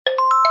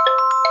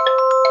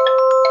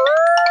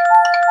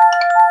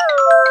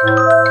Welcome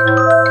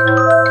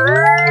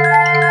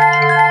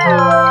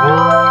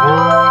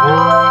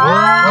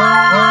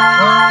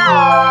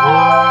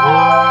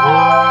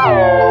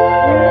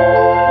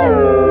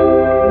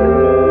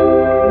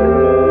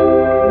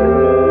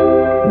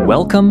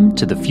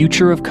to the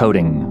future of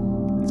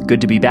coding. It's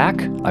good to be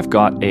back. I've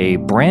got a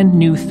brand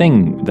new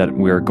thing that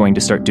we're going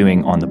to start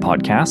doing on the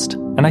podcast.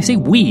 And I say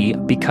we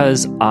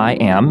because I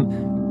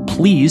am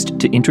pleased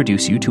to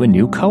introduce you to a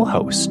new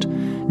co-host.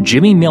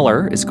 Jimmy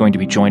Miller is going to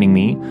be joining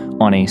me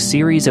on a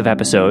series of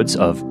episodes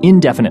of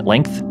indefinite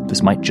length.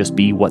 This might just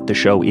be what the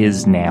show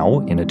is now,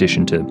 in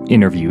addition to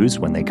interviews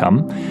when they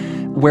come,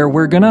 where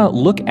we're going to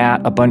look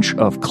at a bunch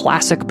of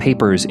classic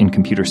papers in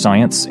computer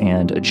science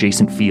and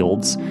adjacent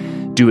fields,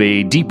 do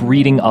a deep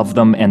reading of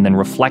them, and then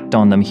reflect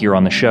on them here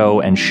on the show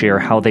and share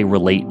how they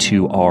relate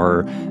to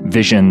our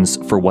visions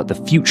for what the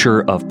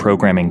future of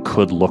programming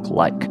could look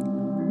like.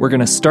 We're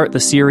going to start the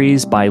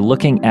series by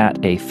looking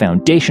at a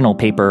foundational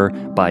paper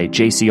by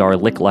J.C.R.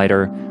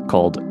 Licklider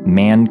called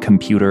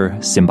Man-Computer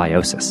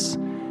Symbiosis.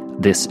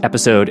 This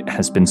episode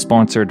has been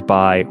sponsored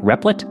by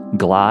Replit,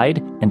 Glide,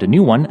 and a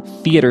new one,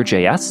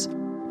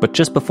 Theater.js. But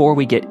just before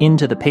we get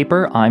into the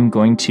paper, I'm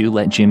going to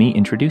let Jimmy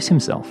introduce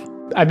himself.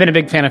 I've been a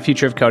big fan of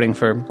Future of Coding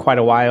for quite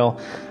a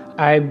while.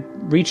 I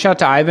reached out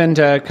to Ivan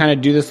to kind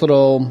of do this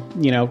little,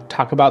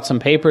 talk about some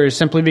papers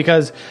simply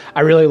because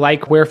I really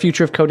like where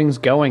Future of Coding's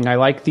going. I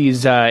like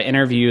these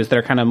interviews that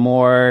are kind of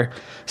more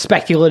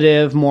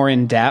speculative, more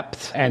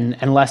in-depth,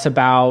 and less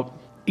about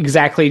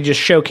exactly just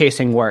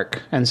showcasing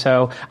work. And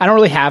so I don't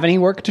really have any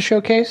work to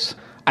showcase.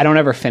 I don't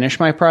ever finish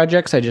my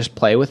projects. I just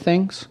play with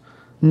things.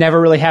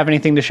 Never really have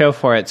anything to show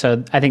for it.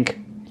 So I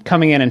think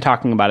coming in and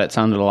talking about it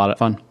sounded a lot of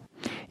fun.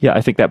 Yeah,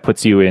 I think that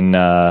puts you in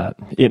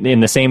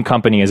the same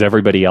company as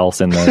everybody else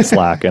in the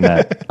Slack, and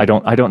that I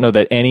don't know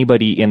that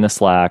anybody in the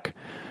Slack,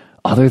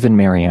 other than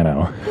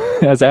Mariano,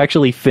 has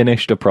actually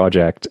finished a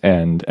project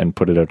and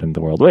put it out in the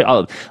world. Wait,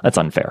 that's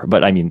unfair,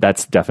 but I mean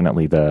that's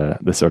definitely the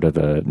sort of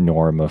the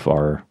norm of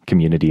our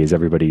community is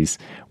everybody's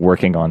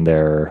working on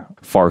their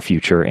far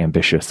future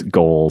ambitious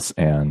goals,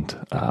 and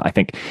I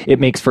think it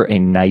makes for a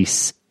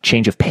nice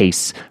change of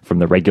pace from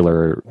the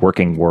regular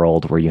working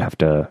world where you have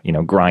to,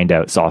 grind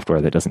out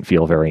software that doesn't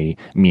feel very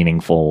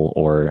meaningful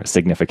or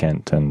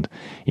significant, and,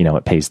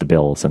 it pays the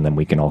bills. And then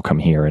we can all come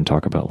here and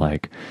talk about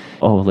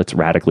let's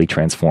radically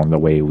transform the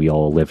way we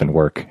all live and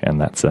work.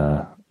 And that's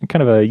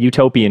kind of a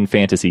utopian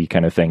fantasy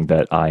kind of thing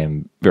that I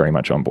am very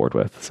much on board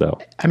with. So,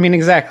 I mean,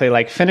 exactly.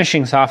 Like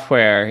finishing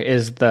software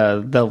is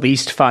the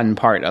least fun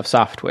part of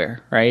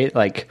software, right?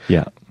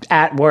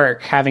 At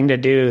work, having to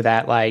do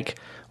that,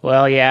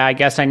 well, yeah, I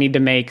guess I need to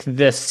make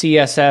this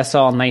CSS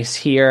all nice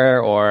here,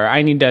 or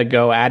I need to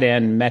go add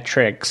in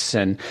metrics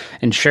and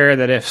ensure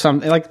that if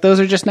something those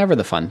are just never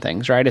the fun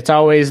things, right? It's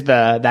always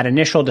that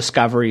initial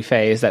discovery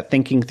phase, that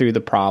thinking through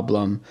the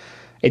problem.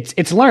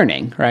 It's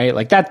learning, right?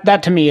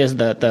 That to me is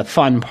the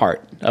fun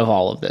part of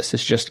all of this.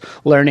 It's just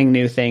learning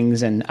new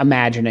things and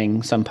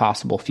imagining some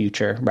possible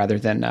future rather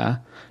than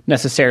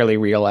necessarily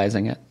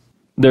realizing it.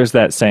 There's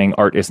that saying,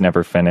 art is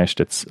never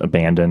finished, it's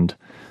abandoned.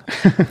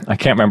 I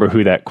can't remember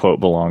who that quote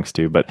belongs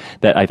to, but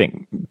that I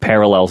think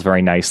parallels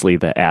very nicely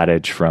the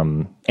adage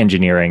from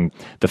engineering.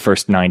 The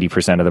first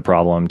 90% of the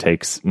problem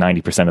takes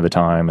 90% of the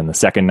time, and the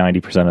second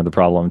 90% of the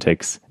problem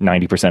takes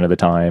 90% of the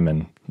time.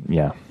 And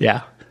yeah.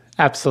 Yeah,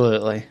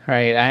 absolutely.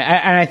 Right.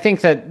 And I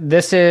think that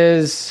this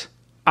is,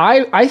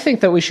 I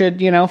think that we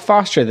should,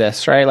 foster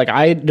this, right?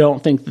 I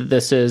don't think that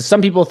this is,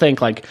 some people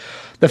think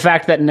the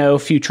fact that no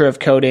Future of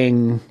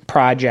Coding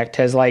project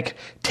has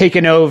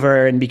taken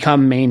over and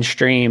become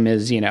mainstream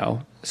is,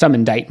 some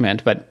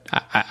indictment, but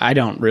I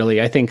don't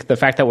really. I think the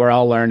fact that we're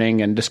all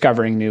learning and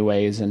discovering new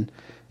ways and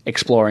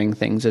exploring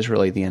things is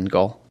really the end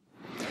goal.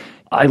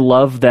 I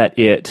love that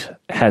it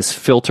has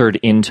filtered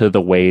into the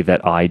way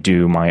that I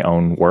do my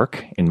own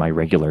work in my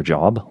regular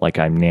job.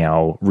 I'm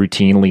now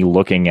routinely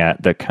looking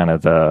at the kind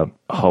of the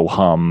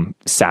ho-hum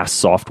SaaS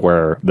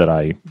software that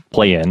I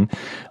play in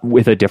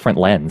with a different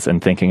lens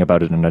and thinking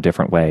about it in a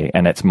different way.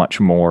 And it's much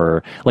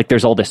more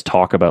there's all this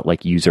talk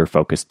about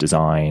user-focused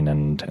design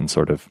and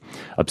sort of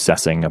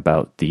obsessing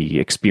about the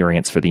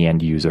experience for the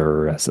end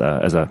user as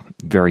a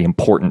very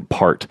important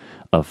part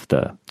of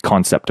the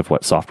concept of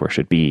what software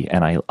should be.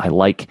 And I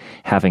like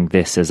having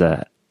this as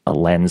a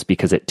lens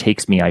because it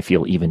takes me, I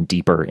feel, even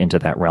deeper into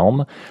that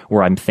realm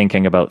where I'm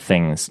thinking about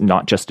things,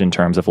 not just in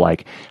terms of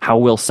how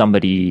will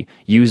somebody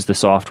use the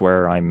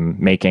software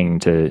I'm making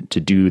to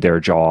do their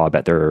job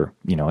at their,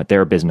 at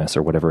their business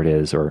or whatever it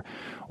is, or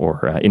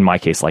in my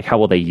case, how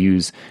will they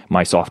use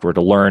my software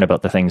to learn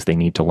about the things they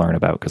need to learn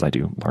about, because I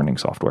do learning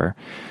software.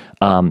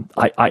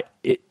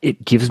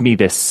 It gives me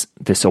this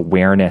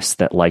awareness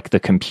that the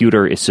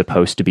computer is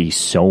supposed to be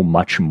so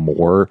much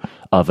more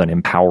of an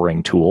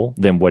empowering tool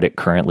than what it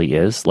currently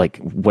is.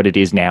 What it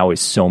is now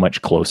is so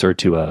much closer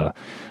to a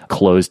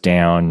closed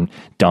down,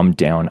 dumbed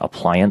down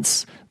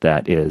appliance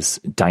that is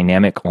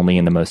dynamic only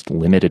in the most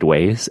limited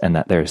ways, and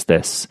that there's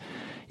this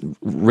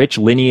rich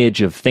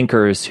lineage of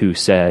thinkers who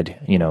said,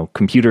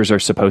 computers are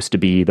supposed to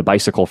be the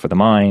bicycle for the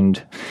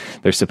mind.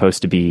 They're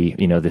supposed to be,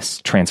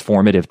 this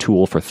transformative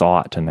tool for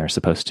thought, and they're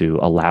supposed to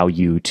allow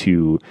you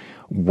to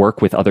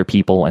work with other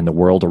people and the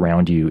world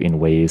around you in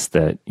ways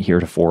that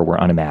heretofore were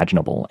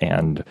unimaginable.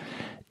 And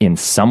in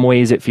some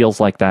ways, it feels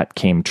like that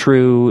came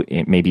true,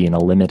 maybe in a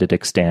limited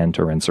extent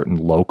or in certain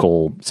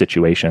local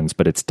situations,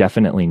 but it's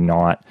definitely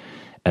not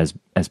as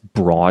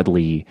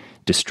broadly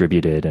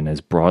distributed and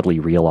as broadly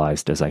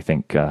realized as I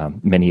think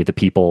many of the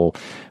people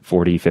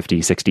 40,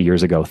 50, 60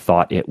 years ago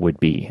thought it would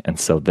be. And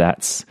so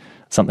that's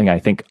something I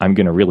think I'm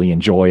going to really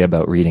enjoy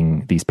about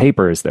reading these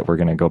papers that we're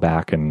going to go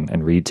back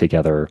and read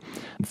together.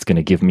 It's going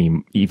to give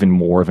me even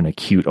more of an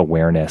acute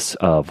awareness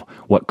of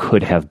what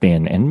could have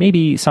been and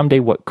maybe someday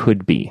what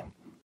could be.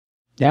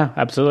 Yeah,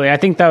 absolutely. I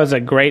think that was a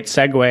great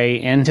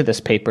segue into this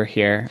paper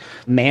here,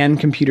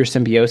 Man-Computer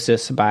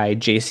Symbiosis by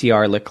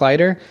JCR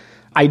Licklider.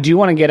 I do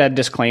want to get a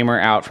disclaimer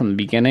out from the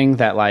beginning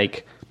that,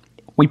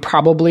 we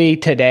probably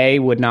today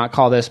would not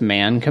call this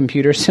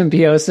man-computer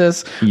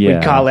symbiosis. Yeah.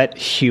 We'd call it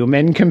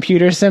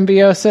human-computer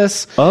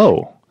symbiosis.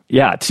 Oh,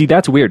 yeah. See,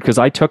 that's weird because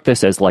I took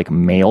this as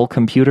male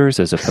computers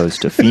as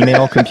opposed to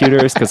female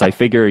computers because I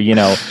figure,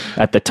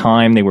 at the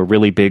time they were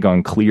really big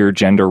on clear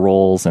gender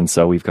roles. And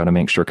so we've got to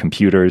make sure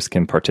computers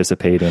can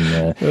participate in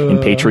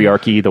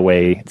patriarchy the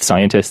way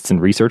scientists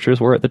and researchers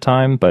were at the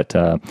time. But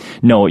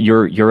no,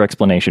 your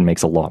explanation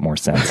makes a lot more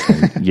sense.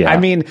 And, yeah. I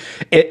mean,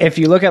 if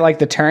you look at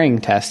the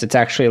Turing test, it's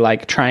actually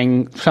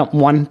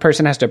one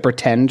person has to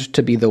pretend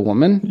to be the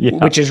woman,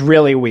 which is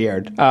really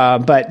weird.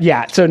 But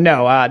yeah, so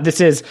no, I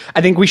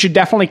think we should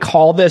definitely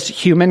call this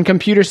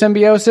human-computer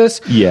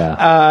symbiosis.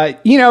 Yeah.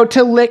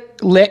 To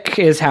lick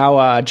is how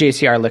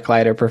JCR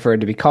Licklider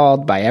preferred to be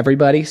called by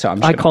everybody. So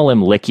I call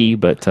him Licky,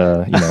 but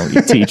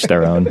to each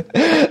their own.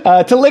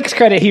 To Lick's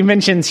credit, he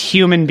mentions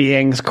human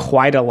beings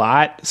quite a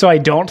lot. So I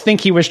don't think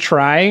he was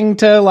trying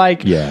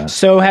to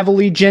so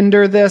heavily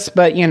gender this,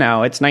 but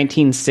it's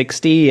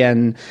 1960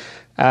 and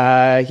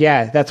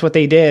that's what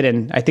they did.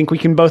 And I think we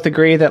can both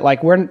agree that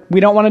we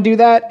don't want to do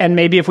that. And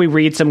maybe if we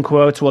read some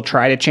quotes, we'll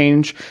try to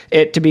change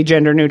it to be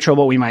gender neutral,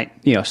 but we might,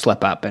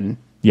 slip up. And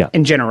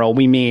in general,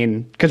 we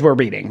mean, because we're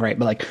reading, right?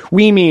 But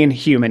we mean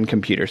human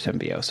computer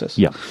symbiosis.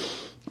 Yeah.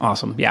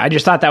 Awesome. Yeah. I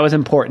just thought that was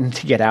important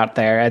to get out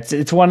there.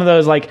 It's one of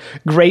those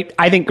great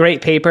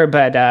paper,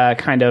 but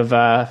kind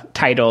of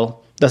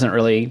title doesn't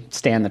really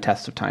stand the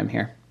test of time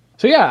here.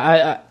 So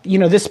yeah,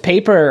 this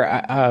paper,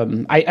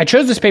 I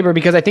chose this paper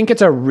because I think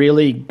it's a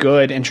really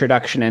good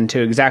introduction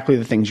into exactly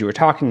the things you were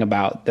talking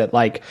about, that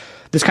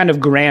this kind of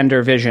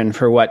grander vision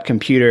for what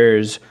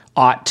computers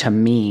ought to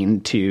mean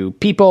to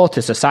people,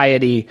 to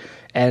society.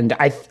 And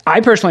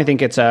I personally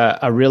think it's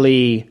a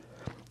really,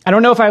 I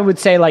don't know if I would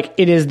say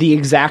it is the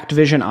exact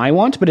vision I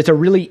want, but it's a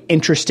really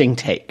interesting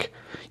take.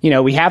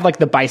 We have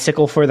the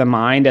bicycle for the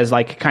mind as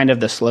kind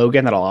of the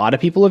slogan that a lot of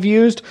people have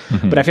used,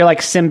 but I feel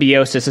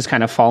symbiosis has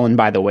kind of fallen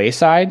by the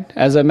wayside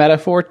as a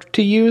metaphor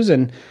to use.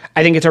 And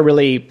I think it's a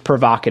really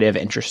provocative,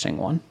 interesting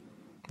one.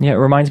 Yeah, it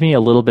reminds me a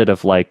little bit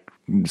of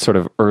sort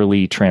of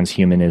early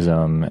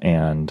transhumanism,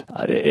 and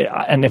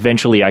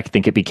eventually I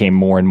think it became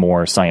more and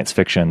more science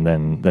fiction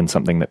than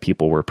something that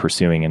people were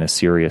pursuing in a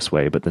serious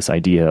way. But this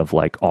idea of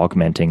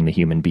augmenting the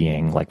human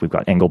being, we've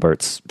got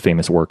Engelbart's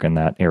famous work in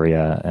that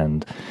area,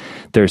 and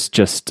there's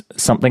just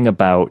something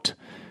about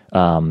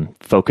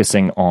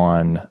focusing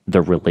on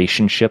the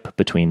relationship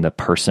between the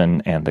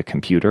person and the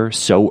computer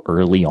so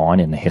early on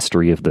in the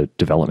history of the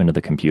development of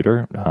the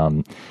computer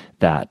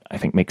that I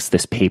think makes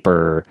this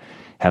paper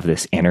have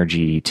this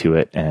energy to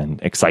it and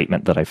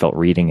excitement that I felt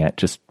reading it,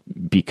 just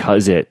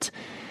because it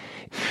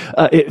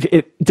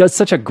does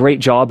such a great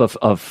job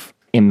of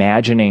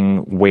imagining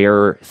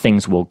where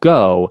things will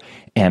go.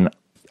 And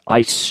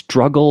I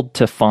struggled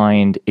to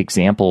find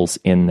examples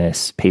in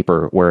this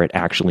paper where it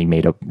actually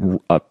made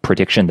a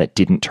prediction that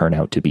didn't turn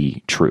out to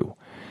be true.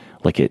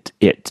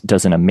 It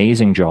does an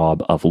amazing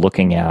job of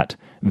looking at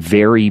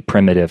very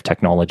primitive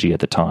technology at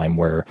the time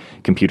where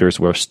computers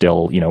were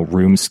still,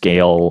 room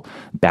scale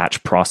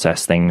batch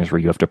process things where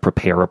you have to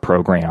prepare a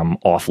program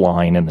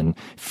offline and then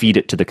feed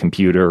it to the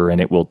computer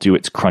and it will do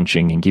its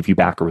crunching and give you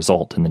back a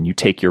result. And then you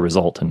take your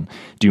result and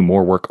do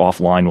more work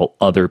offline while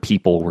other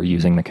people were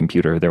using the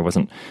computer. There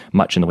wasn't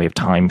much in the way of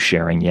time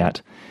sharing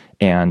yet.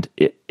 And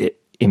it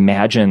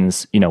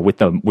imagines, with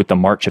the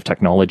march of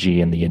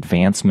technology and the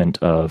advancement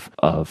of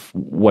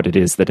what it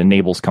is that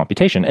enables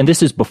computation. And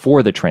this is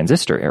before the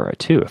transistor era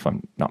too, if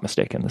I'm not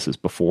mistaken. This is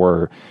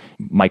before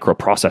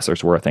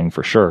microprocessors were a thing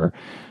for sure.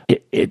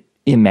 It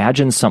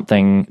imagines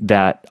something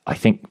that I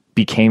think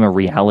became a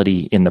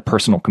reality in the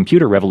personal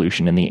computer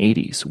revolution in the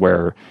 80s,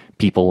 where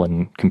people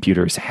and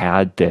computers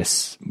had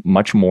this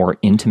much more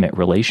intimate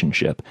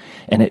relationship.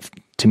 And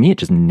to me, it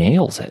just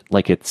nails it.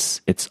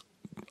 It's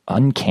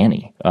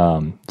uncanny.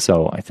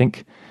 So I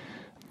think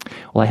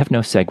Well, I have no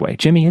segue.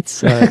 Jimmy,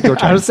 it's your turn.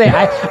 I would say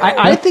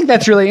I think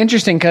that's really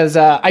interesting because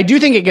I do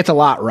think it gets a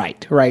lot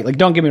right? Like,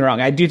 don't get me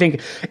wrong. I do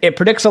think it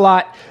predicts a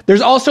lot.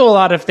 There's also a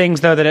lot of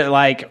things, though, that it,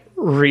 like,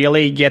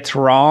 really gets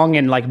wrong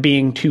and, like,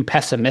 being too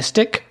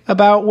pessimistic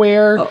about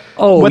what's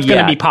going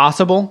to be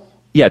possible.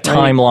 Yeah,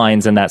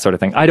 timelines and that sort of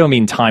thing. I don't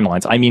mean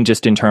timelines. I mean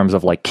just in terms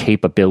of like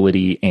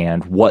capability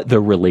and what the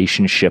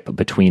relationship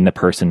between the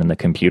person and the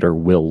computer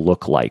will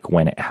look like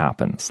when it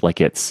happens.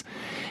 Like it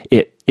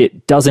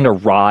doesn't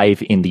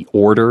arrive in the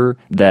order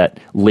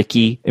that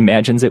Licky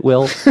imagines it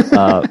will.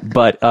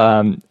 But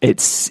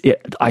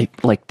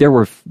there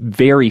were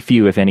very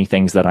few, if any,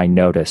 things that I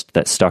noticed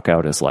that stuck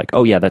out as like,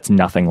 oh yeah, that's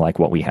nothing like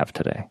what we have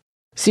today.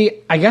 See,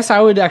 I guess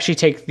I would actually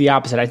take the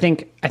opposite. I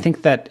think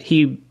that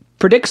he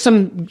predicts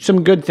some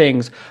good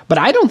things, but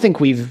I don't think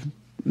we've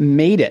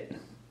made it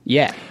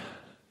yet.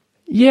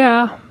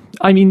 Yeah,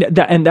 I mean,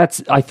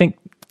 I think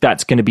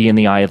that's going to be in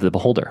the eye of the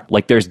beholder.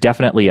 Like, there's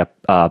definitely a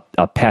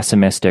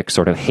pessimistic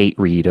sort of hate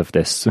read of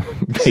this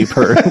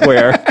paper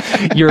where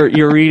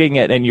you're reading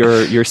it and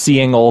you're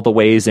seeing all the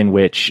ways in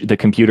which the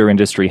computer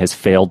industry has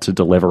failed to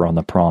deliver on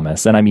the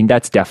promise. And I mean,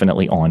 that's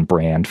definitely on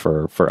brand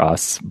for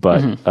us.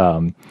 But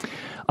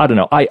I don't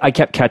know. I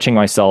kept catching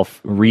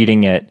myself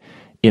reading it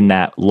in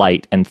that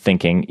light and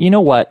thinking, you know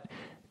what,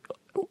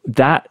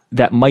 that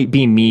might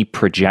be me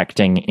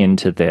projecting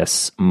into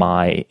this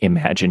my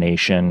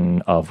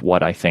imagination of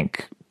what I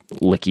think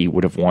Licky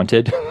would have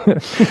wanted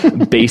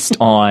based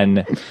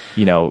on,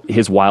 you know,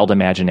 his wild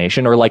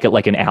imagination, or like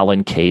an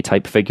Alan Kay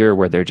type figure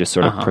where they're just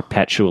sort of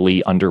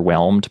perpetually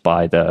underwhelmed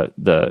by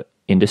the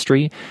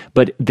industry.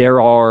 But there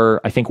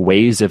are, I think,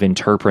 ways of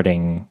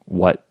interpreting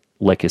what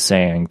Lick is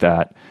saying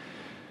that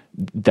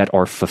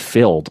are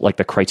fulfilled, like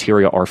the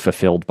criteria are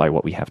fulfilled by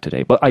what we have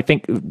today. But I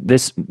think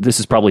this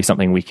is probably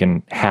something we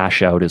can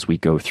hash out as we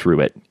go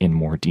through it in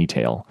more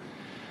detail.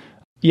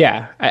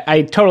 Yeah,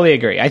 I totally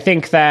agree. I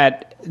think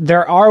that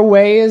there are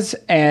ways,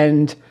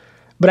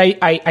 but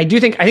I do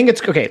think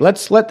it's okay.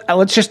 Let's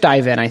just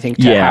dive in. I think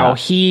to how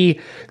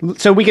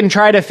so we can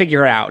try to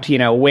figure out, you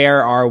know,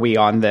 where are we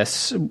on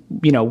this?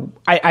 You know,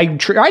 I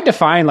tried to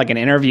find like an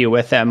interview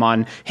with him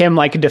on him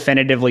like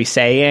definitively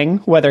saying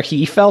whether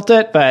he felt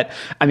it, but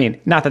I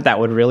mean, not that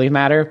would really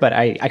matter. But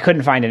I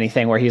couldn't find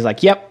anything where he's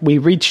like, "Yep, we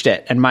reached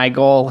it, and my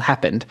goal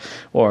happened,"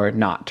 or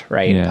not.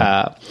 Right?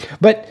 Yeah.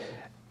 But.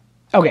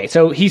 Okay,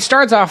 so he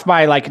starts off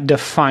by like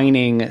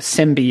defining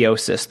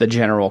symbiosis, the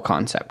general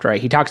concept,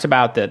 right? He talks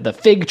about the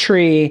fig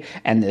tree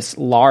and this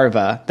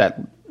larva that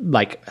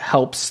like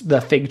helps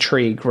the fig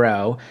tree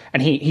grow.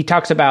 And he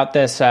talks about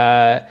this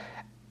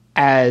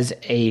as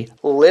a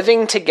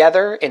living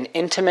together in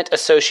intimate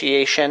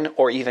association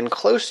or even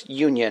close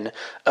union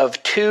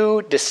of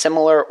two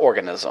dissimilar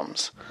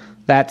organisms.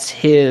 That's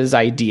his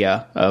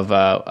idea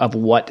of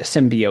what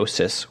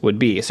symbiosis would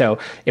be. So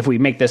if we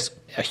make this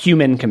a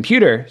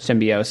human-computer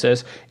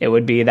symbiosis, it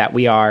would be that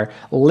we are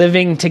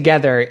living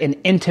together in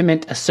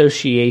intimate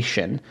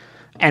association,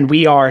 and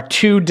we are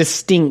two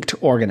distinct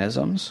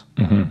organisms.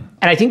 Mm-hmm. And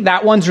I think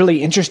that one's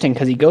really interesting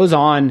because he goes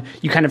on,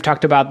 you kind of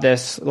talked about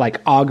this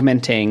like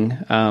augmenting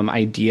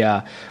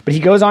idea, but he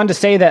goes on to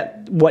say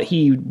that what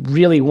he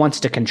really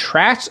wants to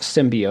contrast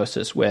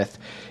symbiosis with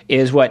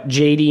is what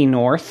J.D.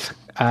 North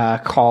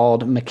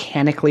called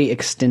mechanically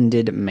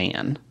extended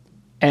man.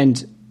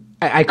 And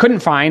I couldn't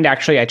find,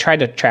 actually, I tried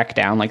to track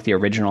down like the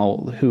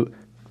original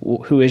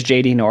who is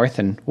J.D. North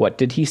and what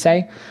did he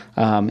say.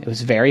 It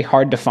was very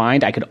hard to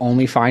find. I could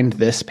only find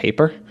this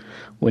paper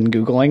when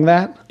Googling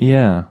that.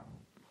 Yeah.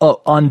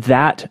 Oh, on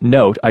that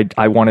note,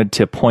 I wanted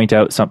to point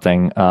out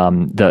something.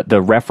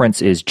 The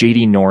reference is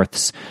J.D.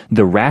 North's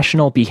The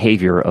Rational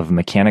Behavior of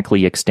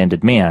Mechanically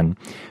Extended Man,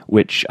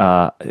 which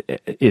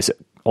is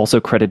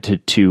also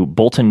credited to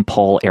Bolton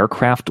Paul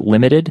Aircraft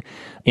Limited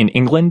in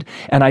England.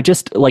 And I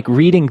just, like,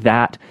 reading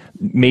that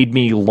made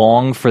me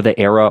long for the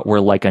era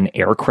where, like, an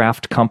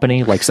aircraft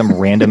company, like some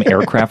random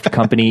aircraft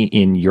company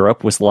in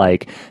Europe was,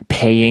 like,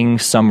 paying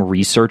some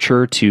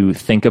researcher to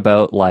think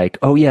about, like,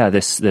 oh yeah,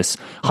 this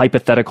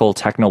hypothetical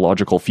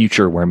technological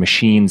future where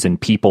machines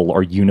and people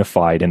are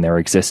unified in their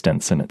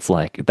existence. And it's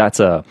like, that's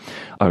a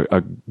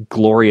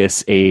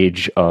glorious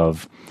age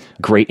of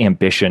great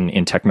ambition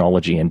in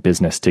technology and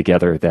business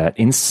together that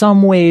in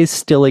some ways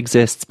still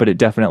exists, but it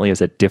definitely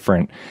has a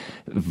different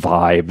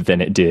vibe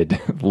than it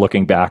did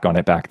looking back on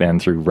it back then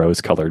through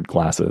rose-colored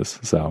glasses.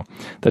 So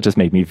that just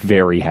made me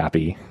very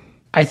happy.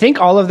 I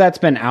think all of that's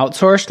been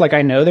outsourced. Like,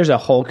 I know there's a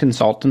whole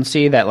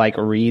consultancy that like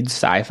reads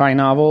sci-fi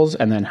novels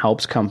and then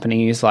helps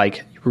companies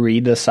like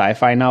read the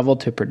sci-fi novel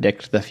to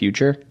predict the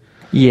future.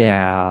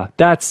 Yeah,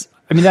 that's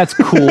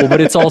cool,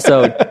 but it's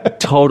also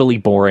totally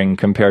boring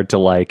compared to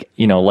like,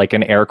 you know, like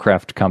an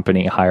aircraft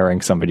company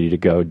hiring somebody to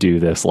go do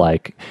this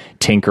like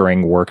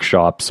tinkering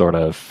workshop sort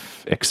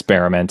of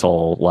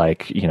experimental,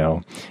 like, you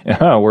know,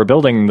 we're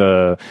building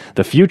the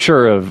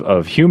future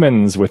of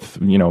humans with,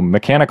 you know,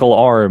 mechanical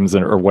arms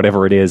or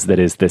whatever it is that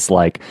is this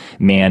like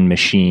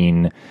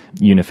man-machine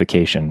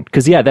unification.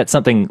 Because, yeah, that's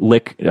something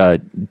Lick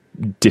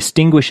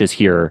distinguishes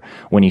here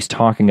when he's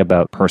talking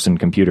about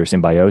person-computer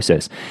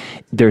symbiosis.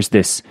 There's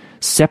this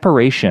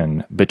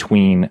separation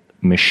between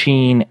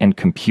machine and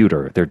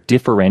computer. They're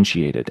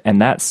differentiated. And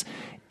that's,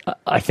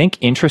 I think,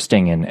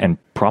 interesting and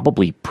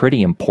probably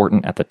pretty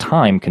important at the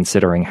time,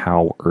 considering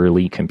how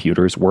early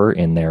computers were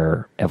in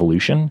their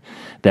evolution,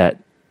 that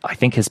I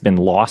think has been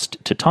lost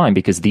to time,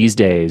 because these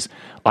days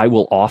I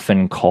will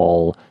often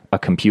call a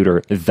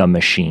computer the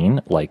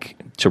machine, like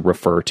to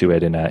refer to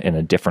it in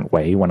a different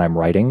way when I'm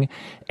writing.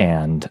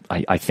 And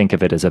I think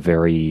of it as a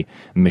very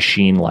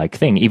machine-like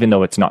thing, even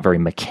though it's not very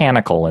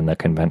mechanical in the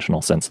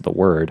conventional sense of the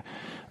word.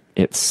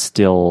 It's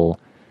still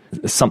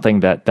something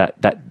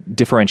that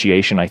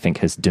differentiation, I think,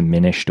 has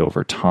diminished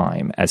over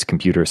time as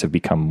computers have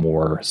become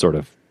more sort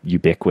of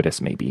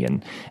ubiquitous, maybe.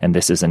 And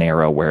this is an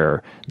era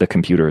where the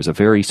computer is a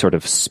very sort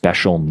of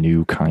special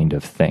new kind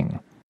of thing.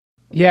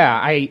 Yeah,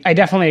 I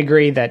definitely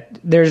agree that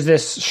there's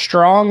this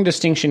strong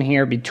distinction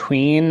here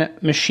between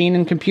machine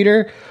and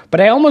computer,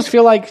 but I almost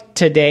feel like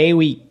today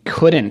we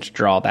couldn't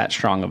draw that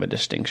strong of a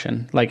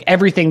distinction. Like,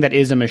 everything that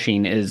is a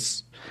machine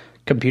is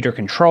computer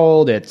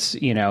controlled. It's,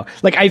 you know,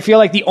 like, I feel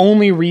like the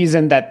only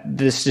reason that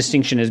this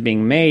distinction is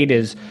being made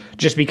is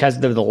just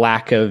because of the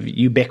lack of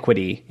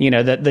ubiquity, you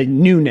know, the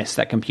newness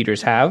that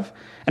computers have.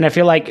 And I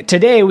feel like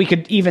today we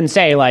could even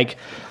say, like,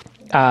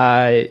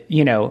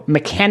 you know,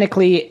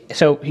 mechanically,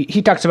 so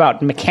he talks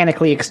about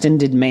mechanically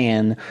extended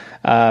man,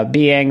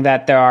 being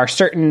that there are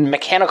certain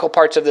mechanical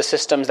parts of the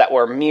systems that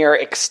were mere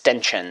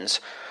extensions,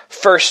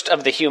 first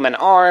of the human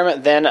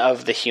arm, then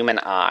of the human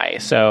eye.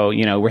 So,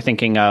 you know, we're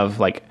thinking of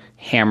like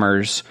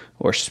hammers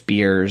or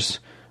spears,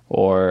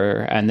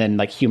 and then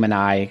like human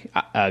eye,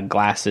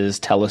 glasses,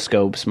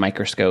 telescopes,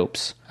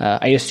 microscopes.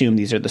 I assume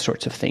these are the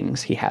sorts of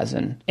things he has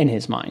in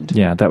his mind.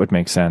 Yeah, that would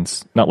make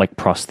sense. Not like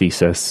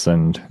prosthesis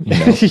and, you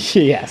know.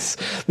 Yes.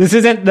 This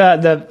isn't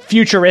the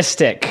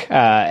futuristic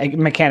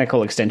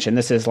mechanical extension.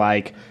 This is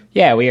like,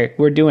 yeah,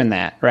 we're doing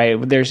that, right?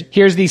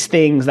 Here's these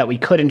things that we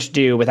couldn't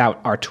do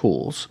without our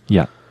tools.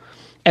 Yeah.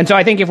 And so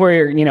I think if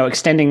we're, you know,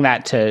 extending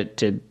that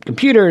to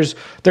computers,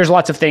 there's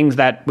lots of things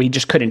that we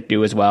just couldn't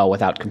do as well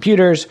without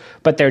computers,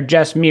 but they're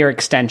just mere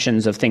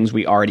extensions of things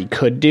we already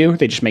could do.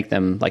 They just make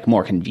them like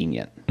more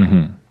convenient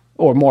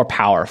or more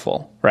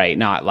powerful, right?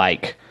 Not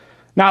like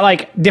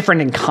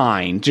different in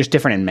kind, just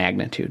different in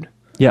magnitude.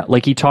 Yeah,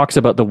 like he talks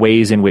about the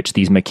ways in which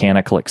these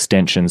mechanical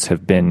extensions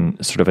have been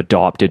sort of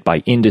adopted by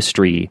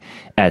industry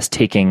as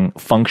taking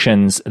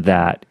functions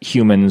that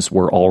humans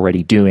were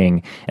already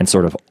doing and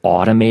sort of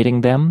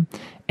automating them,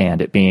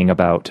 and it being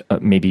about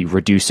maybe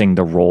reducing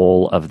the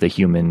role of the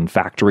human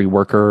factory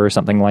worker or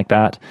something like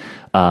that.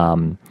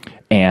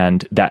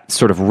 And that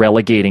sort of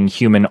relegating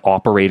human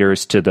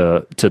operators to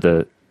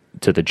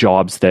the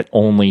jobs that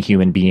only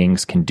human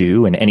beings can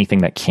do, and anything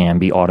that can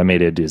be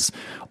automated is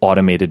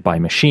automated by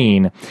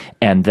machine.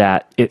 And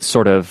that it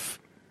sort of,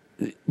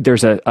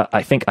 there's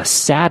I think a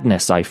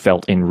sadness I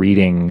felt in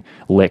reading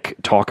Lick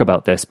talk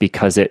about this,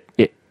 because it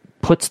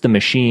puts the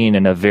machine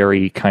in a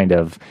very kind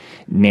of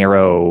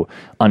narrow,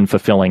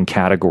 unfulfilling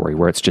category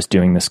where it's just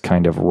doing this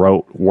kind of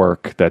rote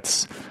work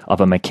that's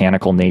of a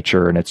mechanical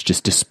nature, and it's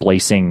just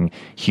displacing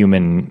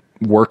human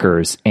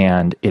workers.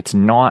 And it's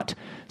not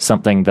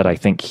something that I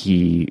think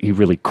he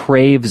really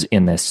craves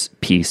in this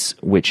piece,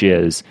 which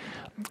is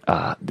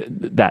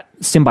that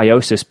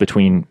symbiosis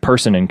between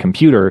person and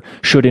computer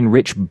should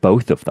enrich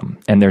both of them.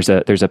 And there's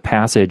a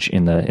passage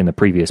in the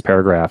previous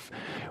paragraph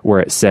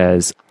where it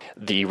says,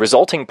 "The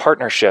resulting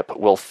partnership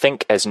will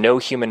think as no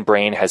human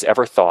brain has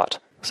ever thought."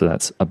 So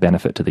that's a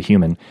benefit to the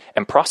human,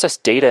 and process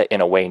data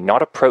in a way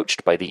not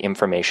approached by the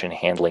information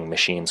handling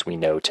machines we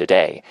know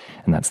today.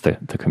 And that's the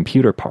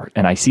computer part.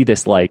 And I see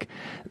this like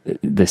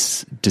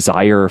this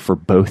desire for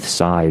both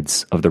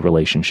sides of the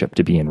relationship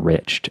to be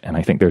enriched. And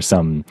I think there's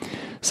some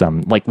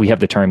like, we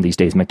have the term these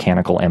days,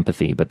 mechanical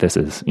empathy, but this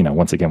is, you know,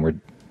 once again, we're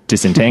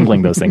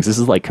disentangling those things. This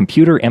is like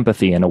computer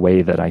empathy in a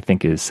way that I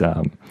think is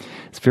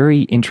it's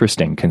very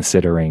interesting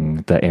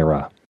considering the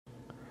era.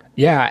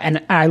 Yeah,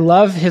 and I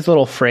love his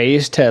little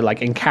phrase to like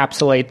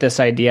encapsulate this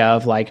idea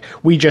of like,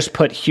 we just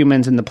put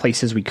humans in the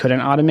places we couldn't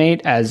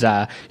automate as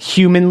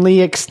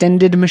humanly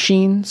extended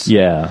machines.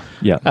 Yeah.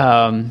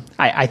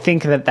 I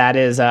think that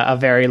is a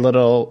very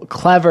little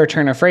clever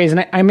turn of phrase.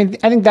 And I mean,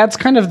 I think that's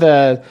kind of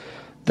the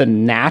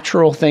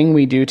natural thing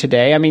we do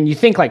today. I mean, you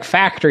think like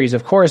factories,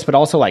 of course, but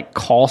also like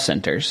call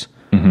centers,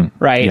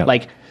 right? Yeah.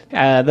 Like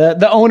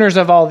the owners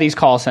of all these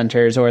call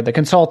centers, or the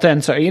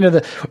consultants, or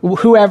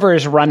whoever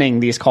is running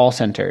these call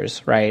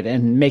centers, right,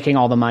 and making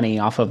all the money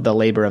off of the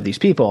labor of these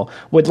people,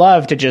 would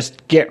love to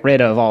just get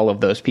rid of all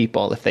of those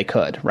people if they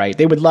could, right?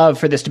 They would love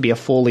for this to be a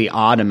fully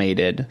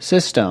automated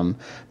system,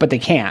 but they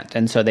can't,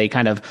 and so they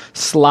kind of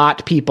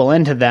slot people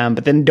into them,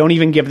 but then don't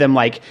even give them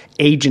like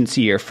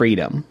agency or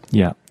freedom.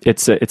 Yeah,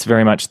 it's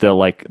very much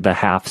the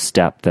half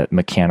step that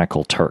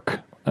Mechanical Turk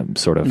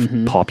sort of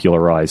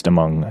popularized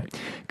among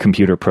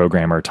computer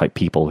programmer type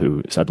people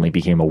who suddenly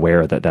became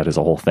aware that that is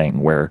a whole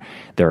thing, where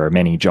there are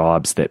many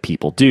jobs that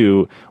people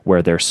do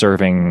where they're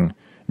serving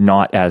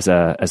not as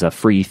a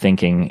free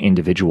thinking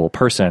individual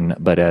person,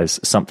 but as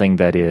something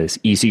that is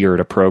easier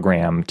to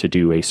program to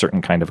do a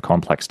certain kind of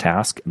complex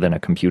task than a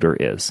computer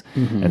is.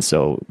 And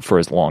so for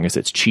as long as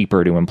it's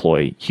cheaper to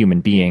employ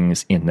human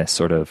beings in this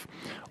sort of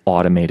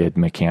automated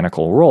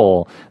mechanical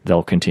role,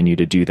 they'll continue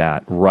to do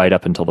that right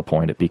up until the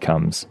point it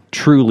becomes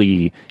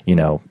truly,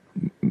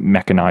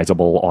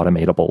 mechanizable,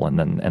 automatable, and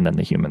then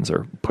the humans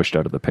are pushed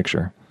out of the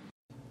picture.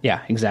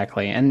 Yeah,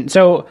 exactly. And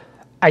so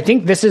I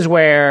think this is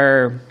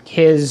where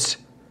his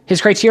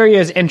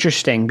criteria is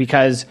interesting,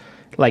 because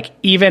like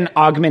even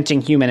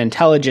augmenting human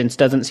intelligence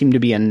doesn't seem to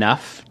be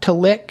enough to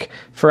lick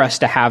for us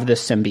to have this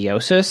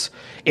symbiosis.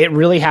 It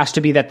really has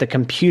to be that the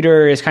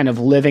computer is kind of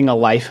living a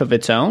life of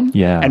its own.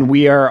 Yeah. And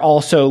we are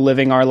also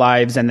living our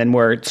lives, and then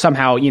we're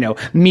somehow,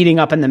 meeting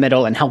up in the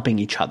middle and helping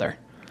each other.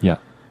 Yeah.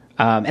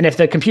 And if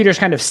the computer's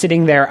kind of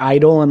sitting there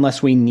idle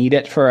unless we need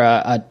it for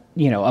a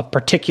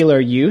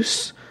particular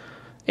use,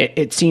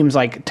 it seems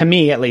like, to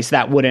me at least,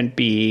 that wouldn't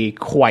be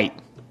quite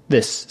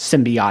this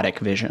symbiotic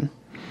vision.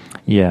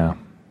 Yeah.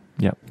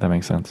 Yep, that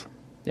makes sense.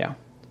 Yeah.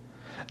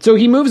 So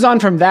he moves on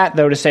from that,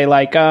 though, to say,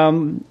 like,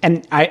 and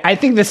I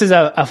think this is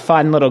a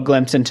fun little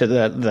glimpse into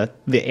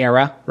the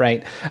era,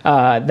 right?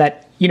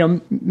 That,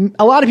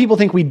 a lot of people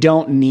think we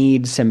don't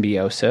need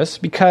symbiosis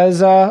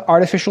because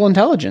artificial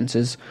intelligence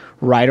is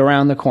right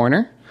around the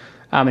corner.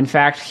 In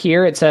fact,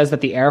 here it says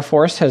that the Air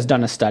Force has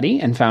done a study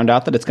and found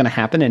out that it's going to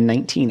happen in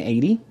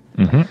 1980.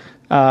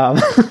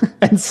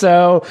 And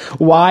so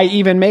why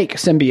even make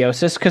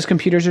symbiosis? Because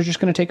computers are just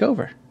going to take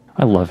over.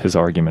 I love his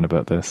argument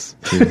about this,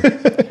 too.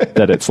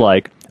 That it's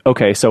like,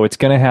 okay, so it's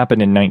going to happen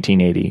in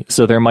 1980.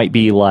 So there might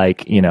be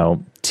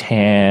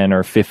 10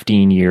 or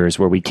 15 years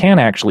where we can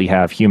actually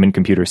have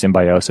human-computer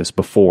symbiosis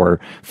before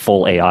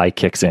full AI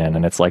kicks in.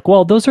 And it's like,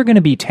 well, those are going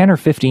to be 10 or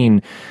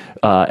 15,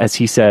 as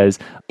he says,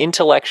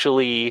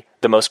 intellectually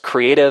the most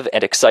creative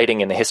and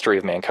exciting in the history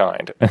of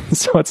mankind. And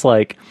so it's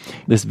like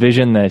this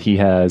vision that he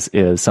has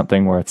is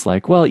something where it's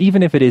like, well,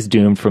 even if it is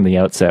doomed from the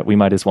outset, we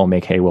might as well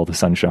make hay while the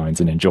sun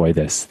shines and enjoy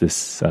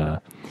this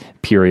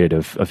period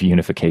of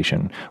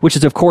unification, which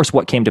is, of course,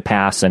 what came to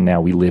pass. And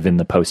now we live in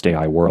the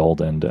post-AI world,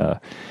 and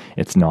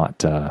it's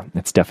not.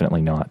 It's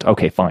definitely not.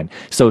 Okay, fine.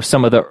 So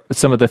some of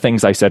the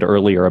things I said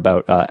earlier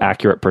about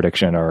accurate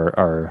prediction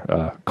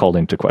are called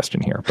into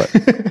question here.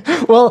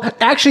 But well,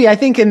 actually, I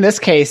think in this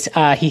case,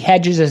 he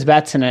hedges his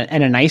bets in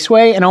a nice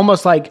way, and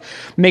almost like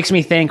makes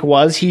me think,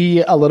 was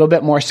he a little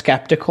bit more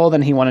skeptical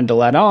than he wanted to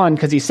let on?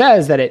 Because he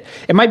says that it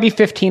might be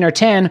 15 or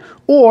 10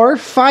 or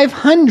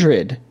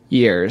 500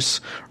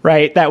 years,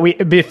 right?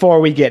 Before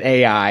we get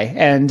AI,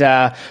 and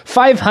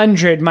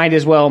 500 might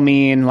as well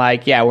mean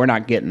we're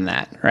not getting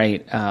that,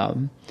 right?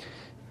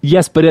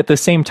 Yes, but at the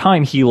same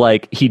time,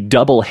 he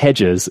double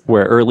hedges,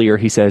 where earlier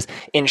he says,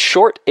 in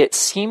short, it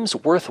seems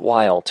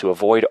worthwhile to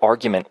avoid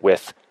argument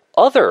with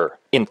other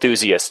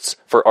enthusiasts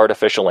for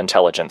artificial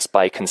intelligence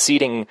by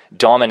conceding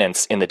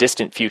dominance in the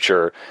distant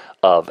future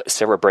of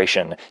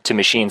cerebration to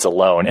machines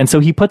alone. And so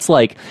he puts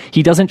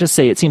he doesn't just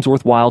say it seems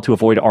worthwhile to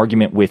avoid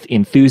argument with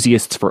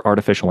enthusiasts for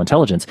artificial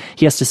intelligence.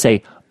 He has to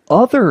say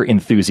other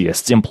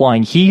enthusiasts,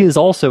 implying he is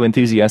also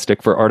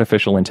enthusiastic for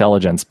artificial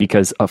intelligence,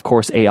 because of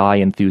course AI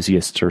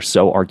enthusiasts are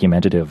so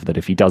argumentative that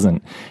if he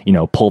doesn't,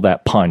 pull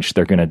that punch,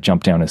 they're going to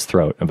jump down his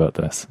throat about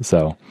this.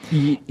 So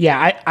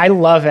yeah, I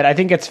love it. I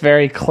think it's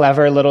very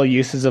clever little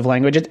uses of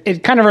language.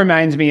 It kind of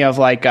reminds me of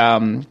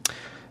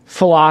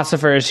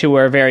philosophers who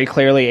were very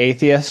clearly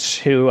atheists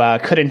who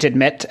couldn't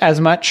admit as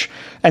much,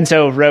 and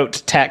so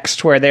wrote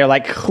text where they're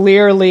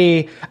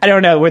clearly,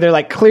 where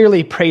they're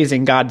clearly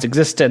praising God's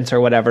existence or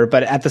whatever,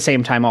 but at the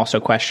same time also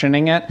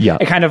questioning it. Yeah.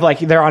 It kind of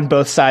they're on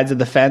both sides of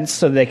the fence,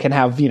 so they can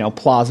have,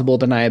 plausible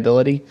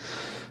deniability.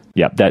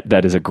 Yeah,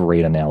 that is a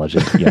great analogy.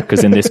 Yeah,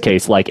 because in this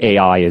case,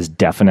 AI is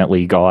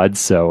definitely God.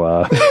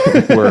 So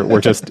we're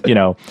just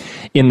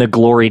in the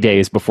glory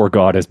days before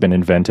God has been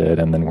invented,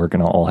 and then we're going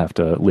to all have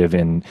to live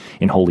in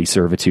holy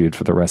servitude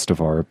for the rest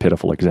of our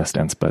pitiful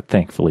existence. But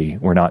thankfully,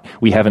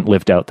 we haven't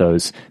lived out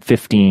those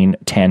 15,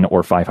 10,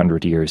 or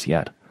 500 years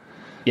yet.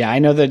 Yeah, I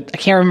know that I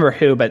can't remember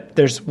who, but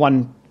there's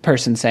one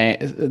person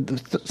saying,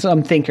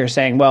 some thinker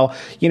saying, well,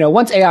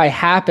 once AI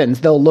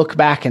happens, they'll look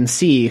back and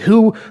see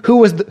who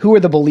were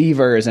the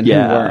believers and who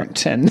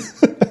weren't. And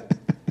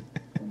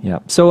yeah.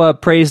 So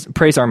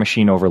praise our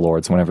machine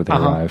overlords whenever they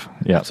arrive.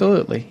 Yeah,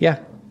 absolutely. Yeah,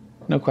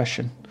 no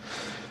question.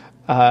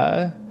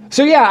 So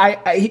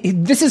yeah,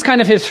 this is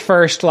kind of his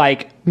first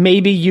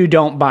maybe you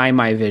don't buy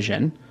my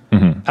vision.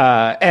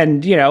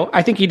 And,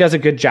 I think he does a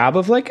good job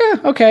of like,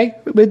 okay,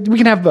 we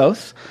can have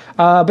both.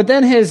 But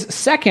then his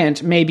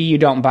second, maybe you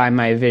don't buy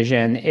my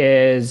vision,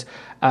 is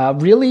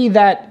really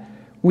that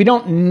we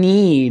don't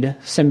need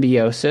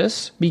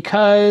symbiosis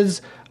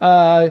because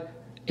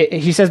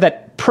he says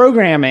that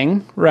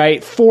programming,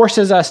 right,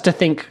 forces us to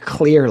think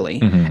clearly,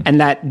 and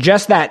that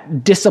just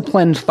that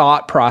disciplined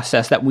thought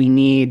process that we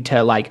need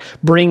to like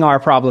bring our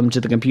problem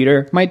to the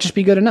computer might just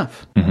be good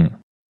enough.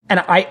 And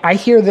I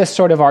hear this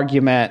sort of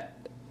argument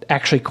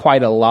actually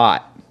quite a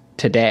lot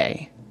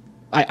today.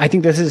 I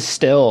think this is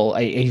still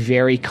a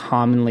very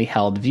commonly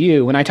held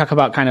view. When I talk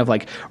about kind of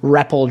like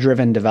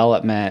REPL-driven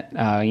development,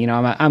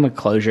 I'm a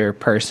Clojure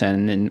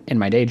person in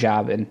my day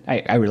job, and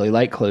I really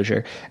like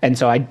Clojure. And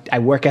so I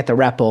work at the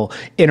REPL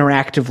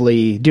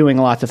interactively doing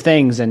lots of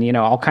things, and,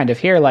 I'll kind of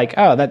hear like,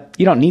 oh, that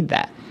you don't need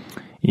that.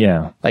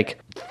 Yeah. Like,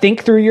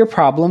 think through your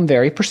problem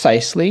very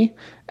precisely,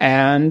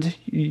 and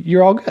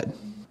you're all good.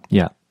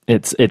 Yeah.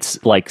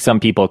 It's like some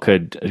people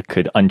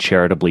could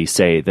uncharitably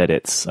say that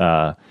it's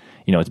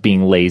it's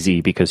being lazy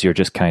because you're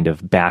just kind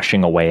of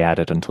bashing away at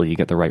it until you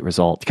get the right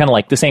result. Kind of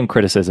like the same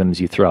criticisms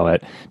you throw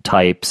at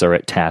types or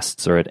at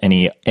tests or at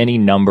any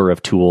number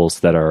of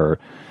tools that are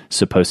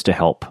supposed to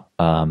help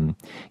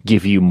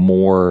give you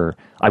more,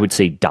 I would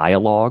say,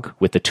 dialogue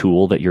with the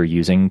tool that you're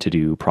using to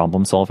do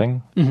problem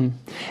solving. And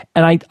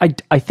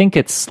I think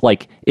it's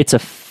like, it's a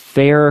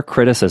fair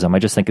criticism. I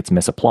just think it's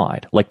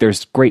misapplied. Like,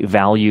 there's great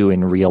value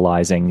in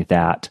realizing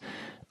that,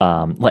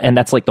 and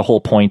that's like the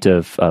whole point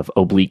of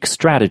oblique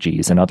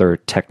strategies and other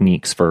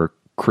techniques for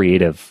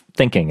creative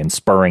thinking and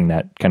spurring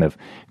that kind of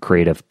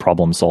creative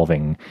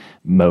problem-solving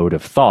mode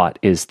of thought,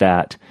 is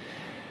that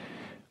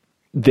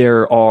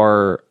there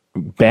are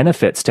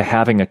benefits to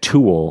having a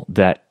tool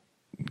that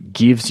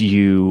gives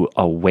you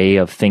a way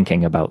of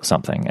thinking about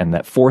something, and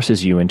that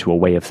forces you into a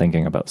way of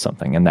thinking about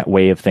something, and that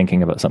way of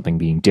thinking about something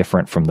being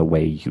different from the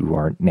way you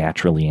are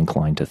naturally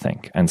inclined to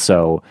think. And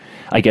so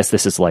I guess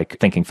this is like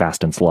thinking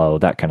fast and slow,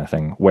 that kind of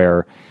thing,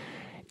 where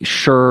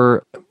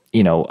sure,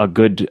 a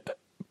good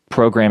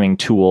programming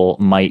tool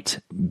might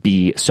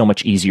be so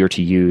much easier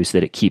to use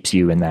that it keeps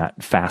you in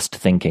that fast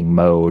thinking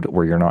mode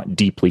where you're not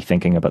deeply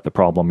thinking about the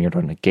problem, you're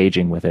not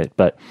engaging with it.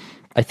 But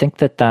I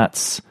think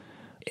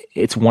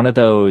it's one of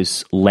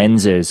those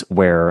lenses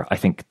where I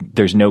think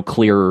there's no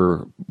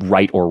clear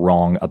right or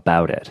wrong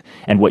about it.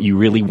 And what you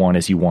really want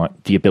is you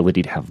want the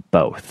ability to have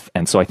both.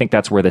 And so I think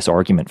that's where this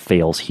argument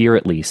fails here,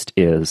 at least,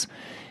 is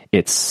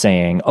it's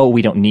saying, oh,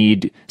 we don't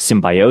need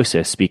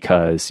symbiosis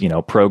because,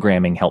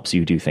 programming helps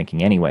you do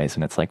thinking anyways.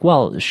 And it's like,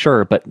 well,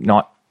 sure, but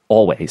not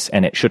always.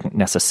 And it shouldn't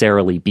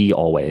necessarily be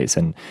always.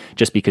 And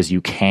just because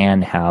you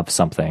can have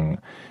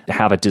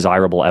a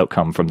desirable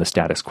outcome from the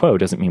status quo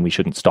doesn't mean we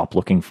shouldn't stop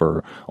looking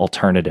for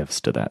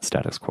alternatives to that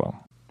status quo.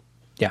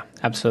 Yeah,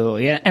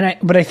 absolutely. Yeah.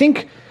 But I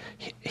think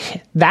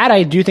that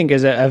I do think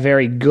is a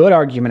very good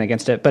argument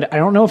against it, but I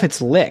don't know if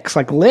it's Lick's.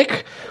 Like,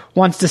 Lick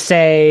wants to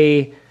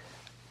say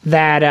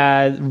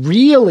that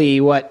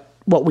really what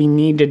we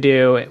need to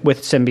do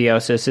with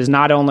symbiosis is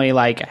not only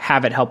like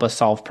have it help us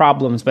solve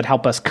problems, but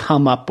help us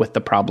come up with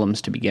the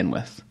problems to begin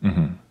with.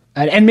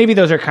 And maybe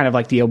those are kind of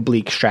like the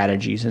oblique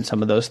strategies in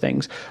some of those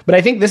things. But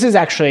I think this is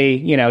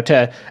actually,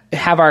 to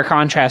have our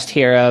contrast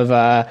here of,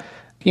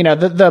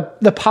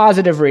 the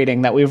positive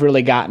reading that we've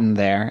really gotten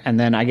there, and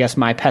then I guess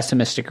my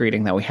pessimistic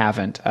reading that we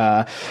haven't.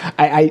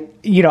 I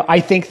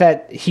think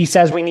that he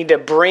says we need to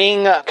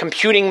bring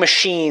computing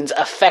machines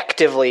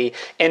effectively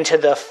into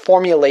the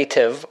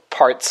formulative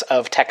parts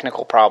of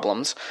technical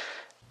problems.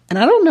 And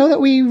I don't know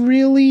that we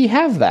really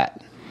have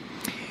that.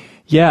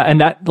 Yeah,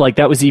 and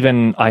that was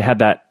even, I had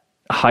that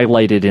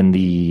highlighted in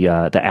the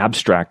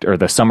abstract or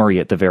the summary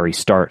at the very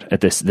start,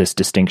 at this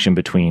distinction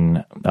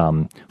between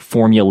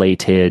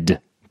formulated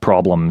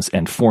problems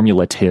and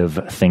formulative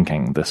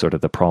thinking, the sort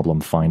of the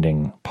problem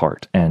finding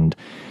part. And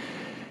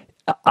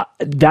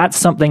that's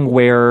something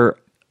where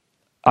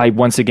I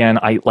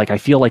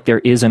feel like there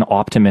is an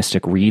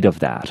optimistic read of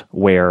that,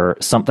 where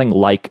something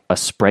like a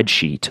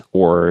spreadsheet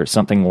or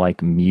something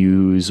like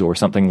Muse or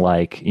something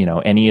like,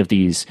 any of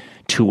these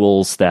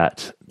tools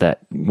that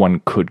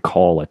one could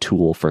call a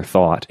tool for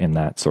thought in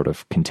that sort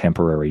of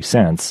contemporary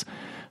sense,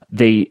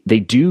 they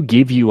do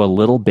give you a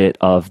little bit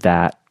of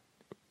that,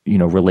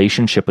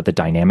 relationship with the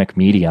dynamic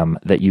medium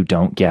that you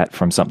don't get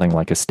from something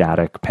like a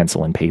static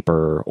pencil and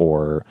paper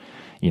or,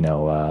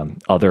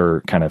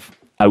 other kind of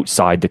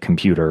outside the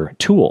computer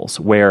tools,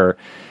 where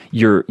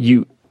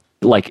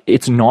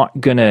it's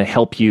not going to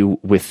help you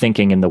with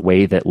thinking in the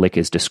way that Lick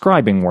is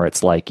describing, where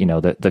it's like,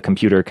 the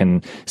computer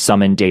can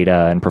summon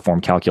data and perform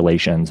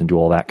calculations and do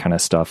all that kind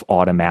of stuff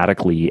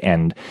automatically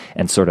and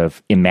sort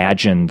of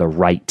imagine the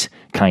right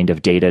kind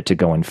of data to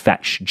go and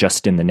fetch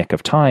just in the nick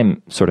of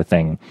time sort of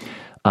thing.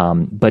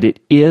 But it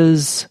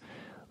is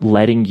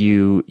letting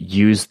you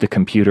use the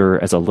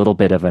computer as a little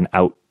bit of an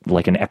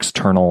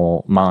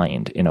external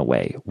mind in a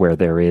way, where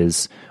there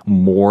is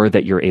more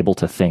that you're able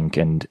to think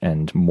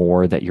and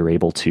more that you're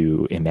able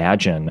to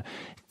imagine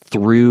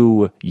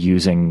through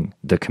using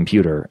the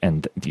computer,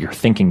 and you're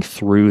thinking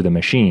through the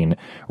machine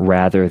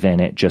rather than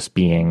it just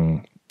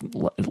being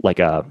like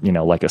a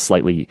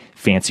slightly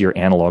fancier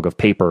analog of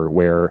paper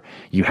where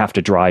you have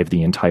to drive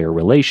the entire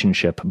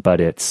relationship,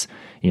 but it's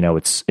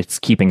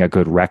keeping a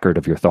good record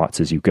of your thoughts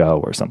as you go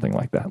or something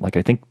like that. Like,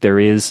 I think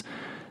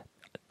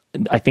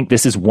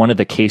this is one of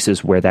the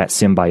cases where that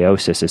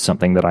symbiosis is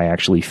something that I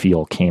actually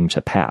feel came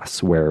to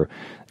pass, where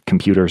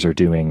computers are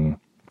doing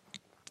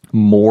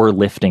more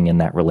lifting in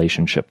that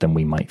relationship than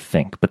we might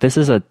think. But this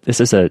is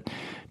a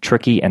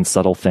tricky and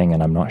subtle thing,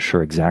 and I'm not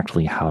sure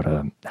exactly how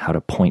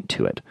to point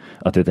to it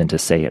other than to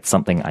say it's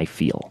something I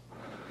feel.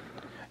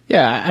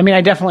 Yeah, I mean, I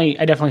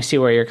definitely see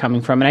where you're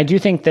coming from, and I do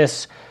think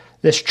this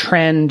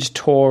trend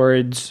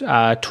towards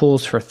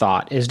tools for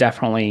thought is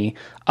definitely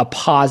a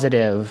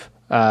positive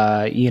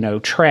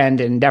trend,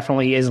 and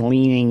definitely is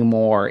leaning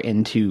more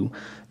into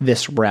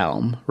this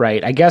realm,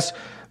 right? I guess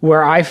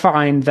where I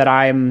find that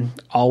I'm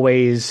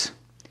always,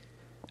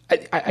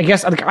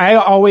 I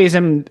always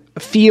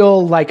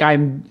feel like I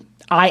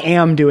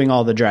am doing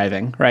all the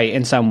driving, right?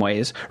 In some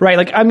ways, right?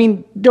 Like, I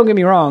mean, don't get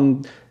me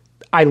wrong.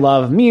 I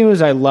love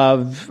Muse. I don't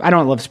love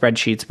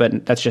spreadsheets,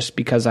 but that's just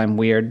because I'm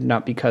weird,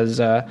 not because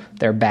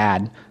they're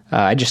bad.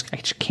 I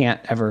just can't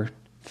ever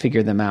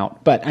figure them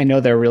out, but I know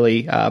they're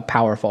really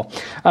powerful.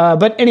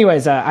 But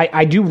anyways,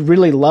 I do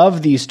really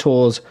love these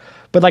tools.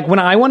 But like, when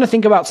I want to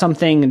think about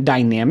something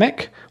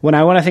dynamic, when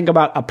I want to think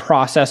about a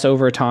process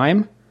over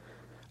time,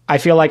 I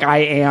feel like I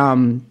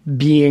am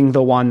being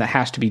the one that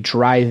has to be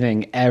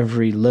driving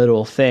every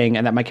little thing,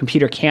 and that my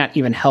computer can't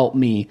even help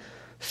me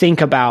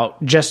think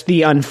about just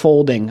the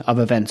unfolding of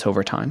events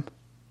over time.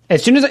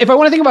 If I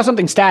want to think about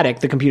something static,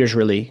 the computer's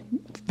really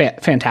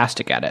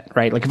fantastic at it,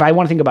 right? Like, if I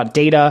want to think about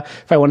data,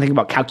 if I want to think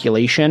about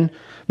calculation,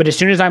 but as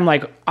soon as I'm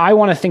like, I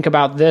want to think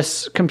about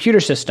this computer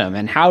system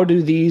and how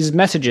do these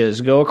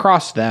messages go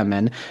across them,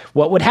 and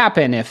what would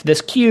happen if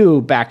this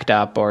queue backed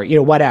up, or,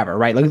 whatever,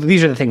 right? Like,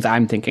 these are the things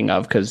I'm thinking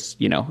of because,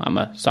 I'm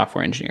a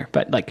software engineer.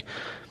 But like,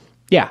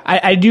 yeah,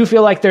 I do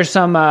feel like there's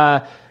some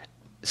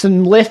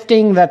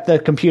lifting that the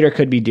computer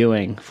could be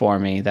doing for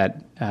me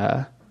that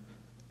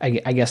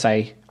I guess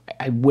I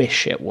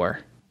wish it were.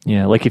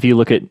 Yeah, like if you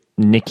look at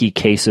Nicky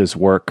Case's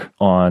work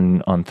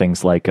on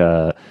things like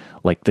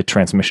the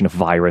transmission of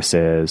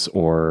viruses,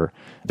 or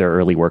their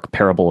early work,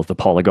 Parable of the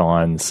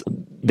Polygons,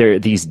 there are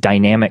these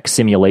dynamic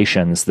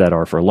simulations that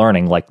are for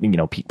learning, like,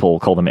 people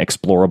call them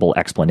explorable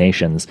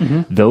explanations.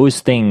 Mm-hmm.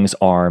 Those things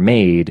are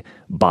made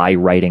by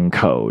writing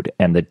code,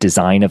 and the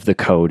design of the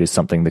code is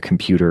something the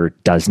computer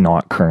does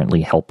not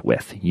currently help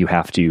with. You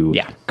have to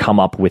come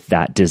up with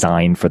that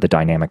design for the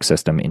dynamic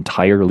system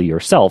entirely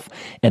yourself,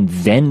 and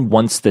then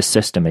once the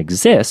system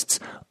exists,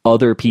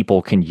 other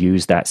people can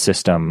use that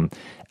system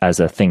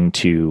as a thing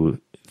to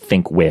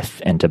think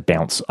with and to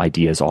bounce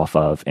ideas off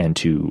of and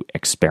to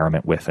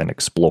experiment with and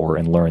explore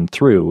and learn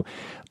through.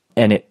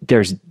 And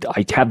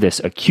I have this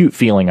acute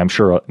feeling, I'm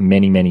sure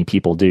many, many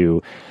people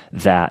do,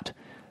 that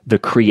the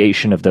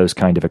creation of those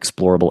kind of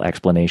explorable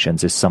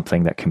explanations is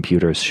something that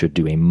computers should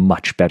do a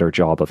much better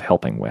job of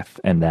helping with.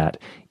 And that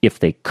if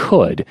they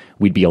could,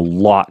 we'd be a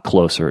lot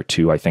closer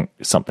to, I think,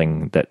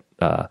 something that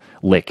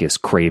Lick is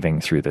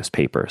craving through this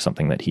paper,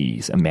 something that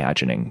he's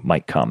imagining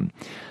might come.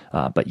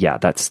 But yeah,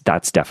 that's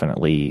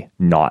definitely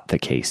not the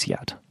case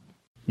yet.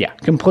 Yeah,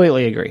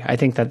 completely agree. I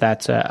think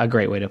that's a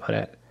great way to put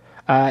it.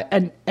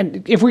 And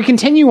if we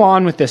continue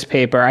on with this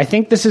paper, I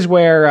think this is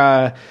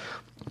where,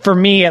 for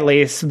me at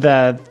least,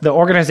 the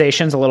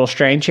organization's a little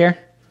strange here.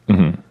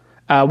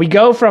 Mm-hmm. We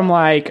go from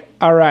like,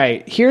 all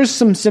right, here's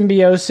some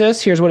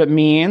symbiosis, here's what it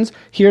means,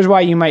 here's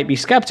why you might be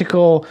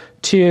skeptical,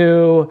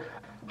 to,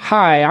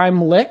 hi,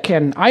 I'm Lick,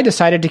 and I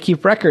decided to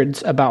keep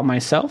records about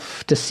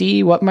myself to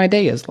see what my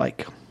day is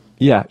like.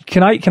 Yeah.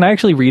 Can I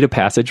actually read a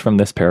passage from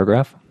this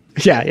paragraph?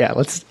 Yeah,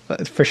 let's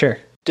for sure.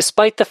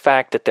 Despite the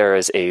fact that there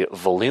is a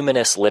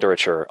voluminous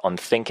literature on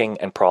thinking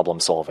and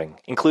problem solving,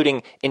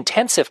 including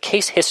intensive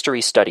case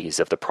history studies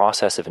of the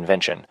process of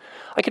invention,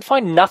 I could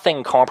find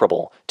nothing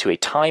comparable to a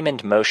time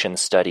and motion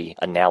study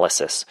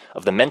analysis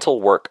of the mental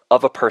work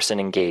of a person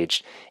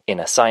engaged in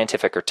a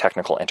scientific or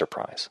technical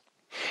enterprise.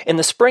 In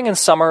the spring and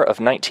summer of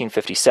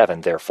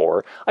 1957,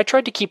 therefore, I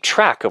tried to keep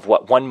track of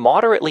what one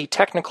moderately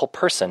technical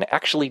person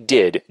actually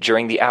did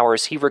during the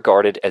hours he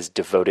regarded as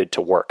devoted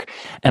to work.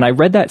 And I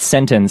read that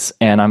sentence,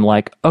 and I'm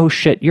like, oh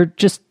shit,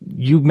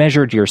 you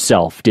measured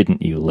yourself,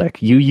 didn't you, Lick?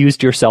 You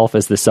used yourself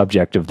as the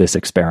subject of this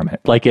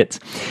experiment. Like, it's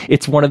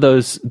one of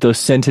those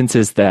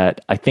sentences that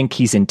I think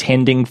he's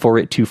intending for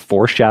it to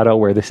foreshadow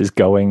where this is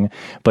going,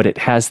 but it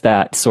has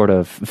that sort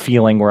of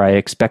feeling where I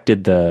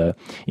expected the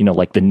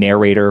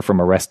narrator from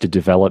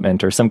Arrested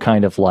Development or some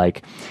kind of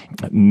like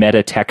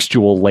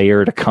metatextual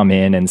layer to come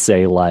in and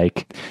say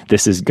like,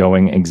 this is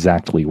going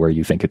exactly where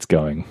you think it's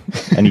going.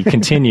 And he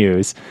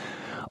continues,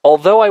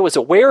 although I was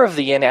aware of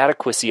the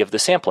inadequacy of the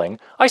sampling,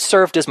 I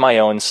served as my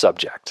own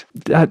subject.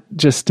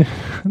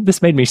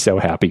 This made me so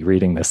happy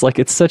reading this. Like,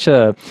 it's such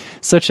a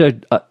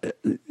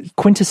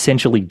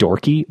quintessentially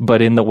dorky,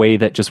 but in the way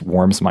that just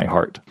warms my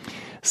heart.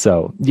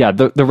 So yeah,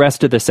 the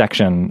rest of the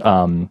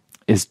section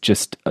is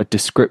just a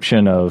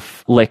description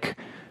of Lick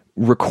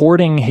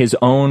recording his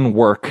own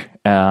work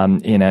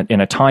in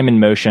a time and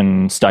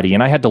motion study.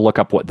 And I had to look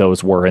up what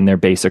those were. And they're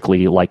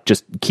basically like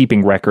just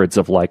keeping records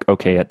of like,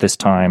 okay, at this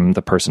time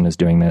the person is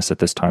doing this, at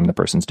this time the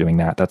person's doing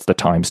that. That's the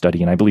time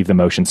study. And I believe the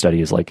motion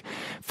study is like,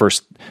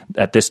 first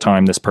at this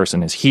time this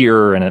person is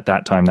here, and at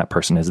that time that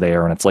person is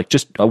there. And it's like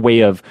just a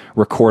way of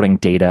recording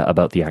data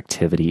about the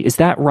activity. Is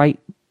that right,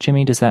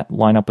 Jimmy? Does that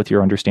line up with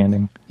your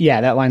understanding?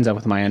 Yeah, that lines up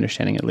with my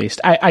understanding, at least.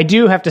 I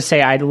do have to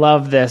say, I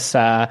love this,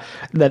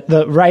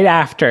 the right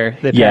after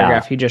the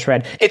paragraph you just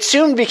read. It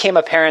soon became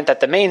apparent that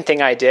the main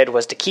thing I did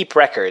was to keep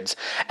records,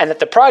 and that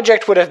the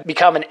project would have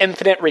become an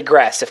infinite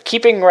regress if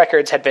keeping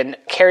records had been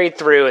carried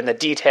through in the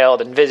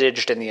detailed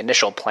envisaged in the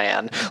initial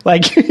plan.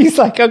 Like, he's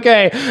like,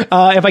 okay,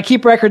 if I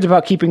keep records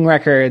about keeping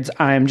records,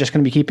 I'm just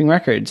going to be keeping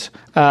records,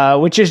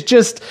 which is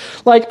just,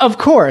 like, of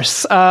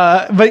course.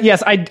 But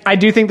yes, I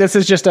do think this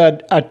is just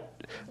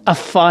a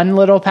fun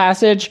little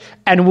passage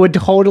and would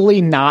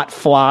totally not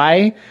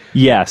fly.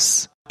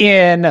 Yes.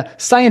 In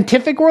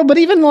scientific world, but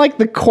even like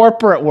the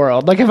corporate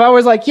world. Like if I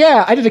was like,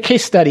 yeah, I did a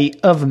case study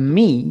of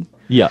me.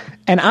 Yeah.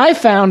 And I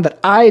found that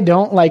I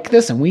don't like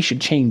this and we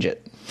should change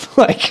it.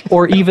 Like,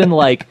 or even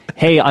like,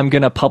 hey, I'm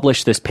going to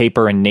publish this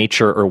paper in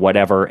Nature or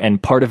whatever,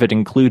 and part of it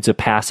includes a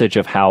passage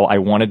of how I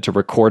wanted to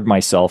record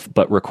myself,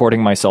 but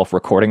recording myself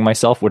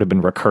would have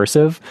been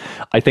recursive.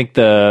 I think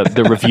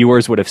the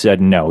reviewers would have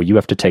said, no, you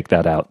have to take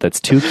that out.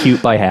 That's too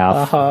cute by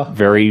half.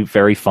 Very,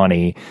 very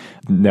funny.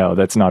 No,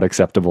 that's not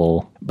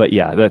acceptable. But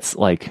yeah, that's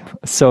like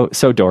so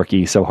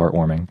dorky, so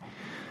heartwarming.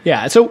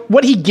 Yeah. So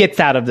what he gets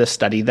out of this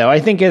study, though, I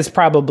think is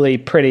probably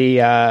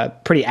pretty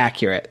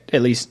accurate.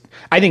 At least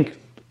I think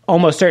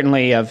almost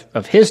certainly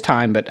of his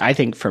time, but I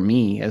think for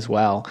me as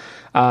well,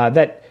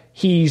 that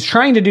he's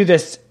trying to do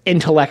this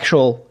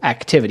intellectual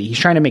activity. He's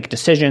trying to make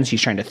decisions.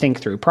 He's trying to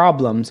think through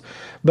problems,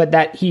 but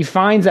that he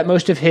finds that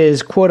most of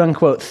his quote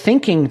unquote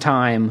thinking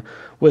time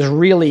was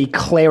really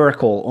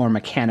clerical or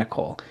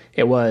mechanical.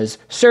 It was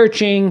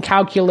searching,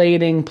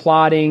 calculating,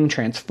 plotting,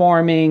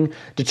 transforming,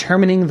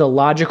 determining the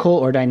logical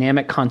or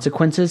dynamic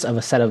consequences of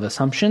a set of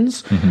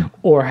assumptions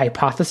or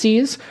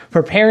hypotheses,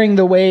 preparing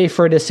the way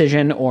for a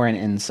decision or an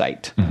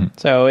insight.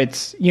 So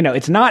it's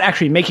not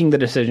actually making the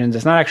decisions.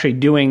 It's not actually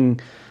doing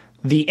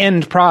the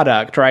end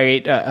product,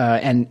 right?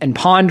 And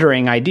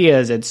pondering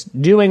ideas. It's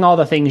doing all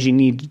the things you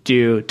need to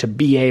do to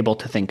be able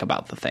to think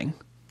about the thing.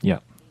 Yeah.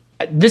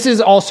 This is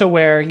also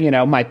where,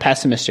 my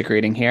pessimistic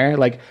reading here,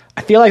 like,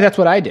 I feel like that's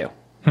what I do.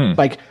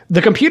 Like,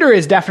 the computer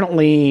is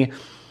definitely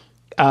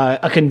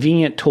a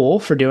convenient tool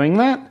for doing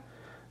that.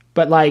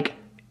 But, like,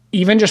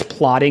 even just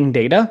plotting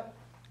data,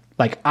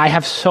 like, I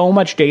have so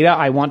much data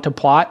I want to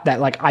plot that,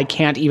 like, I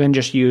can't even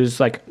just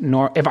use, like,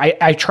 if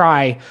I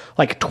try,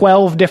 like,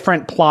 12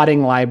 different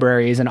plotting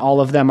libraries and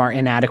all of them are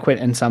inadequate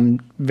in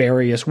some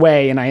various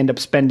way, and I end up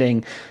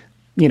spending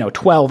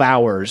 12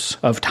 hours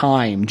of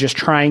time just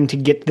trying to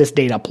get this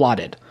data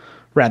plotted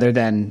rather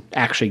than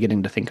actually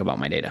getting to think about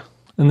my data.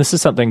 And this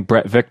is something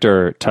Bret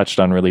Victor touched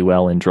on really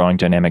well in Drawing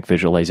Dynamic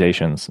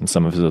Visualizations and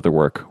some of his other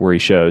work, where he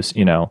shows,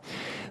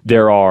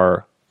 there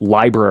are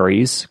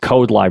libraries,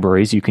 code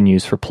libraries you can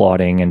use for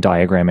plotting and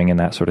diagramming and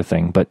that sort of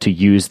thing. But to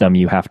use them,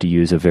 you have to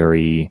use a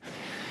very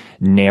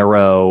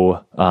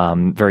narrow,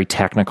 very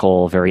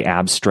technical, very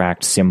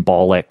abstract,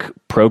 symbolic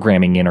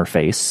programming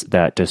interface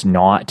that does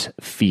not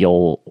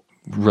feel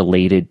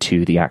related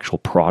to the actual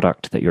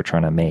product that you're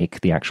trying to make,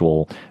 the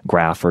actual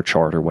graph or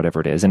chart or whatever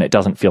it is. And it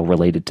doesn't feel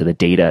related to the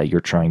data you're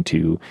trying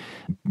to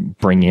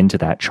bring into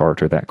that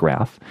chart or that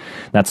graph.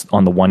 That's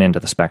on the one end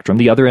of the spectrum.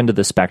 The other end of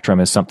the spectrum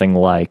is something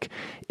like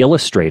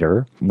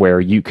Illustrator,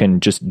 where you can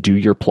just do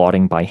your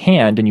plotting by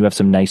hand, and you have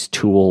some nice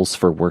tools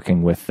for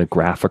working with the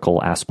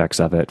graphical aspects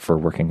of it, for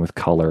working with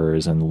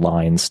colors and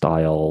line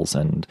styles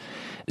and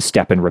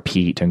step and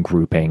repeat and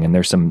grouping, and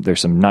there's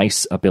some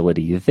nice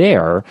ability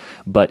there,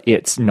 but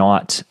it's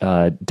not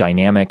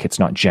dynamic, it's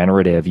not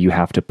generative. You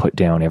have to put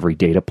down every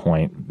data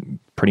point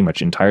pretty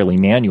much entirely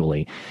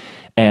manually.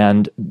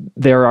 And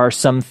there are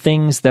some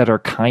things that are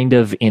kind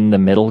of in the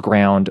middle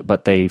ground,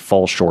 but they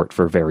fall short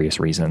for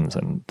various reasons,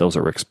 and those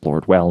are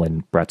explored well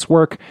in Bret's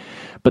work.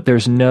 But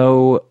there's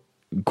no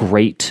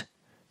great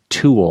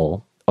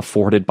tool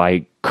afforded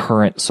by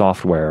current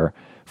software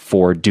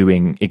for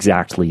doing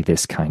exactly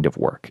this kind of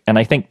work. And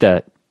I think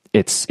that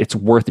it's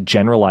worth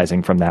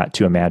generalizing from that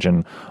to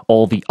imagine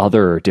all the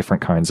other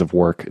different kinds of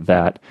work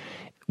that,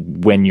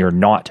 when you're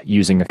not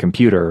using a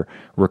computer,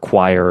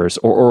 requires,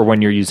 or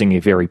when you're using a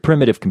very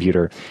primitive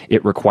computer,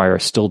 it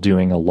requires still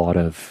doing a lot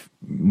of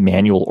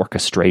manual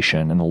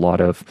orchestration and a lot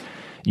of,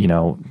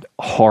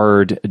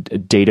 hard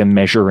data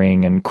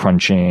measuring and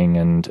crunching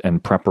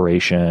and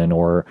preparation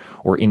or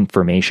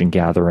information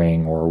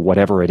gathering or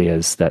whatever it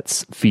is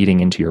that's feeding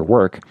into your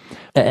work.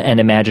 And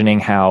imagining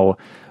how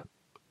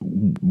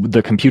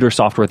the computer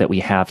software that we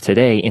have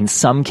today, in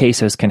some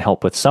cases, can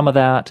help with some of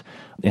that.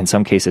 In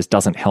some cases,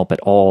 doesn't help at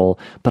all.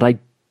 But I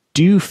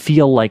do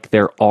feel like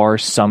there are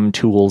some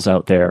tools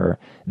out there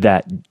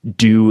that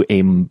do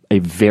a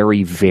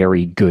very,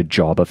 very good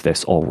job of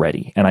this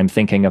already. And I'm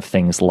thinking of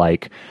things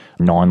like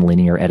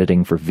nonlinear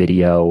editing for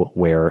video,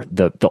 where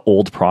the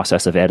old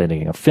process of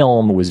editing a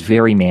film was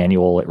very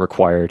manual. It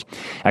required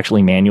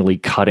actually manually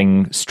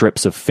cutting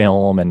strips of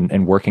film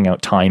and working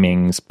out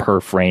timings per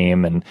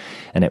frame. And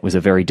it was a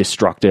very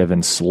destructive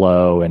and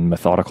slow and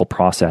methodical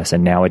process.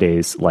 And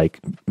nowadays, like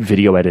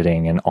video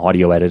editing and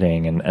audio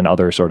editing and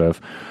other sort of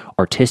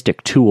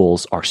artistic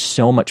tools are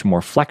so much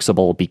more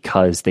flexible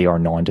because they are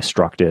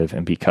non-destructive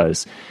and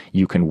because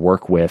you can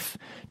work with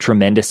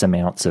tremendous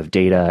amounts of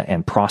data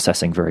and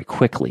processing very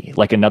quickly.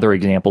 Like another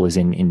example is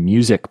in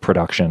music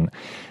production.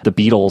 The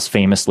Beatles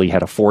famously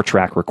had a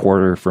 4-track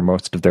recorder for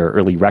most of their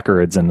early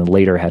records and then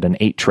later had an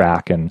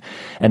 8-track, and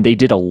they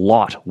did a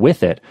lot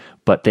with it,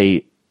 but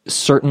they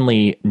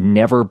certainly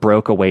never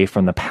broke away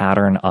from the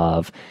pattern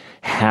of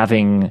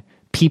having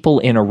people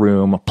in a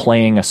room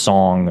playing a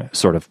song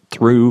sort of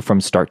through from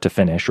start to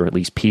finish, or at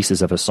least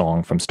pieces of a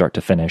song from start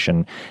to finish,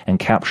 and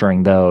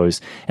capturing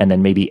those, and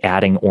then maybe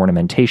adding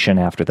ornamentation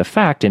after the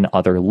fact in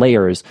other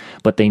layers.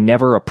 But they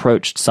never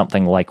approached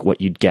something like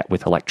what you'd get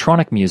with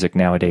electronic music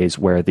nowadays,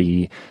 where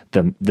the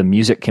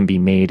music can be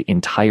made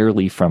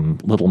entirely from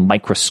little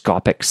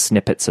microscopic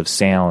snippets of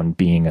sound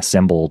being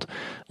assembled,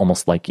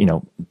 almost like,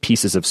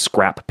 pieces of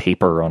scrap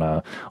paper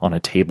on a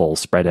table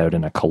spread out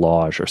in a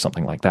collage or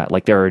something like that.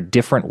 Like there are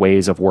different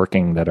ways of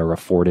working that are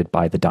afforded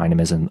by the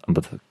dynamism of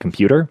the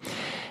computer.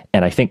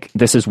 And I think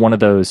this is one of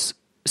those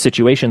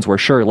situations where,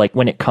 sure, like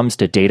when it comes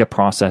to data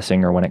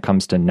processing or when it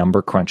comes to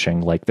number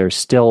crunching, like there are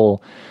still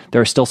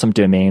some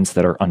domains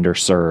that are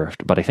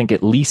underserved. But I think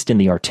at least in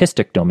the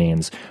artistic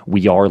domains,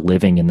 we are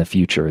living in the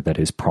future that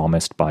is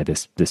promised by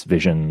this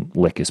vision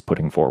Lick is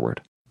putting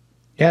forward.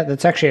 Yeah,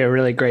 that's actually a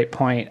really great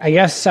point. I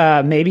guess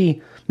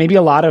maybe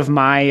a lot of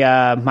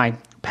my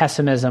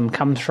pessimism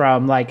comes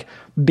from like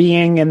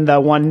being in the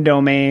one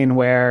domain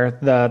where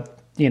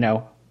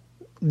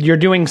you're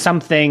doing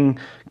something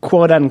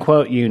quote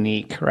unquote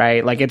unique,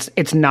 right? Like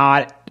it's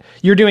not,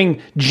 you're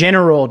doing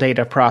general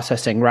data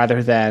processing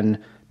rather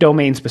than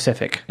domain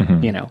specific,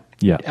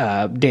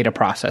 data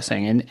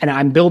processing. And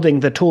I'm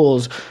building the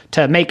tools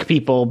to make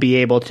people be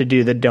able to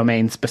do the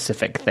domain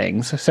specific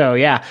things. So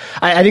yeah,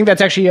 I think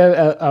that's actually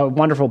a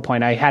wonderful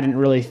point. I hadn't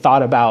really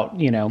thought about,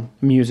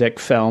 music,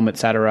 film,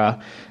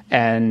 etc.,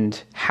 and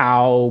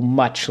how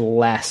much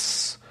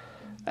less,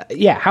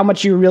 how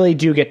much you really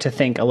do get to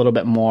think a little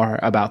bit more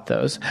about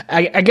those.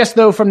 I guess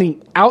though, from the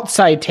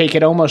outside take,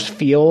 it almost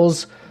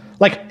feels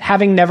like,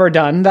 having never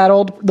done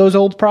those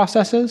old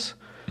processes,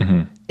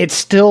 it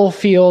still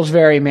feels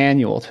very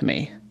manual to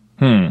me.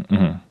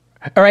 Mm-hmm.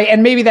 All right.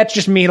 And maybe that's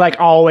just me, like,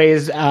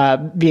 always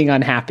being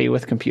unhappy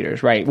with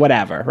computers, right?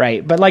 Whatever.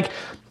 Right. But like,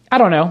 I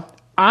don't know.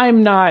 I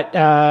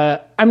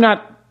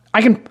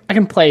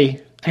can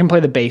play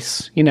the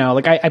bass,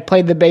 like I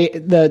played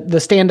the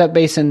stand-up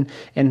bass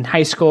in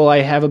high school. I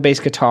have a bass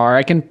guitar.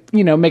 I can,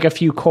 make a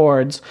few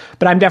chords,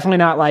 but I'm definitely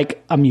not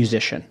like a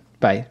musician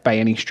by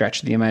any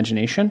stretch of the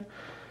imagination.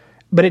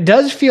 But it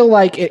does feel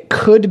like it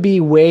could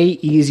be way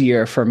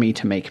easier for me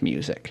to make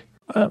music.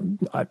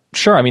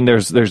 Sure. I mean,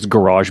 there's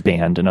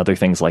GarageBand and other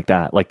things like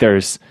that. Like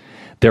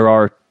there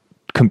are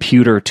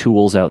computer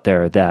tools out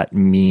there that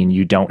mean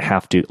you don't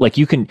have to, like,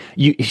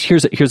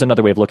 here's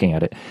another way of looking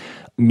at it.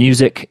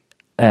 Music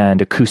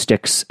and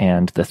acoustics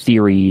and the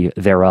theory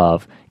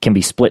thereof can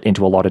be split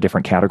into a lot of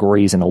different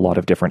categories and a lot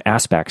of different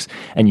aspects.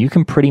 And you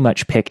can pretty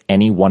much pick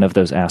any one of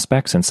those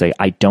aspects and say,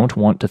 I don't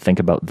want to think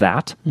about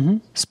that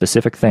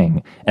specific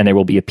thing. And there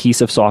will be a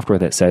piece of software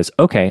that says,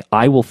 okay,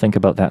 I will think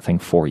about that thing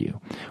for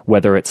you.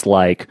 Whether it's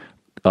like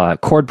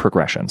chord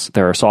progressions.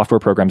 There are software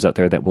programs out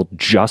there that will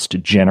just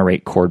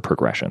generate chord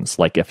progressions.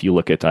 Like if you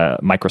look at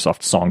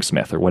Microsoft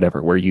Songsmith or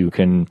whatever, where you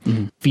can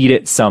feed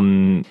it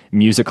some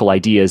musical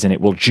ideas and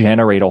it will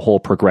generate a whole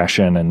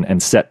progression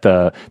and set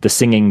the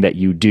singing that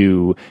you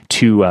do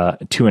to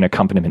an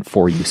accompaniment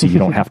for you, so you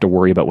don't have to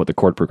worry about what the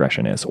chord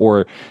progression is.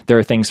 Or there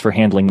are things for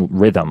handling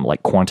rhythm,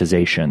 like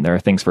quantization. There are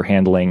things for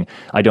handling,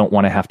 I don't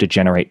want to have to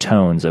generate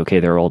tones. Okay,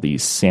 there are all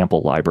these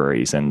sample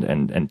libraries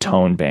and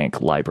tone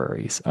bank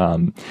libraries.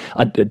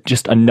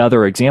 Just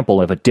another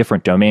example of a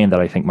different domain that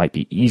I think might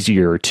be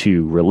easier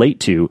to relate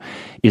to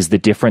is the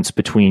difference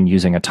between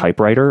using a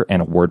typewriter and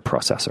a word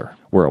processor,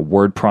 where a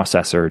word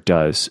processor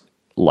does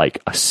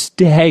like a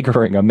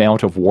staggering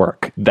amount of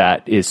work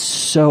that is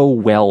so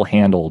well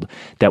handled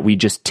that we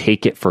just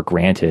take it for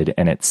granted,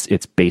 and it's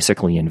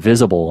basically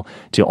invisible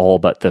to all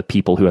but the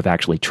people who have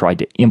actually tried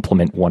to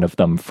implement one of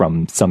them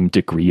from some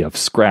degree of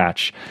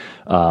scratch.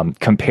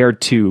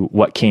 compared to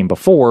what came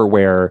before,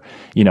 where,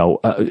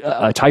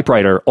 a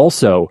typewriter,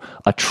 also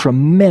a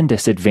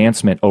tremendous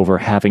advancement over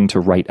having to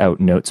write out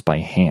notes by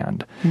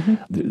hand,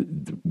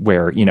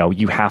 where,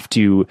 you have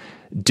to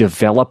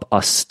develop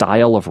a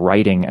style of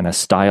writing and a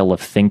style of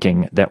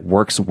thinking that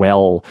works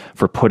well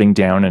for putting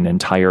down an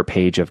entire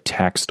page of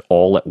text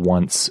all at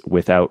once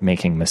without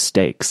making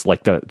mistakes.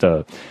 Like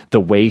the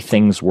way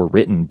things were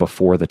written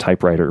before the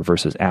typewriter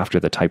versus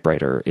after the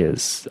typewriter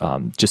is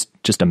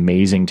just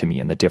amazing to me,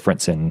 and the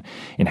difference in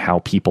how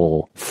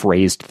people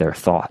phrased their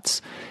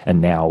thoughts. And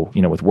now,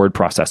 with word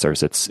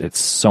processors, it's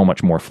so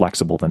much more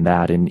flexible than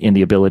that, in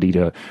the ability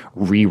to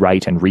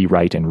rewrite and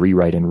rewrite and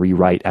rewrite and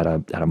rewrite at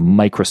a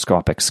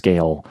microscopic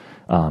scale.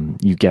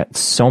 You get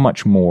so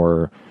much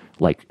more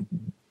like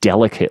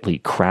delicately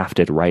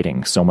crafted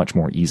writing so much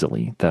more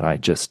easily that I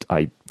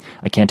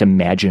can't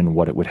imagine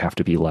what it would have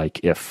to be like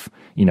if,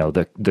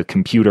 the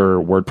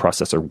computer word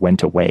processor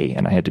went away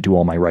and I had to do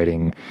all my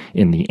writing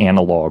in the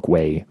analog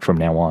way from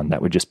now on.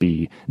 That would just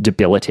be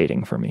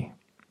debilitating for me.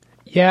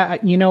 Yeah,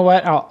 you know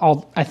what?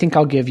 I think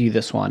I'll give you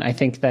this one. I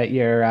think that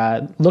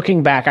you're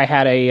looking back. I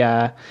had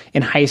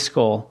in high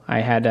school, I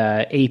had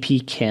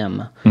AP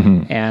Chem,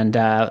 and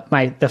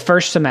the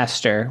first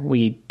semester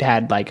we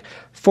had like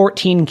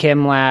 14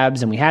 Chem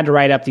labs, and we had to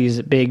write up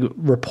these big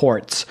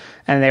reports,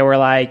 and they were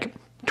like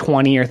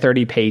 20 or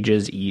 30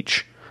 pages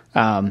each.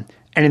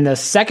 And in the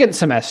second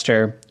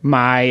semester,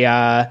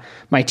 my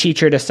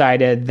teacher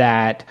decided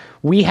that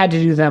we had to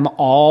do them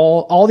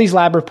all these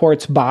lab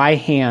reports by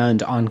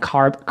hand on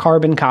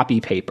carbon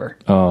copy paper.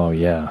 Oh,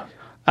 yeah.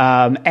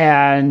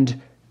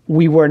 And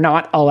we were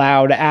not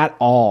allowed at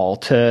all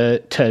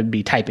to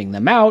be typing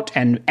them out.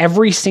 And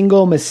every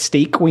single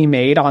mistake we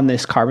made on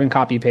this carbon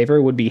copy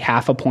paper would be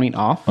half a point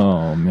off.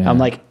 Oh,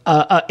 man.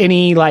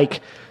 Any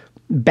like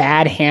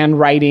bad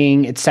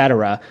handwriting,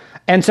 etc.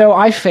 And so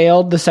I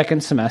failed the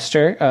second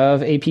semester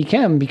of AP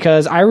Chem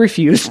because I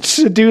refused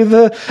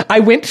to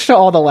I went to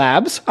all the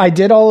labs. I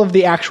did all of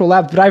the actual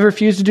labs, but I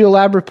refused to do a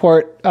lab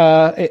report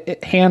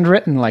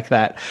handwritten like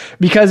that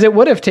because it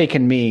would have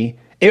taken me,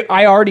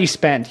 I already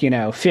spent,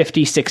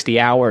 50, 60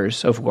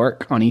 hours of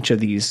work on each of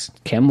these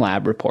Chem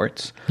lab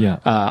reports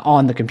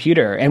on the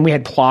computer. And we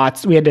had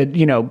plots. We had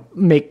to,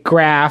 make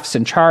graphs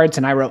and charts,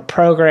 and I wrote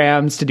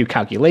programs to do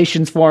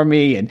calculations for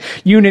me and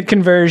unit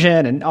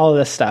conversion and all of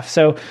this stuff.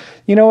 So,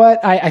 you know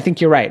what? I think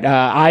you're right.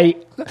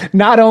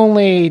 Not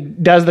only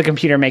does the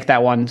computer make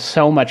that one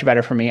so much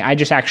better for me, I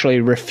just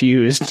actually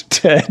refused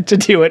to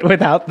do it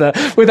without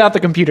the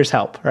computer's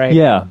help, right?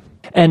 Yeah.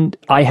 And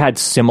I had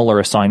similar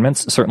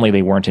assignments. Certainly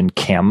they weren't in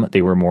Chem.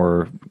 They were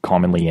more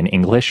commonly in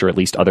English, or at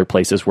least other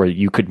places where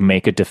you could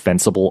make a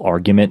defensible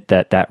argument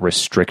that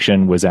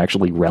restriction was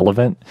actually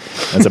relevant,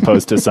 as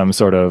opposed to some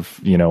sort of,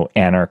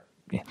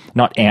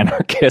 not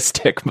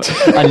anarchistic, but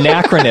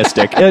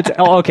anachronistic.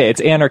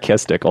 It's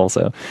anarchistic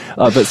also,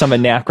 but some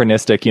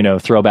anachronistic,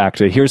 throwback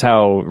to here's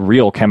how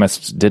real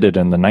chemists did it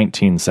in the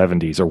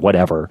 1970s or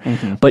whatever.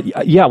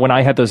 But yeah, when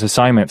I had those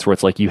assignments where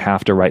it's like you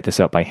have to write this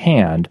out by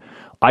hand,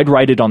 I'd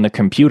write it on the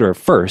computer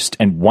first,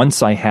 and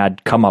once I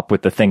had come up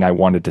with the thing I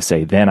wanted to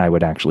say, then I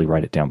would actually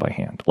write it down by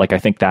hand. Like, I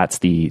think that's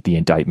the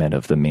indictment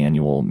of the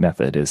manual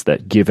method, is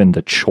that given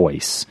the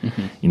choice,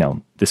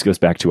 this goes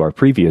back to our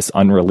previous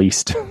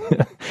unreleased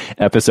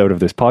episode of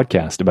this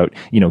podcast about,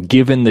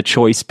 given the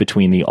choice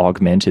between the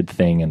augmented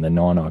thing and the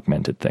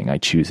non-augmented thing, I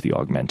choose the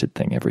augmented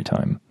thing every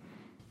time.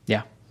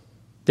 Yeah.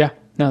 Yeah.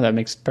 No, that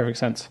makes perfect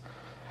sense.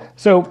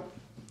 So,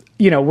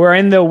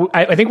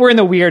 I think we're in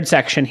the weird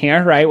section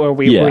here, right? Where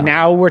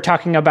we're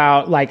talking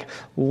about like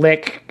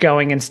Lick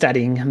going and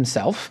studying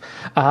himself.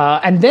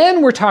 And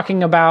then we're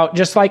talking about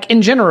just like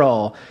in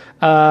general,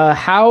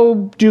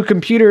 how do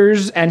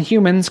computers and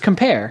humans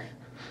compare?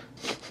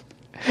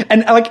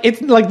 And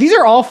it's like, these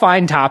are all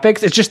fine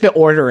topics. It's just the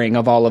ordering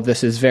of all of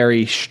this is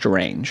very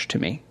strange to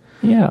me.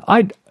 Yeah.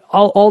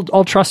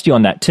 I'll trust you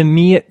on that. To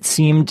me, it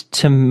seemed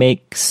to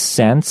make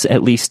sense,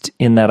 at least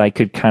in that I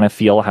could kind of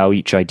feel how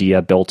each idea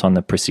built on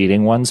the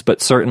preceding ones.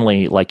 But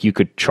certainly, like, you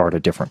could chart a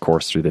different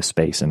course through this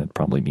space, and it'd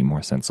probably be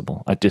more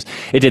sensible. It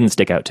didn't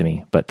stick out to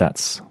me, but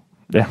that's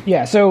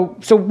yeah. So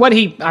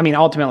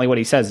ultimately, what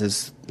he says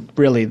is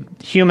really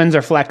humans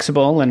are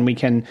flexible, and we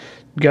can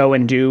go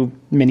and do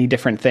many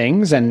different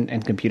things,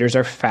 and computers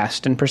are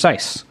fast and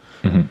precise.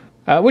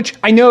 Which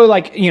I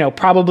know,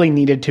 probably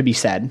needed to be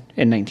said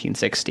in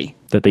 1960.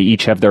 That they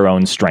each have their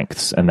own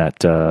strengths, and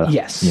that,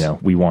 yes,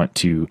 we want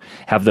to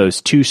have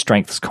those two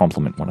strengths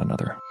complement one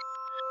another.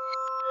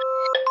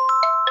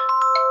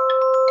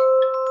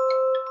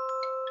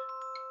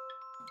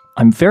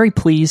 I'm very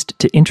pleased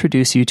to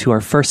introduce you to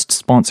our first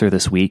sponsor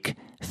this week,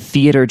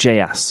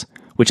 Theater.js,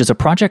 which is a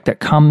project that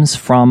comes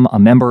from a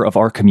member of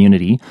our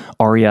community,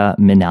 Arya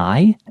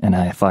Minai. And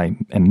if I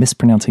am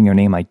mispronouncing your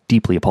name, I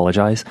deeply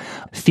apologize.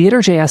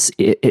 Theater.js,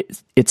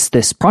 it's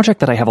this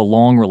project that I have a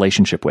long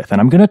relationship with, and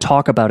I'm going to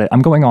talk about it.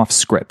 I'm going off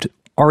script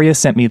Aria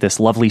sent me this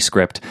lovely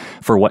script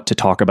for what to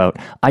talk about.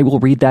 I will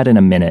read that in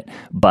a minute,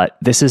 but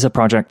this is a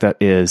project that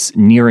is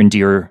near and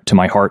dear to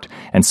my heart,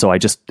 and so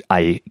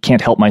I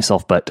can't help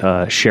myself but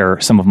share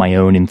some of my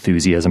own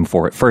enthusiasm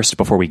for it first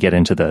before we get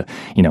into the,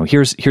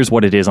 here's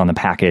what it is on the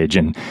package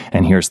and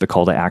here's the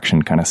call to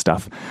action kind of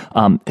stuff.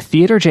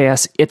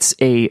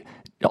 Theater.js,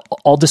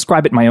 I'll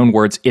describe it in my own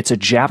words. It's a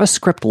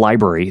JavaScript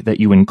library that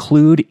you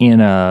include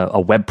in a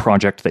web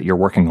project that you're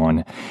working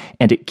on,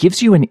 and it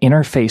gives you an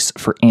interface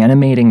for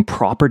animating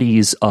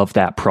properties of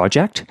that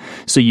project.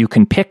 So you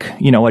can pick,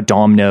 a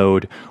DOM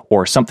node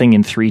or something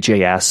in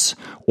Three.js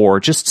or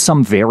just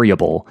some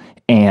variable.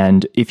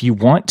 And if you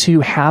want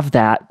to have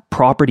that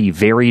property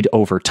varied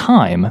over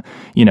time,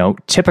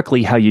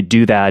 typically how you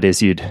do that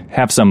is you'd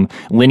have some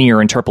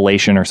linear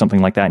interpolation or something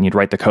like that, and you'd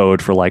write the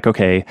code for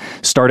okay,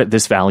 start at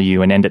this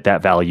value and end at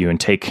that value and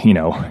take,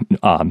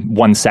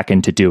 1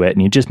 second to do it,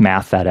 and you just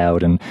math that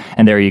out, and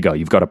there you go.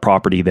 You've got a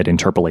property that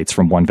interpolates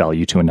from one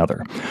value to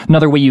another.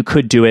 Another way you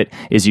could do it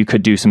is you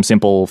could do some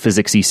simple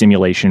physicsy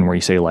simulation where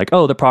you say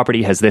the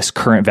property has this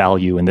current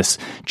value and this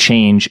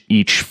change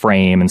each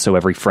frame, and so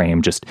every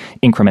frame just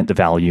increment the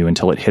value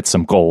until it hits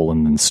some goal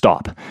and then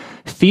stop.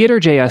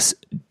 Theater.js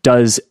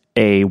does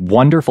a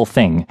wonderful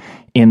thing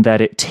in that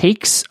it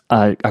takes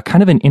a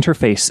kind of an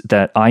interface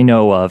that I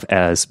know of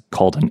as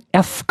called an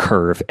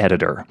F-curve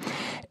editor.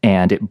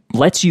 And it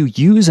lets you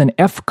use an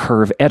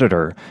F-curve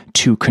editor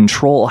to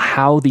control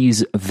how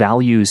these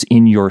values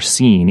in your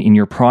scene, in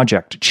your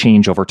project,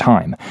 change over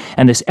time.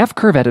 And this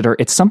F-curve editor,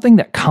 it's something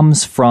that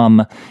comes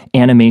from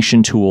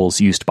animation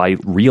tools used by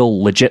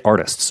real legit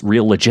artists,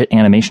 real legit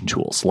animation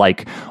tools,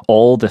 like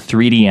all the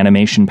 3D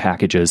animation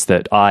packages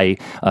that I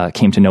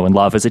came to know and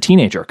love as a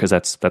teenager, because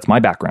that's my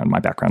background. My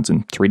background's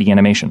in 3D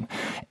animation.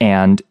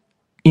 And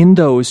in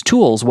those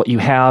tools, what you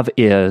have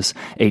is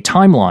a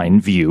timeline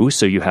view.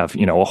 So you have,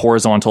 a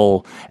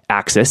horizontal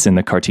axis in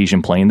the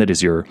Cartesian plane that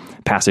is your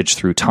passage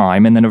through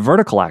time, and then a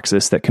vertical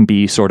axis that can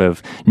be sort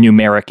of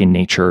numeric in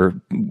nature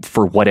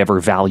for whatever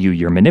value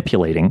you're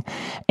manipulating.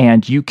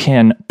 And you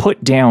can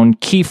put down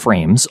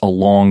keyframes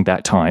along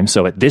that time.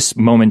 So at this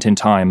moment in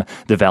time,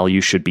 the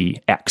value should be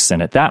X,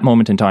 and at that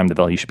moment in time, the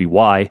value should be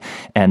Y.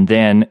 And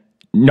then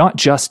not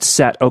just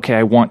set,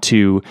 I want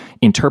to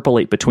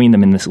interpolate between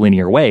them in this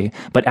linear way,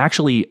 but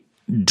actually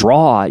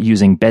draw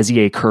using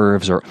Bezier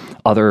curves or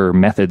other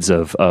methods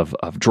of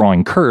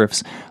drawing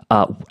curves,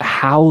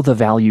 how the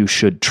value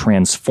should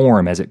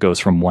transform as it goes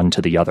from one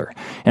to the other.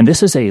 And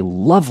this is a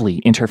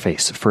lovely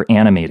interface for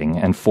animating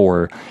and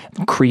for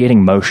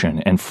creating motion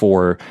and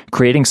for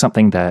creating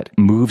something that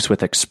moves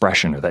with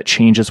expression or that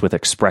changes with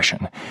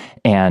expression.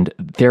 And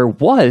there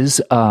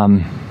was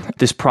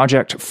this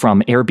project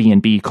from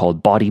Airbnb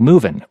called Body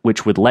Movin',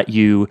 which would let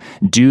you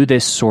do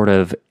this sort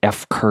of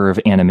F-curve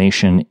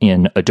animation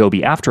in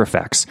Adobe After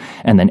Effects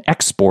and then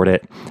export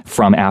it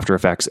from After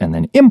Effects and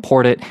then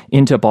import it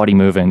into Body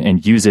Movin'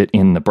 and use it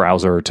in the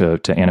browser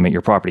to animate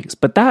your properties.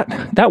 But that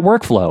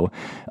workflow,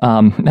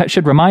 that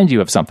should remind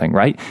you of something,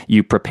 right?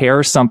 You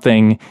prepare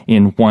something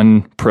in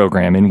one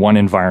program, in one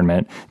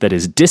environment that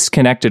is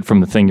disconnected from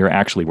the thing you're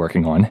actually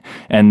working on,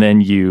 and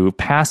then you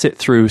pass it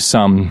through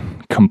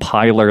some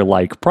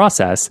compiler-like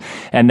process,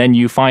 and then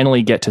you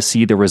finally get to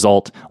see the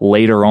result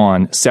later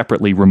on,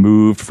 separately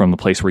removed from the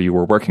place where you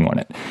were working on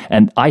it.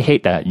 And I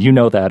hate that. You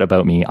know that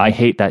about me. I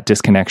hate that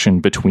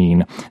disconnection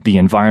between the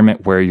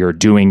environment where you're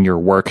doing your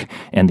work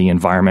and the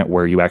environment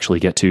where you actually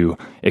get to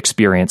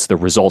experience the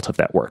result of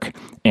that work.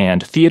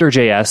 And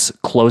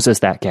Theater.js closes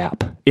that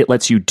gap. It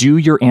lets you do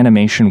your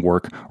animation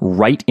work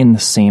right in the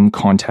same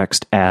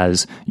context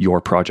as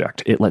your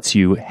project. It lets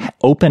you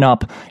open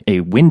up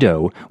a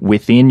window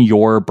within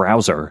your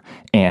browser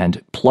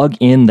and plug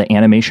in the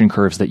animation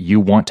curves that you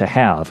want to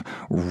have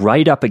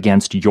right up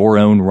against your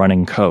own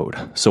running code.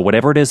 So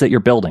whatever it is that you're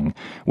building,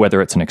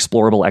 whether it's an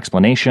explorable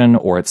explanation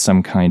or it's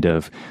some kind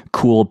of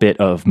cool bit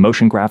of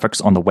motion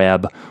graphics on the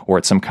web or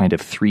it's some kind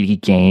of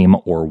 3D game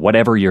or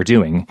whatever you're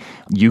doing,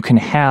 you can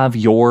have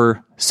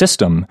your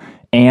system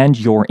and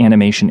your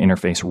animation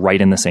interface right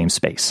in the same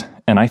space.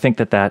 And I think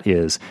that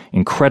is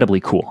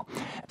incredibly cool.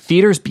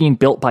 Theater's being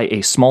built by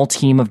a small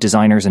team of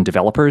designers and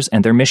developers,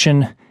 and their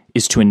mission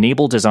is to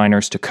enable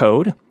designers to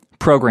code,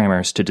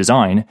 programmers to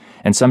design,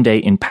 and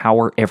someday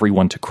empower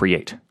everyone to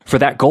create. For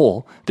that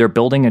goal, they're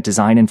building a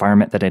design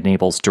environment that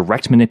enables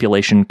direct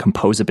manipulation,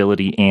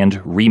 composability, and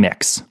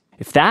remix.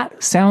 If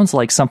that sounds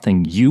like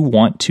something you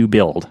want to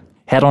build,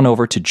 head on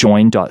over to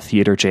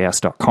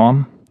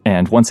join.theater.js.com.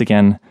 And once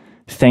again,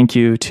 thank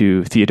you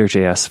to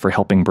Theater.js for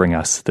helping bring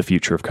us the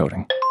future of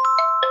coding.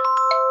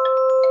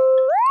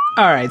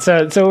 All right,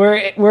 so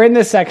we're in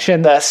this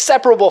section, the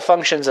separable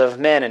functions of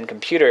men and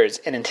computers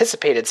in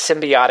anticipated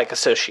symbiotic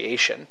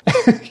association.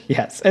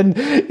 Yes, and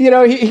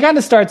he kind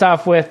of starts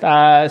off with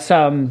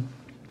some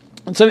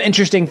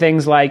interesting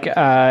things like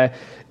a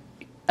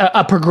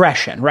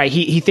progression, right?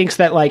 He thinks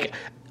that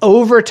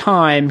over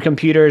time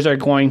computers are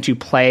going to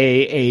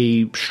play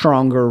a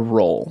stronger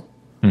role.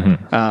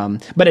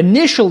 Mm-hmm. But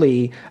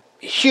initially,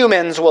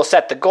 humans will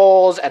set the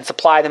goals and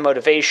supply the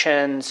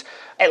motivations,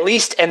 at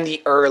least in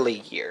the early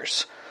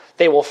years.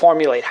 They will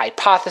formulate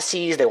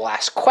hypotheses, they will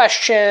ask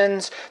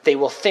questions, they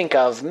will think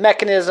of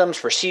mechanisms,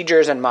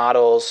 procedures, and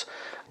models.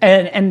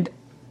 And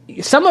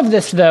some of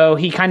this, though,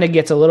 he kind of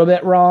gets a little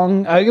bit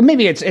wrong.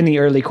 Maybe it's in the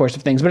early course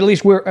of things, but at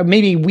least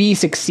maybe we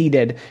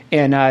succeeded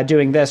in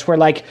doing this, where,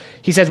 like,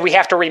 he says we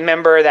have to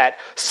remember that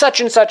such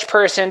and such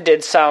person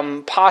did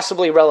some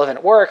possibly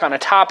relevant work on a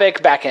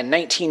topic back in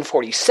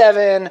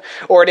 1947,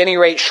 or at any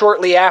rate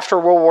shortly after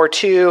World War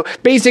II.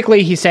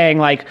 Basically, he's saying,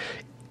 like,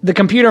 the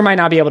computer might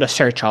not be able to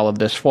search all of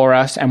this for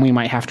us, and we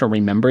might have to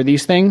remember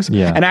these things.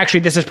 Yeah. And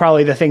actually, this is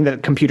probably the thing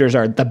that computers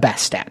are the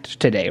best at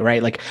today,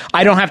 right? Like,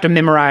 I don't have to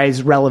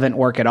memorize relevant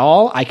work at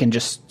all. I can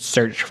just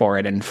search for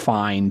it and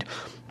find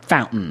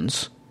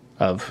fountains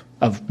of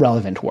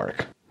relevant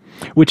work.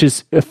 Which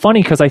is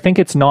funny, because I think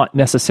it's not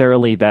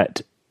necessarily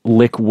that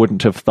Lick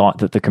wouldn't have thought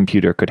that the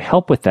computer could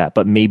help with that,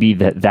 but maybe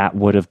that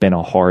would have been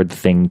a hard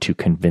thing to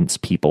convince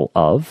people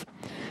of.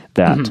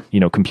 That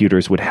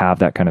computers would have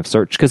that kind of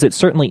search, because it's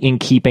certainly in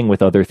keeping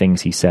with other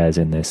things he says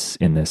in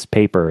this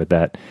paper,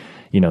 that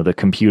the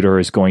computer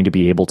is going to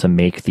be able to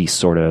make these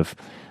sort of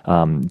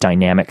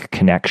dynamic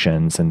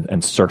connections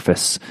and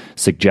surface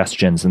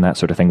suggestions and that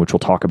sort of thing, which we'll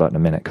talk about in a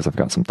minute, because I've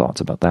got some thoughts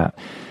about that.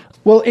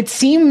 Well, it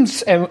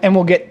seems, and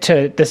we'll get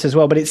to this as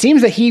well, but it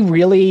seems that he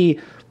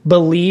really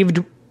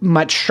believed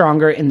much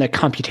stronger in the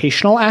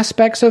computational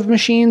aspects of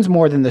machines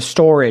more than the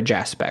storage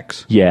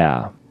aspects.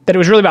 Yeah. That it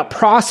was really about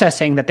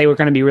processing that they were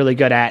going to be really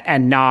good at,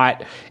 and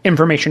not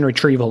information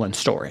retrieval and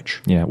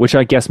storage. Yeah, which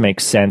I guess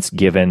makes sense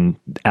given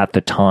at the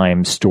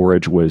time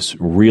storage was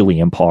really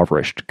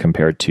impoverished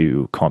compared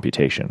to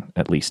computation,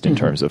 at least in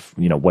terms of,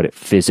 what it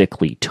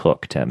physically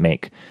took to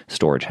make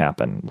storage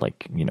happen,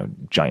 like,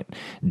 giant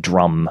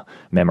drum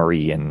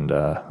memory. And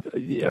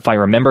if I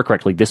remember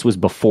correctly, this was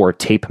before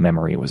tape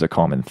memory was a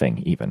common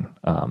thing even.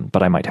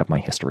 But I might have my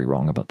history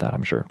wrong about that,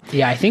 I'm sure.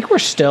 Yeah, I think we're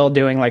still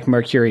doing like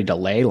Mercury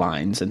delay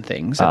lines and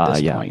things at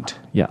this point.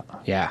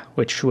 Yeah,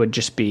 which would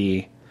just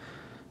be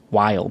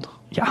wild.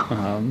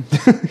 Yeah.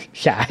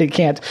 Yeah, I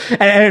can't.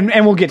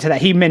 And we'll get to that.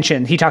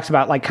 He talks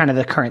about like kind of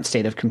the current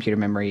state of computer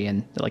memory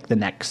in like the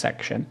next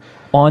section.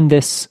 On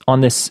this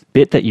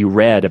bit that you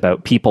read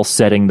about people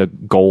setting the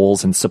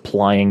goals and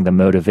supplying the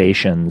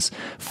motivations,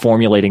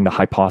 formulating the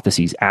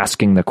hypotheses,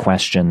 asking the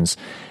questions,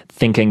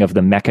 thinking of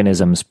the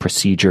mechanisms,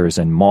 procedures,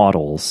 and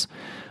models,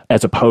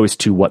 as opposed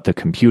to what the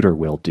computer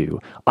will do.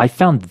 I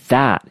found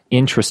that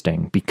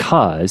interesting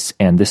because,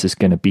 and this is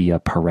going to be a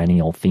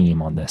perennial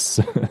theme on this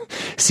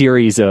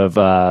series of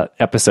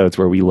episodes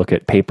where we look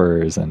at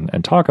papers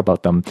and talk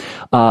about them,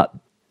 I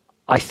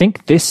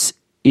think this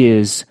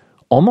is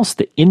almost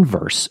the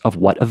inverse of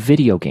what a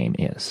video game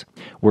is.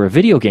 Where a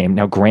video game,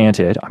 now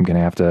granted, I'm going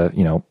to have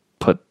to,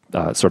 put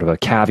sort of a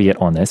caveat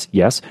on this.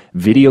 Yes,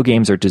 video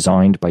games are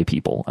designed by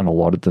people, and a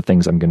lot of the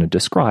things I'm going to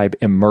describe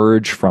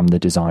emerge from the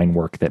design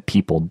work that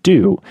people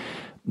do.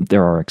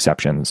 There are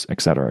exceptions, et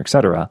cetera, et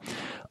cetera.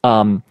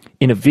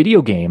 In a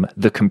video game,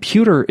 the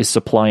computer is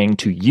supplying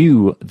to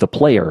you, the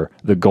player,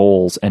 the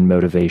goals and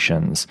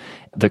motivations.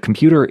 The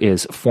computer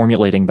is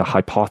formulating the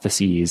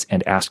hypotheses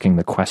and asking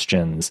the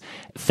questions,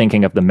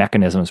 thinking of the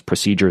mechanisms,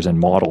 procedures, and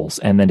models.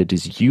 And then it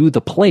is you,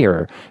 the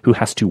player, who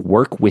has to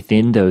work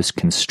within those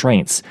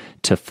constraints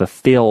to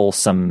fulfill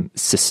some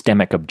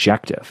systemic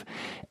objective.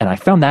 And I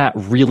found that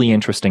really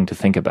interesting to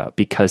think about,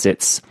 because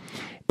it's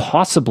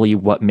possibly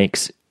what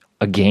makes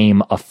a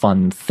game a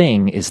fun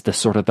thing is the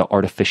sort of the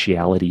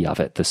artificiality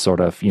of it, the sort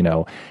of,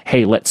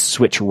 hey, let's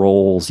switch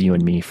roles, you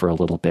and me, for a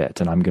little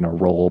bit, and I'm going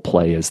to role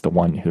play as the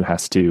one who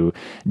has to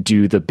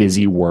do the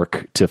busy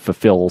work to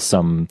fulfill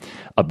some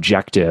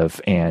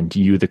objective, and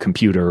you, the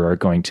computer, are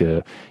going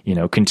to,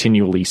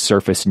 continually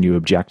surface new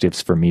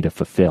objectives for me to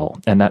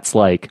fulfill. And that's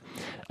like,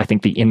 I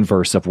think, the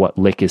inverse of what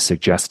Lick is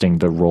suggesting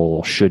the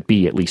role should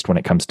be, at least when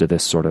it comes to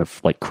this sort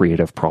of like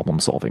creative problem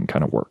solving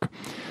kind of work.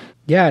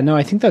 Yeah, no,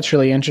 I think that's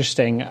really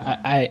interesting.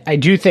 I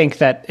do think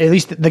that at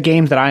least the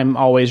games that I'm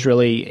always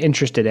really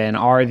interested in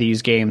are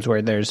these games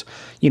where there's,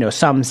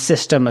 some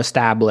system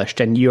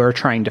established and you're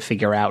trying to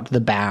figure out the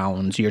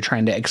bounds. You're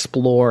trying to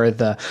explore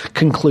the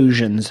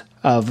conclusions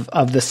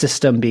of the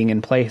system being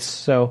in place.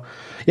 So,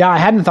 yeah, I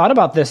hadn't thought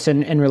about this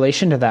in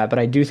relation to that, but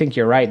I do think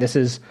you're right. This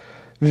is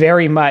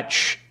very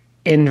much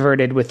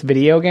inverted with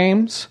video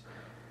games.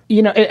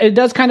 It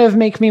does kind of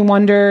make me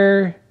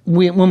wonder,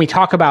 when we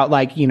talk about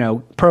like,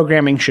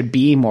 programming should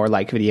be more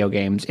like video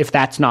games, if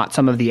that's not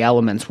some of the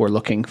elements we're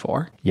looking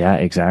for. Yeah,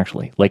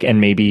 exactly. Like, and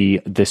maybe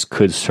this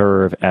could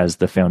serve as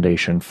the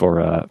foundation for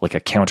a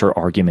counter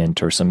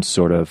argument or some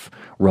sort of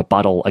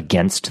rebuttal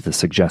against the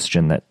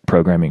suggestion that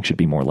programming should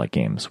be more like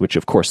games, which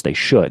of course they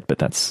should, but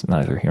that's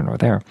neither here nor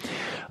there.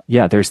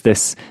 Yeah, there's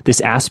this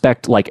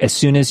aspect, like as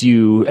soon as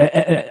you,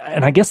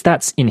 and I guess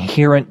that's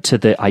inherent to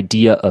the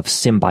idea of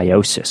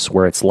symbiosis,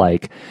 where it's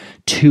like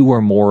two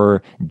or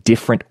more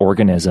different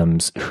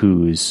organisms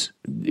whose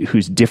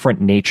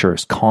different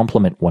natures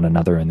complement one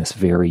another in this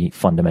very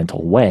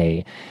fundamental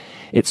way.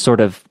 It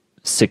sort of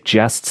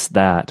suggests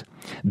that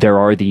there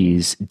are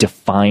these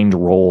defined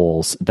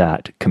roles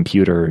that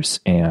computers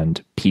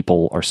and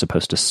people are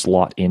supposed to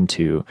slot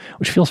into,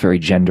 which feels very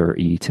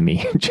gender-y to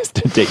me, just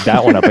to take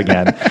that one up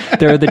again.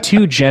 There are the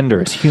two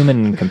genders,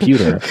 human and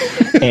computer,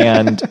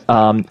 and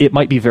it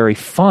might be very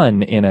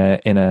fun in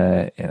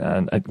a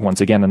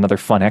once again, another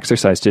fun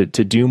exercise to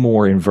do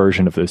more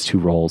inversion of those two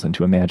roles and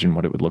to imagine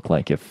what it would look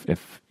like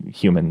if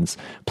humans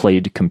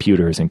played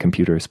computers and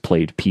computers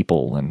played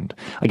people. And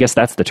I guess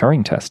that's the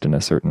Turing test in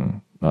a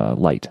certain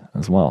light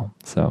as well.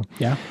 So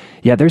yeah,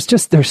 there's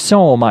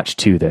so much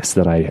to this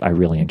that I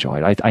really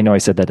enjoyed. I know I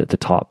said that at the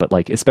top, but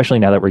like, especially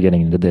now that we're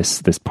getting into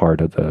this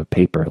part of the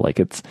paper, like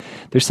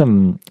there's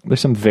some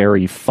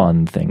very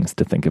fun things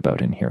to think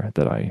about in here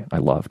that I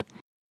loved.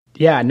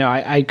 Yeah, no,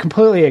 I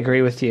completely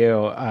agree with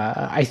you.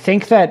 I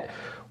think that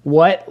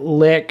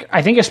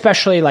I think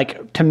especially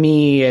like to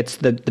me, it's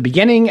the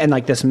beginning and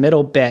like this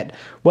middle bit,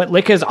 what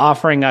Lick is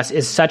offering us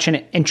is such an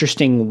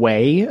interesting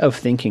way of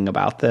thinking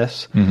about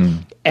this.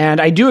 Mm-hmm.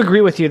 And I do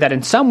agree with you that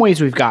in some ways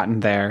we've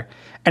gotten there.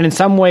 And in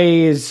some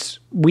ways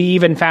we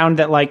even found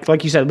that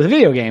like you said, with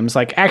video games,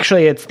 like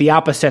actually it's the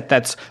opposite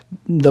that's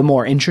the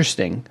more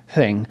interesting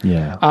thing.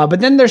 Yeah. But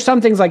then there's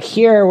some things like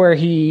here where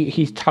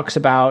he talks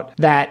about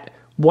that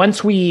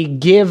once we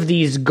give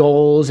these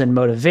goals and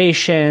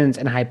motivations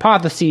and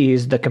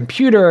hypotheses, the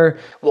computer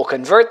will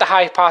convert the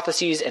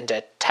hypotheses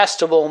into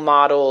testable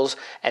models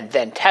and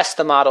then test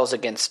the models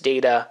against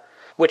data,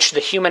 which the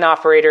human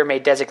operator may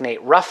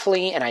designate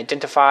roughly and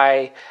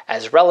identify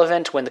as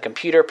relevant when the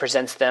computer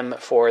presents them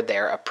for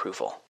their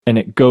approval. And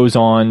it goes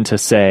on to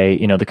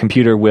say, the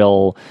computer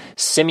will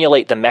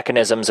simulate the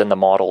mechanisms in the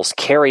models,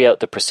 carry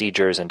out the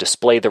procedures, and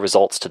display the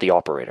results to the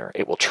operator.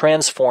 It will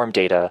transform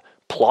data,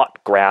 plot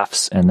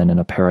graphs, and then in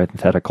a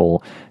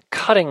parenthetical,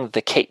 cutting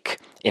the cake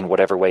in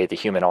whatever way the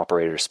human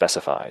operator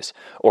specifies,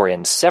 or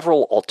in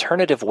several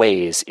alternative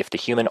ways if the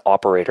human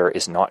operator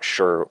is not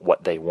sure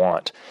what they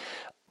want.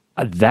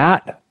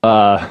 That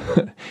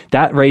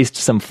raised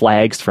some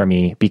flags for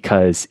me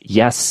because,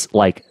 yes,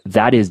 like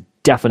that is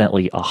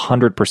definitely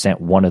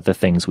 100% one of the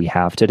things we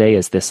have today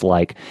is this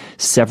like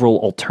several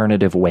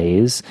alternative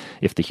ways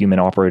if the human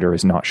operator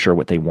is not sure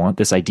what they want.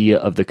 This idea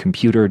of the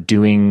computer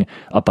doing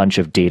a bunch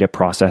of data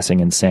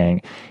processing and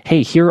saying,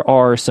 hey, here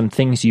are some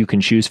things you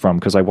can choose from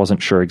because I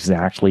wasn't sure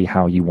exactly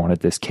how you wanted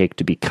this cake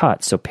to be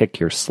cut, so pick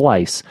your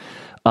slice.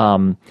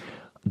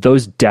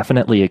 Those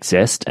definitely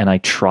exist, and I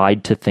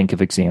tried to think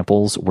of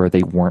examples where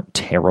they weren't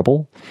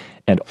terrible.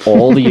 And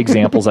all the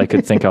examples I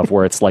could think of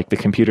where it's like the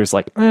computer's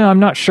like, I'm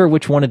not sure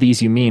which one of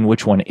these you mean,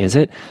 which one is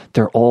it?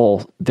 They're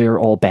all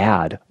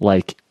bad.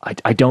 Like,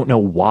 I don't know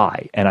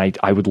why. And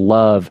I would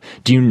love,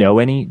 do you know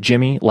any,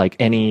 Jimmy, like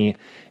any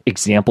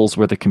examples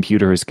where the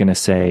computer is going to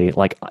say,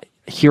 like,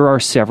 here are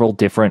several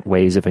different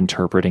ways of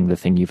interpreting the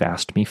thing you've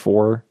asked me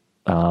for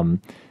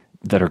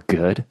that are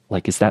good?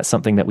 Like, is that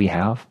something that we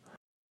have?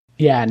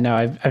 Yeah, no,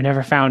 I've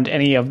never found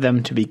any of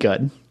them to be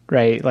good.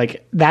 Right.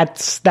 Like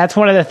that's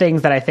one of the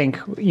things that I think,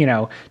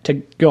 to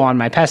go on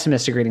my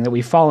pessimistic reading that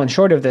we've fallen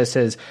short of this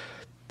is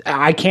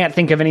I can't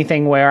think of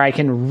anything where I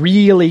can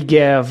really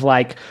give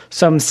like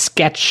some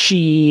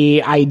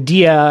sketchy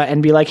idea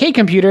and be like, hey,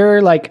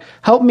 computer, like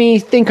help me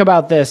think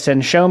about this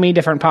and show me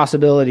different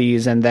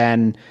possibilities. And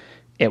then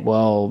it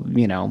will,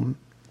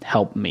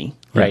 help me.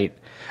 Yeah. Right.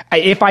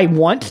 If I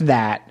want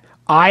that,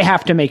 I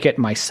have to make it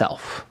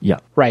myself. Yeah.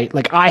 Right?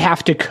 Like I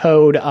have to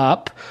code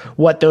up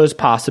what those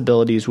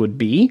possibilities would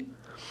be.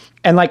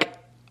 And like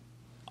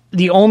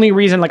the only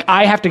reason, like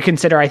I have to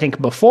consider, I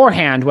think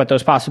beforehand what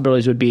those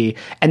possibilities would be.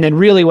 And then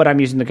really what I'm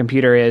using the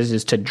computer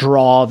is to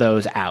draw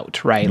those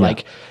out, right? Yeah.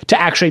 Like to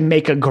actually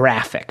make a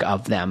graphic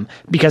of them.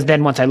 Because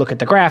then once I look at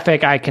the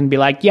graphic, I can be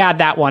like, yeah,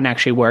 that one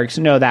actually works.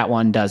 No, that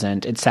one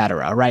doesn't,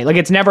 etc. Right? Like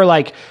it's never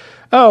like,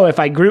 oh, if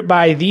I group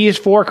by these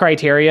 4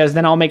 criteria,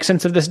 then I'll make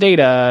sense of this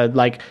data.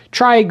 Like,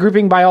 try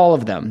grouping by all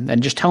of them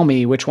and just tell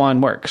me which one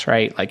works,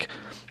 right? Like,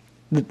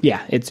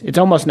 yeah, it's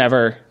almost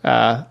never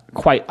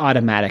quite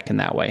automatic in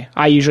that way.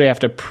 I usually have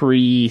to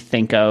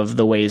pre-think of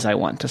the ways I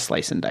want to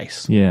slice and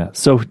dice. Yeah.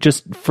 So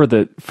just for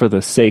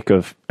the sake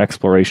of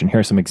exploration,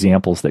 here are some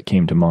examples that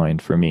came to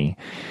mind for me.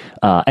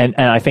 And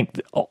I think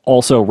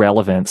also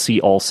relevant,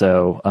 see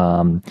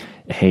also,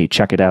 hey,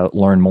 check it out,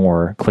 learn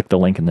more, click the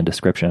link in the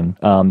description,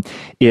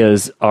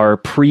 is our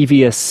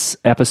previous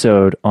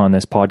episode on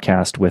this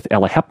podcast with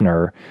Ella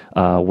Hepner,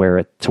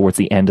 where towards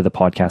the end of the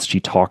podcast, she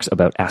talks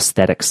about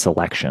aesthetic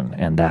selection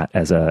and that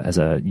as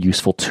a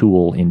useful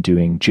tool in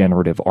doing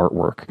generative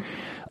artwork.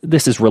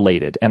 This is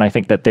related, and I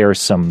think that there's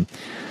some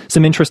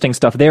interesting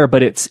stuff there,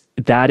 but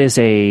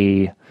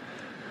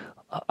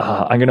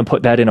I'm going to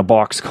put that in a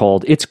box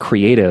called It's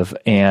Creative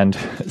and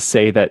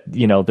say that,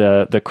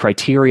 the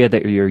criteria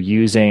that you're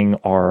using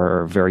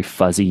are very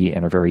fuzzy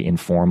and are very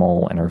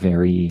informal and are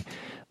very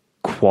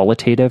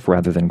qualitative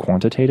rather than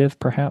quantitative,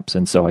 perhaps.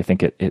 And so I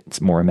think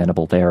it's more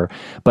amenable there.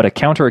 But a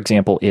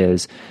counterexample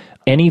is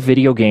any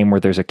video game where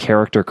there's a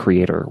character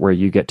creator, where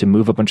you get to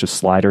move a bunch of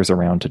sliders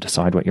around to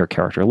decide what your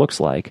character looks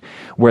like,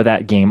 where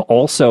that game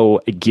also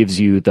gives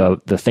you the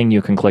thing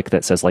you can click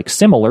that says like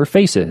similar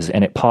faces,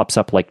 and it pops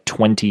up like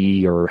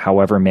 20 or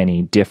however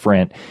many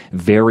different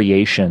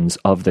variations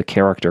of the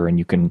character, and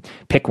you can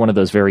pick one of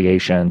those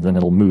variations and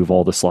it'll move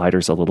all the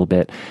sliders a little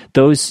bit.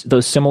 Those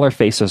similar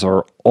faces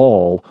are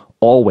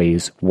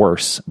always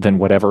worse than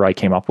whatever I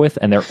came up with,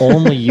 and they're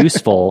only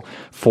useful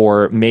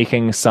for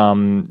making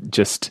some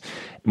just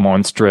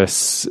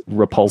monstrous,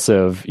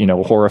 repulsive,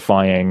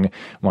 horrifying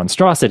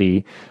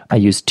monstrosity. I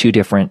used 2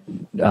 different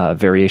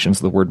variations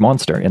of the word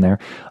monster in there.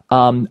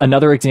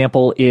 Another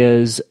example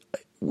is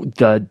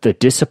the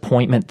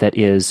disappointment that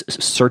is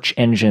search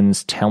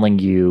engines telling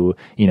you,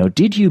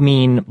 did you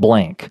mean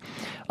blank?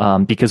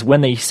 Because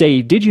when they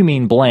say, did you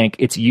mean blank,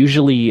 it's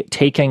usually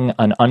taking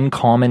an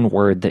uncommon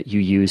word that you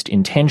used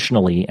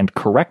intentionally and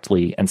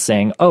correctly and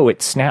saying, oh,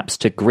 it snaps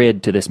to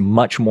grid to this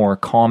much more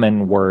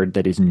common word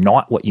that is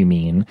not what you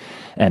mean.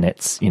 And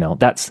it's,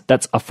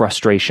 that's a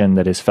frustration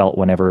that is felt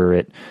whenever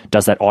it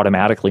does that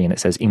automatically. And it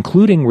says,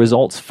 including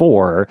results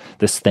for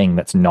this thing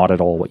that's not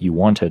at all what you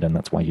wanted. And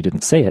that's why you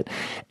didn't say it.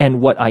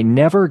 And what I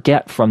never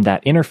get from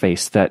that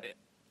interface that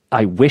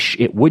I wish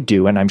it would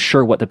do, and I'm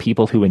sure what the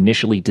people who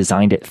initially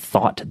designed it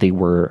thought they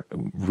were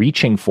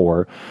reaching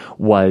for,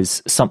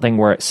 was something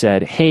where it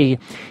said, hey,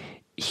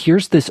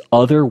 here's this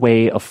other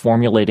way of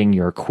formulating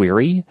your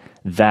query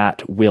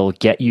that will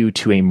get you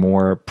to a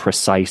more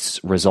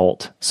precise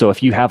result. So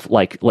if you have,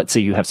 let's say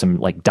you have some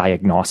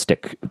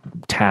diagnostic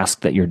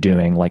task that you're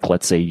doing,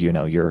 let's say,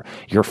 your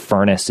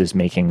furnace is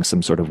making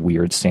some sort of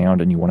weird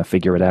sound and you want to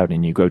figure it out,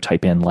 and you go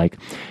type in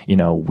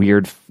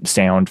weird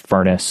sound,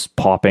 furnace,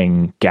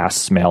 popping, gas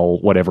smell,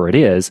 whatever it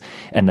is,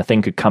 and the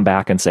thing could come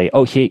back and say,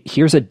 oh,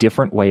 here's a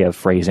different way of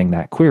phrasing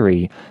that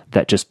query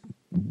that just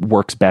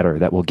works better,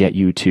 that will get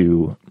you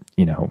to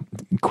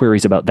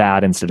queries about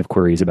that instead of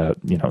queries about,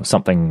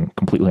 something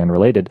completely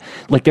unrelated.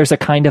 There's a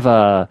kind of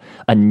a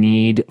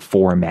need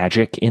for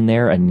magic in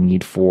there, a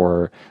need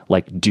for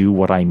do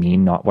what I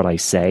mean, not what I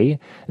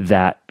say,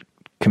 that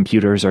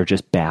computers are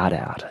just bad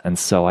at. And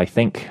so I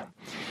think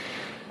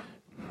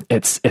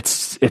it's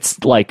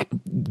like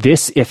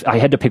this, if I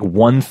had to pick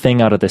one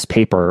thing out of this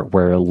paper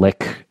where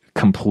Lick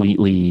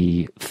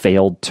completely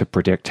failed to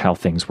predict how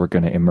things were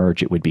going to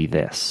emerge, it would be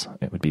this.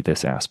 It would be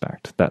this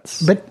aspect.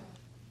 But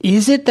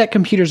is it that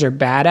computers are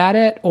bad at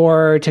it,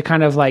 or to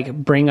kind of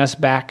bring us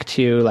back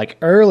to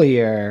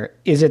earlier,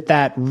 is it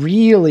that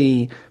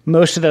really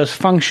most of those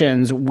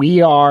functions,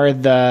 we are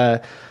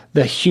the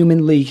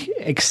humanly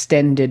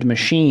extended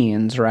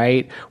machines,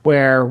 right?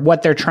 Where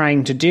what they're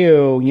trying to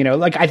do,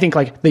 I think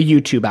the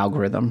YouTube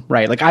algorithm,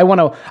 right? I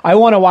want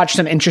to watch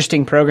some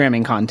interesting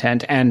programming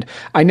content, and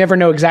I never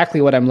know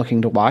exactly what I'm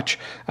looking to watch,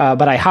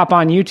 but I hop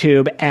on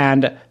YouTube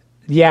and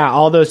yeah,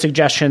 all those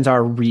suggestions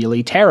are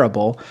really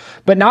terrible,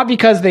 but not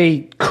because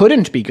they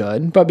couldn't be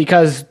good, but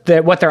because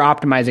what they're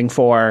optimizing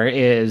for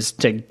is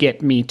to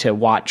get me to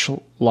watch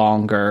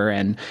longer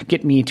and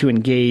get me to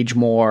engage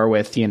more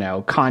with,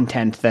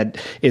 content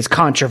that is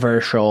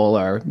controversial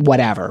or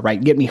whatever,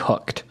 right? Get me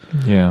hooked.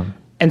 Yeah.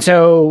 And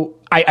so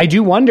I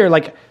do wonder,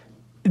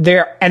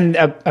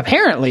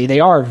 apparently they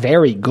are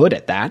very good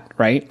at that,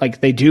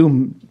 right? They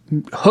do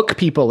hook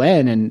people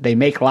in and they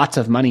make lots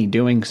of money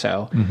doing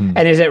so. Mm-hmm.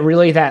 And is it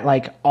really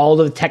that all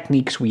the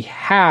techniques we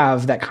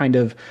have that kind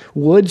of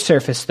would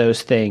surface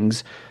those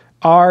things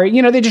are,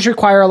 they just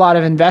require a lot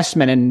of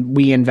investment, and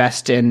we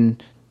invest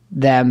in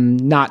them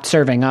not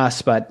serving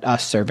us, but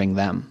us serving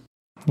them?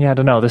 Yeah, I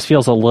don't know. This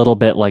feels a little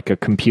bit like a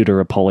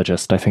computer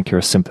apologist. I think you're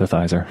a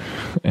sympathizer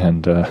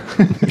and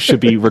should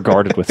be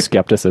regarded with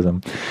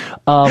skepticism.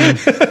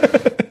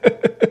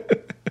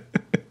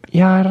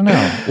 Yeah, I don't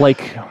know.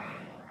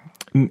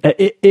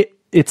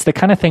 It's the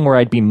kind of thing where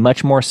I'd be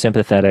much more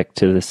sympathetic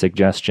to the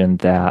suggestion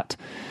that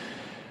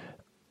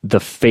the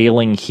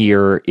failing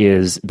here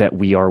is that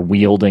we are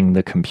wielding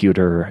the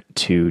computer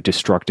to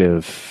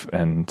destructive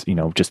and,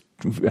 just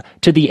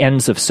to the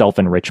ends of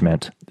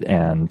self-enrichment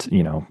and,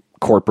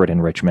 corporate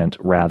enrichment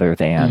rather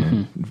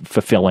than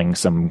fulfilling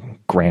some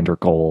grander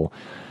goal.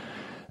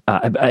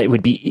 It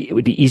would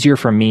be easier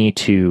for me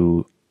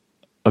to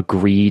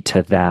agree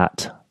to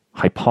that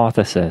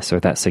hypothesis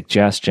or that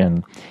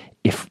suggestion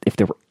if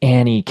there were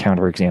any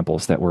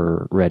counterexamples that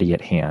were ready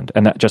at hand.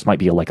 And that just might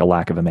be a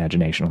lack of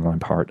imagination on my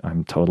part.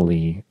 I'm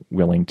totally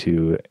willing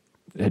to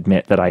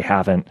admit that I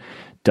haven't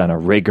done a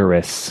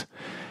rigorous,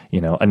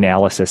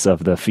 analysis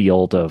of the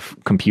field of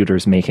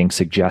computers making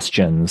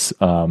suggestions.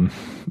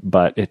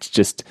 But it's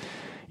just,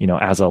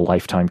 as a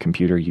lifetime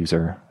computer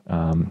user,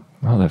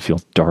 that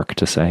feels dark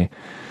to say.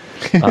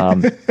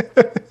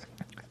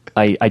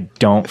 I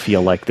don't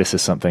feel like this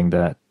is something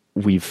that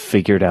we've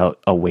figured out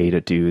a way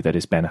to do that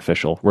is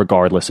beneficial,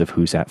 regardless of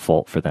who's at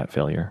fault for that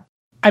failure.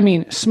 I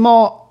mean,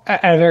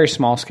 at a very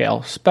small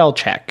scale, spell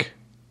check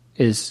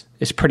is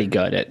pretty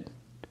good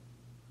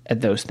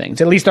at those things.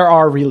 At least there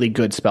are really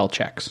good spell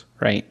checks,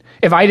 right?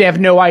 If I have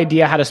no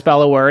idea how to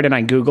spell a word and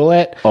I Google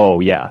it, oh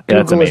yeah,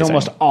 that's Google amazing. is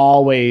almost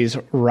always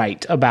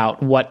right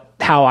about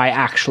how I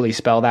actually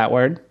spell that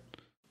word.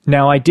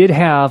 Now, I did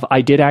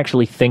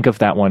actually think of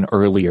that one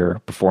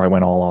earlier before I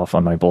went all off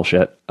on my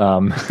bullshit.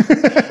 And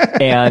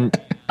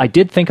I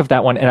did think of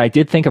that one, and I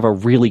did think of a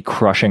really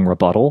crushing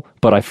rebuttal,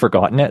 but I've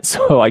forgotten it.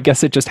 So I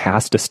guess it just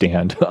has to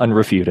stand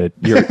unrefuted.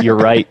 You're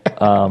right.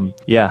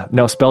 Yeah,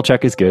 no, spell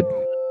check is good.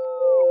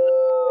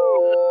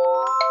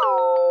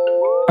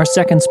 Our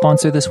second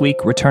sponsor this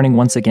week, returning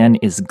once again,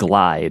 is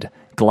Glide.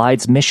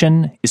 Glide's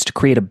mission is to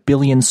create 1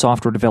 billion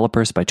software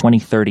developers by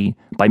 2030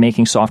 by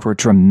making software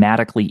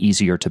dramatically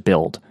easier to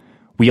build.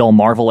 We all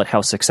marvel at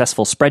how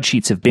successful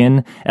spreadsheets have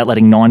been at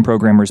letting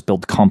non-programmers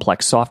build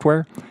complex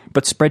software,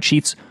 but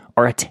spreadsheets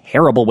are a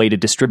terrible way to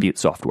distribute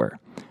software.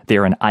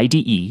 They're an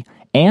IDE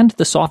and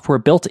the software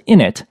built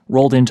in it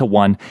rolled into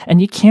one,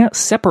 and you can't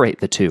separate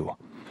the two.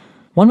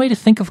 One way to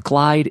think of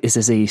Glide is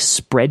as a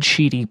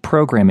spreadsheety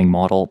programming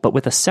model, but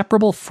with a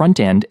separable front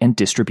end and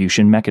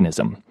distribution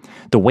mechanism.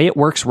 The way it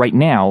works right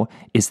now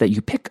is that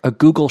you pick a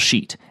Google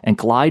Sheet, and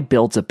Glide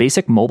builds a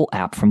basic mobile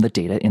app from the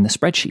data in the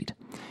spreadsheet.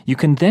 You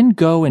can then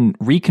go and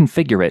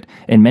reconfigure it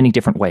in many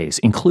different ways,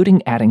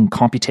 including adding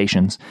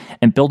computations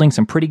and building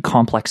some pretty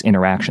complex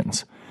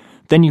interactions.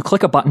 Then you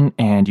click a button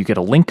and you get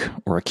a link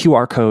or a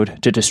QR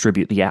code to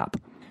distribute the app.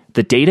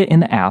 The data in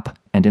the app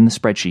and in the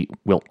spreadsheet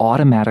will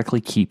automatically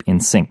keep in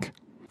sync.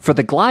 For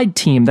the Glide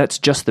team, that's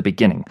just the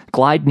beginning.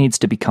 Glide needs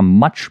to become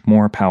much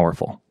more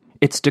powerful.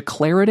 Its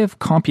declarative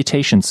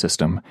computation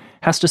system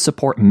has to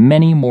support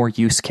many more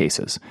use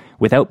cases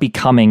without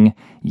becoming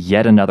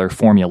yet another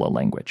formula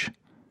language.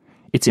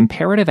 Its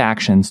imperative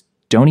actions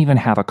don't even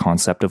have a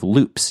concept of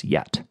loops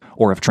yet,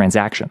 or of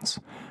transactions.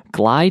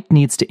 Glide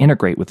needs to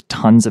integrate with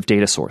tons of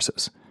data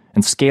sources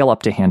and scale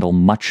up to handle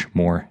much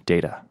more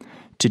data.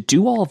 To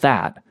do all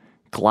that,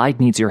 Glide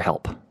needs your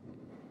help.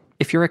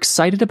 If you're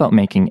excited about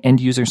making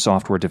end-user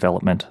software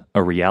development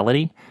a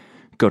reality,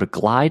 go to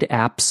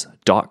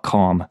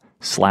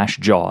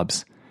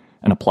glideapps.com/jobs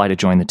and apply to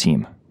join the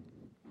team.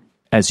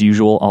 As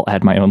usual, I'll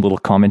add my own little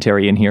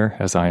commentary in here,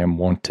 as I am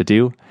wont to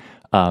do.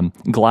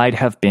 Glide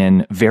have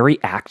been very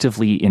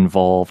actively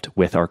involved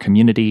with our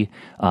community.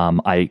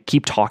 I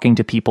keep talking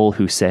to people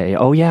who say,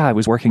 oh yeah, I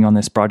was working on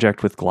this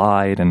project with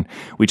Glide and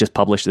we just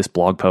published this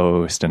blog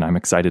post and I'm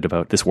excited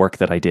about this work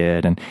that I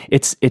did. And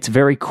it's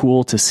very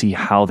cool to see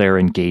how they're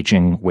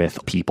engaging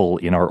with people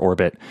in our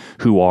orbit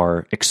who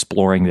are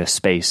exploring this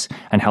space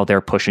and how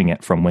they're pushing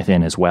it from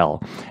within as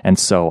well. And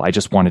so I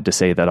just wanted to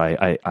say that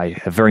I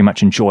have very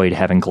much enjoyed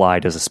having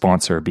Glide as a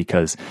sponsor,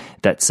 because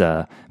that's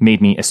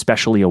made me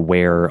especially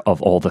aware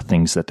of all the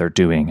things that they're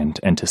doing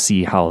and to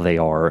see how they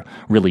are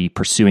really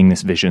pursuing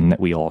this vision that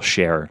we all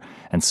share.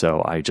 And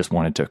so I just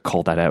wanted to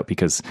call that out,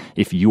 because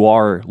if you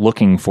are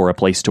looking for a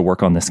place to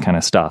work on this kind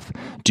of stuff,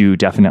 do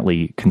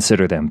definitely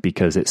consider them,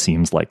 because it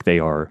seems like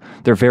they're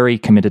very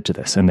committed to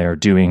this and they're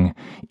doing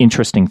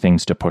interesting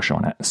things to push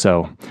on it.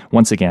 So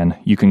once again,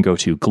 you can go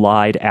to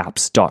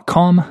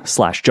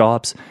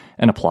glideapps.com/jobs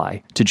and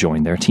apply to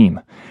join their team.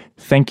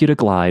 Thank you to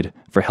Glide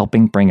for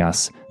helping bring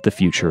us the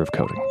future of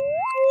coding.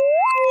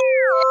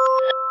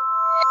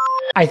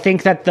 I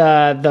think that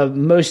the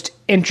most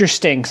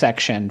interesting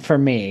section for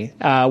me,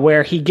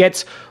 where he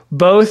gets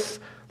both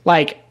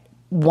like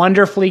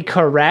wonderfully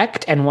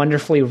correct and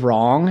wonderfully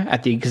wrong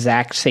at the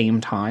exact same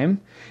time,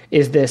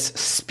 is this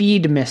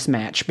speed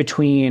mismatch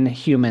between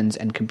humans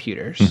and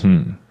computers.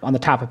 Mm-hmm. On the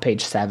top of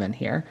page 7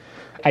 here.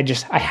 I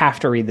have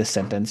to read this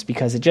sentence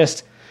because it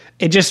just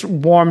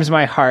warms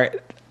my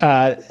heart.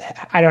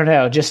 I don't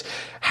know, just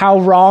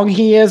how wrong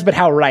he is, but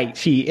how right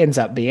he ends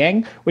up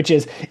being, which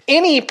is,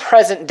 any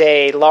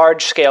present-day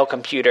large-scale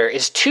computer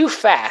is too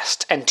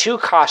fast and too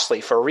costly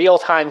for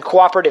real-time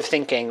cooperative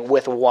thinking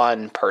with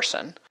one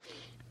person.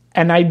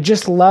 And I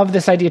just love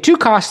this idea. Too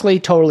costly,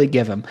 totally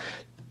give him.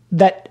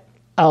 That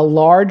a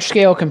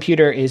large-scale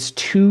computer is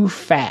too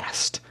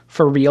fast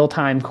for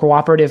real-time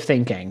cooperative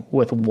thinking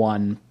with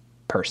one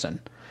person.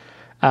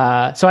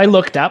 So I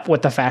looked up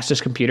what the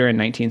fastest computer in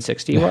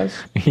 1960 was.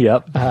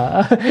 Yep.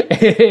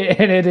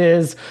 And it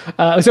is...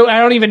 so I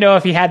don't even know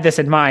if he had this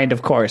in mind,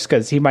 of course,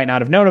 because he might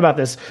not have known about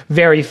this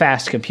very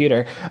fast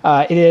computer.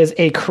 It is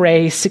a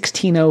Cray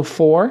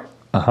 1604.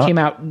 Uh-huh. Came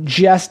out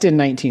just in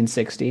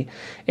 1960.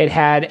 It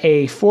had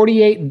a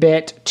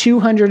 48-bit,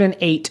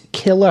 208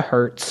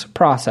 kilohertz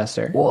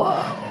processor.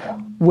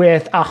 Whoa.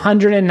 With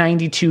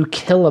 192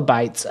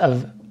 kilobytes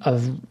of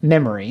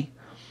memory.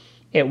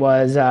 It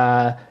was...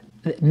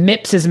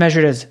 MIPS is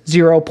measured as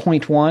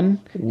 0.1.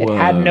 It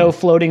had no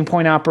floating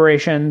point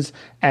operations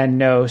and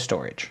no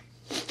storage.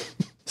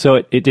 So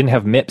it didn't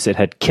have MIPS, it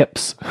had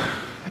KIPS.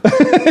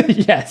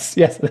 Yes,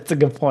 that's a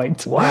good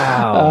point.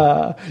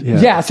 Wow.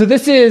 Yeah, so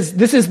this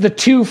is the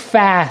too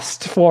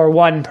fast for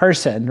one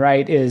person,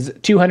 right, is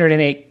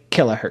 208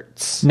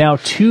 kilohertz. Now,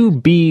 to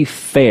be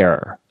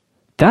fair,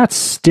 that's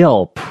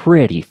still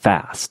pretty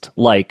fast.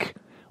 Like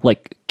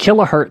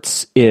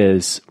kilohertz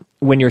is,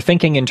 when you're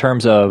thinking in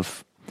terms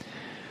of,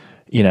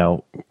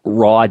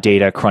 raw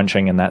data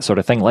crunching and that sort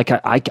of thing. Like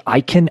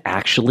I can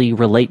actually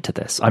relate to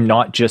this. I'm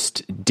not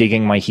just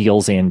digging my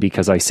heels in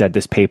because I said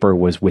this paper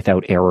was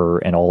without error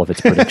and all of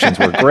its predictions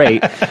were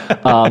great.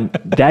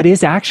 That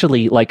is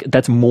actually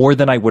that's more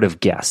than I would have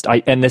guessed.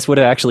 And this would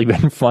have actually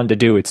been fun to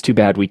do. It's too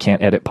bad we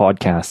can't edit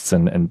podcasts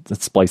and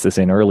splice this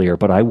in earlier,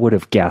 but I would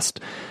have guessed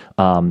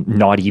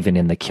not even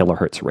in the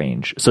kilohertz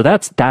range. So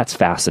that's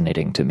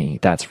fascinating to me.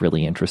 That's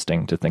really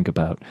interesting to think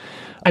about.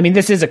 I mean,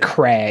 this is a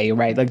Cray,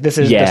 right? Like this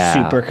is the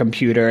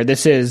supercomputer.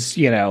 This is,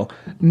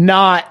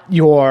 not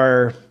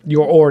your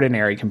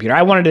ordinary computer.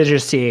 I wanted to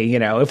just see,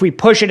 if we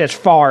push it as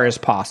far as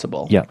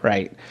possible,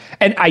 right?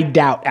 And I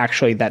doubt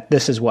actually that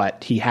this is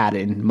what he had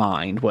in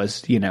mind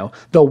was,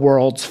 the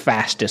world's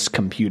fastest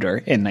computer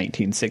in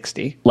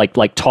 1960.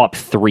 Like top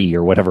 3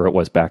 or whatever it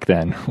was back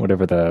then,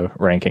 whatever the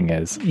ranking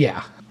is.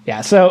 Yeah.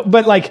 Yeah. So,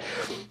 but I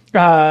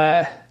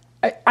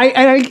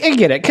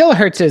get it.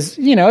 Kilohertz is,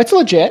 it's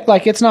legit.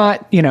 Like it's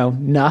not,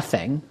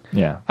 nothing.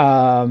 Yeah.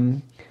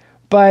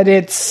 But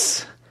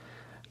it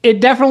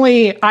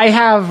definitely, I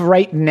have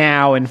right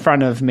now in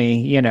front of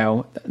me,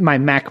 my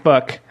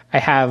MacBook, I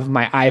have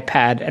my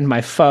iPad and my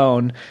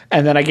phone,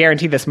 and then I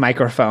guarantee this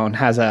microphone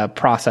has a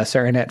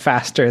processor in it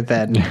faster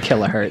than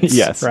kilohertz.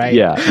 Yes. Right.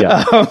 Yeah.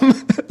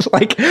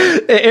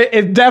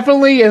 It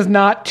definitely is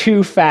not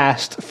too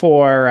fast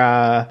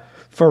for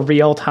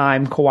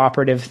real-time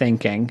cooperative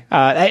thinking.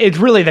 It's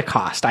really the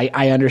cost.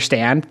 I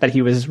understand that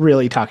he was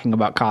really talking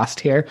about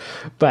cost here,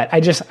 but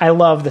I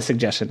love the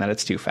suggestion that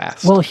it's too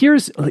fast. Well,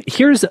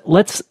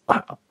 let's,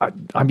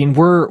 I mean,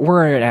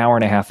 we're an hour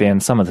and a half in.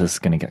 Some of this is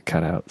going to get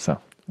cut out. So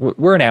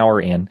we're an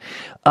hour in.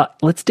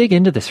 Let's dig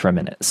into this for a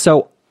minute.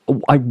 So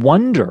I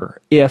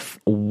wonder if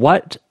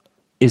what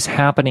is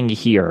happening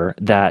here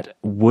that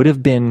would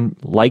have been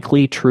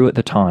likely true at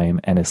the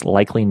time and is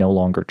likely no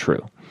longer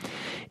true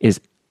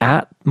is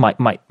at my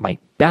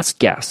best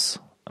guess,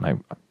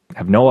 and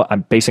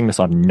I'm basing this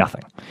on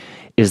nothing,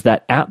 is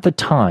that at the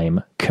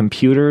time,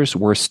 computers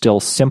were still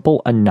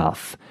simple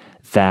enough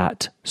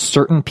that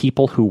certain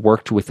people who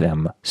worked with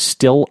them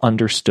still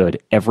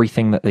understood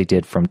everything that they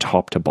did from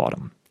top to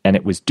bottom. And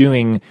it was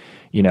doing,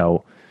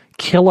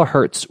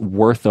 kilohertz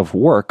worth of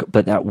work,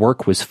 but that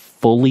work was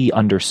fully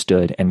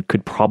understood and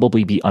could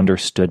probably be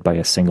understood by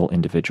a single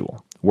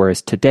individual.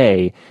 Whereas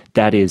today,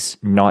 that is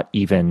not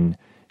even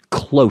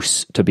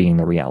close to being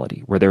the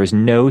reality, where there is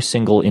no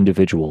single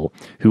individual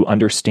who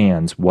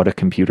understands what a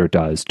computer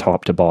does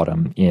top to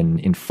bottom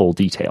in full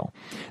detail.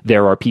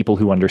 There are people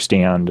who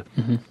understand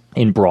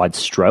in broad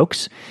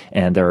strokes,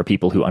 and there are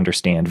people who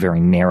understand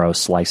very narrow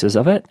slices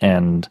of it.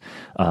 And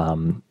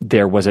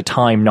there was a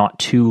time not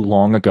too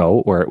long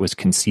ago where it was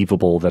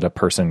conceivable that a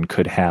person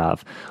could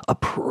have a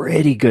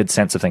pretty good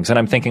sense of things. And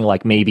I'm thinking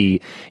like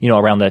maybe,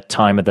 around the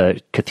time of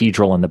the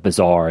Cathedral and the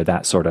Bazaar,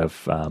 that sort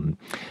of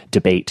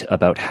debate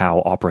about how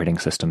operating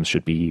systems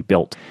should be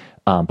built.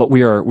 But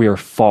we are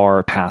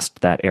far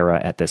past that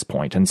era at this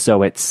point. And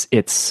so it's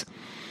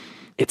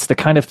the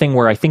kind of thing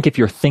where I think if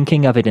you're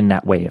thinking of it in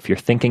that way, if you're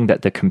thinking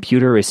that the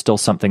computer is still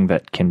something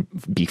that can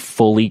be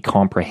fully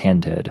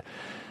comprehended,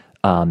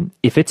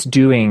 if it's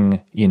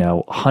doing,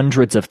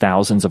 hundreds of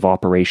thousands of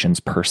operations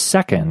per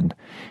second,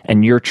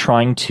 and you're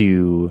trying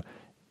to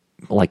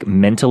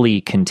mentally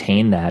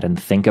contain that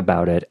and think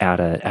about it at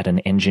an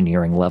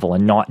engineering level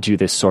and not do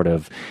this sort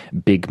of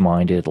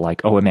big-minded,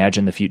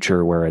 imagine the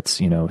future where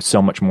it's,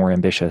 so much more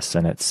ambitious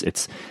and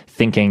it's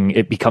thinking,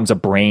 it becomes a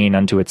brain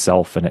unto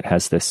itself and it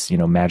has this,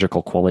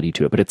 magical quality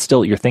to it. But it's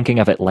still, you're thinking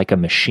of it like a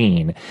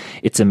machine.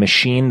 It's a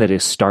machine that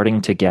is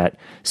starting to get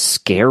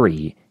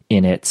scary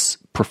in its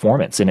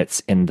performance, and it's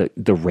in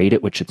the rate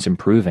at which it's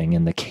improving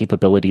and the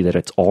capability that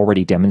it's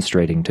already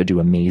demonstrating to do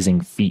amazing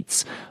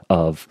feats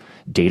of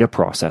data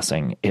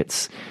processing.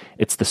 It's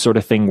the sort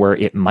of thing where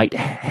it might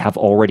have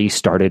already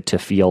started to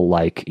feel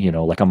like,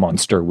 like a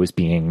monster was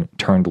being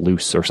turned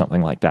loose or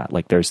something like that.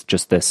 Like there's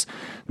just this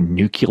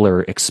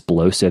nuclear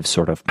explosive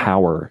sort of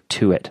power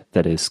to it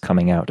that is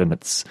coming out. And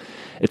it's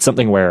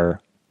something where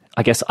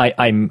I guess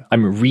I'm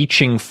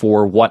reaching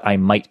for what I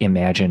might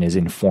imagine is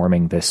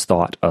informing this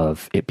thought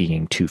of it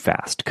being too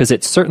fast. Because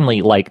it's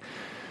certainly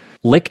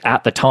Lick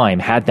at the time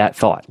had that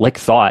thought. Lick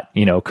thought,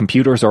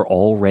 computers are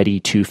already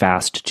too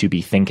fast to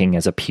be thinking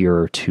as a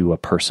peer to a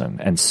person.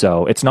 And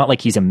so it's not like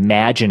he's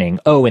imagining,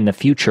 in the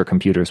future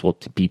computers will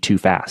be too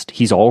fast.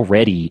 He's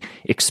already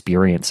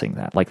experiencing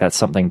that. That's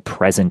something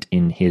present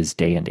in his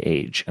day and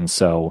age. And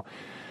so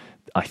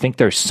I think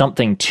there's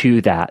something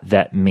to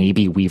that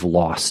maybe we've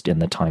lost in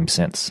the time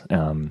since,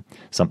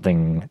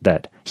 something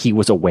that he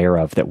was aware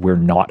of that we're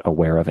not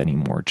aware of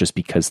anymore, just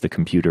because the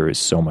computer is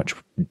so much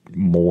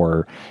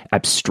more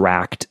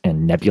abstract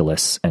and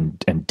nebulous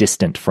and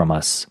distant from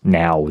us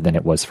now than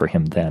it was for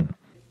him then.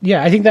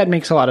 Yeah, I think that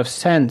makes a lot of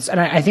sense. And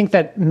I think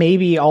that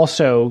maybe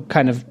also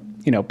kind of,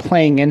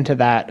 playing into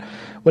that,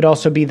 would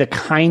also be the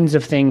kinds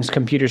of things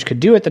computers could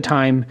do at the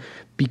time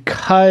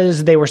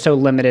because they were so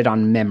limited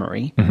on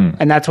memory.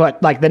 And that's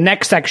what, like, the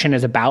next section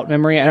is about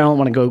memory. I don't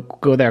want to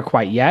go there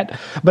quite yet,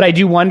 but I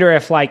do wonder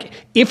if, like,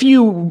 if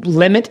you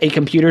limit a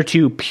computer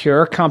to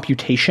pure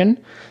computation,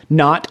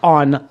 not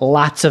on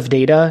lots of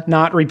data,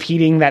 not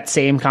repeating that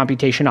same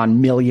computation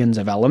on millions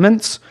of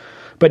elements,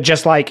 but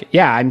just like,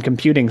 yeah, I'm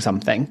computing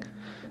something.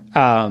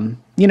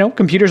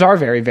 Computers are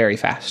very, very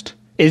fast.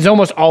 It's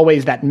almost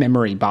always that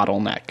memory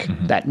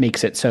bottleneck that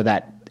makes it so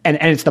that, and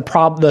it's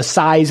the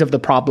size of the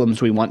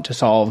problems we want to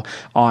solve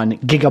on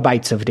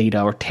gigabytes of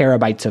data or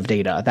terabytes of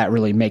data that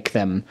really make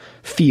them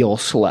feel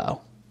slow.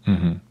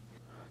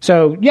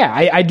 So yeah,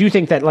 I do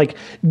think that, like,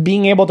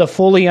 being able to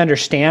fully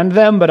understand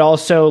them, but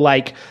also,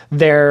 like,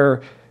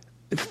 they're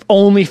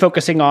only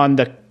focusing on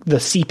the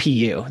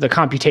CPU, the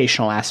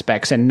computational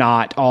aspects, and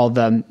not all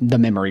the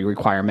memory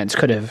requirements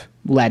could have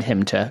led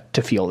him to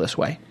feel this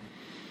way.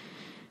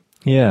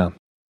 Yeah.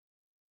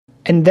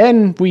 And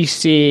then we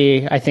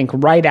see, I think,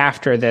 right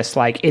after this,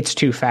 like, it's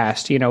too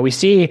fast. We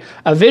see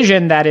a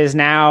vision that is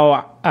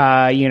now,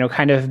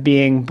 kind of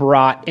being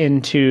brought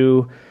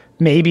into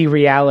maybe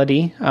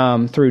reality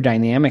through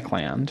Dynamic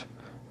Land,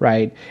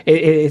 right?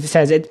 It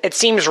says, it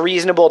seems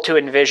reasonable to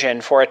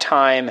envision for a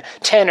time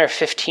 10 or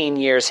 15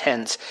 years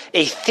hence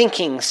a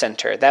thinking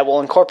center that will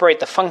incorporate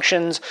the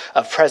functions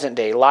of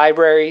present-day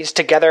libraries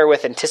together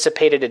with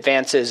anticipated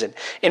advances in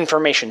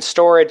information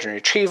storage and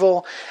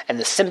retrieval and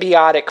the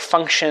symbiotic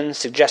functions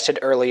suggested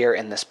earlier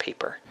in this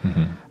paper.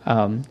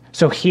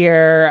 So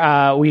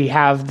here we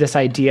have this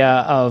idea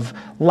of,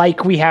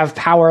 like, we have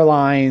power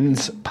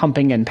lines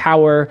pumping in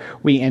power,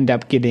 we end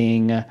up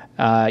getting,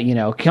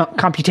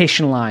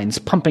 computation lines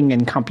pumping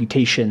in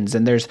computations,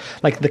 and there's,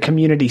 like, the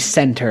community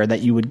center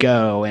that you would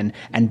go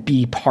and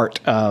be part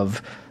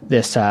of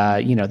this,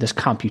 this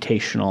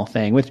computational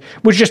thing, which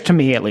just, to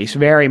me at least,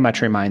 very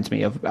much reminds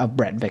me of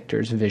Bret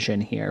Victor's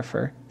vision here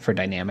for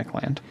Dynamic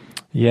Land.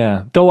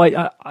 Yeah, though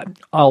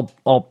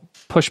I'll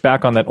push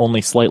back on that only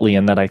slightly,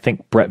 in that I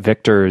think Bret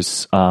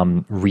Victor's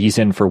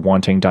reason for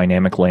wanting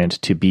Dynamic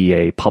Land to be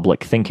a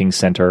public thinking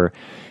center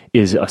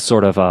is a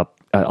sort of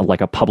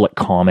like a public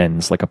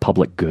commons, like a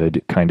public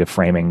good kind of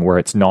framing, where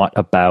it's not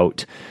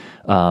about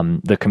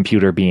the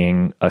computer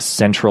being a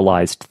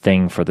centralized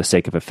thing for the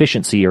sake of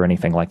efficiency or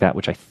anything like that,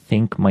 which I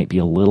think might be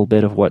a little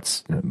bit of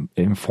what's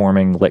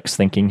informing Lick's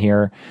thinking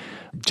here,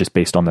 just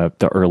based on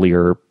the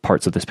earlier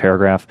parts of this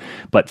paragraph.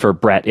 But for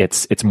Bret,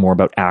 it's more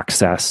about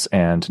access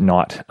and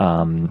not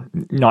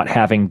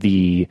having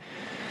the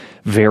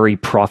very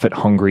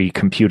profit-hungry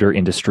computer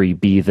industry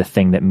be the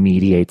thing that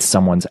mediates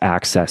someone's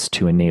access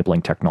to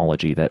enabling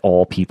technology, that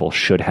all people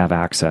should have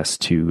access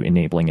to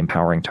enabling,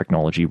 empowering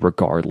technology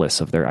regardless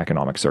of their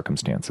economic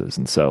circumstances.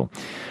 And so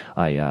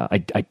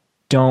I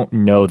don't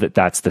know that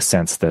that's the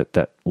sense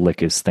that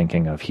Lick is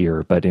thinking of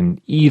here. But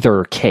in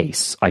either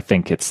case, I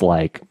think it's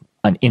like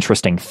an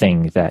interesting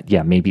thing that,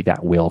 yeah, maybe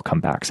that will come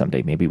back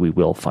someday. Maybe we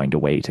will find a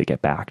way to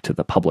get back to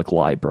the public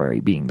library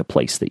being the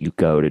place that you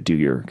go to do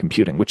your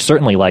computing, which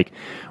certainly, like,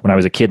 when I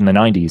was a kid in the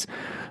 90s,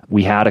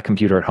 we had a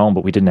computer at home,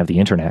 but we didn't have the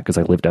internet because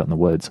I lived out in the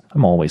woods.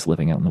 I'm always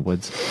living out in the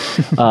woods.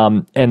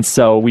 And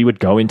so we would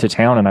go into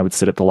town and I would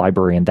sit at the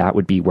library, and that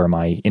would be where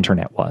my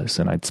internet was.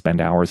 And I'd spend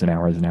hours and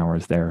hours and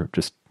hours there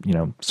just,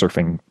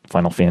 surfing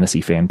Final Fantasy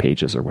fan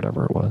pages or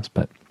whatever it was.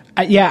 But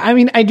yeah, I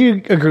mean, I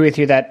do agree with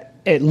you that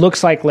it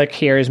looks like Lick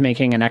here is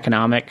making an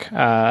economic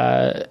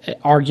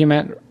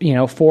argument,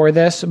 for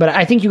this. But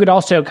I think you could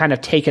also kind of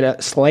take it a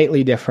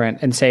slightly different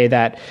and say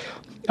that,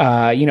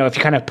 if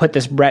you kind of put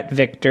this Bret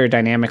Victor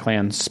Dynamic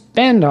Land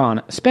spin on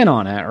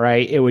it,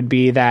 right? It would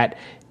be that,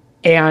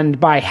 and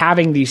by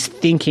having these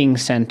thinking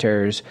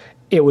centers,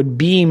 it would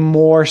be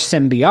more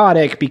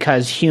symbiotic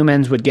because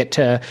humans would get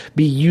to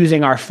be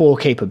using our full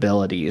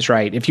capabilities,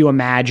 right? If you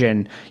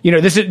imagine,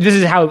 this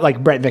is how,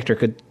 like, Bret Victor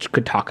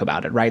could talk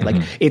about it, right?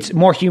 Like, it's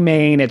more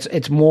humane,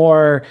 it's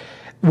more,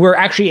 we're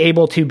actually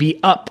able to be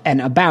up and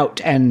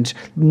about and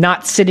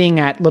not sitting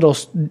at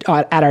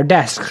our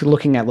desks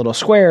looking at little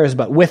squares,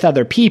 but with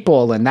other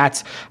people. And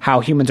that's how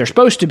humans are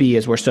supposed to be,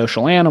 is we're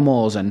social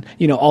animals and,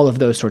 all of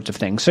those sorts of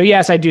things. So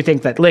yes, I do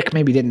think that Lick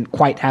maybe didn't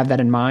quite have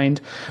that in mind,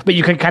 but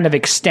you could kind of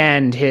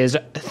extend his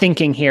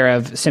thinking here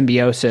of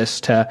symbiosis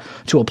to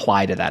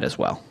apply to that as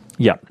well.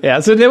 Yeah.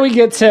 So then we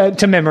get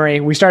to memory.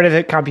 We started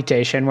at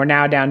computation. We're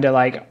now down to,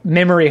 like,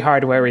 memory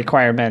hardware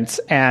requirements.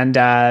 And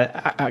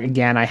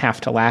again, I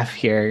have to laugh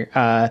here.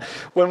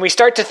 When we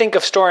start to think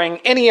of storing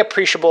any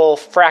appreciable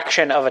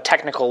fraction of a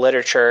technical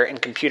literature in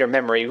computer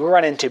memory, we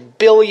run into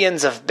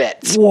billions of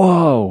bits.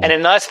 Whoa. And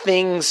unless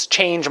things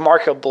change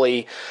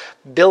markedly,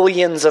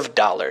 billions of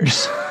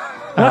dollars.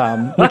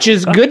 Which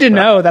is good to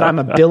know that I'm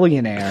a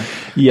billionaire,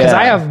 because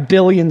I have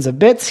billions of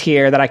bits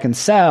here that I can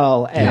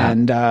sell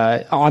and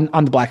on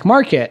the black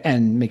market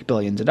and make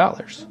billions of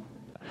dollars.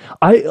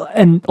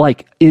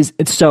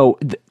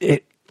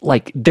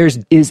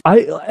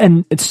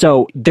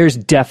 so there's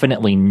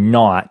definitely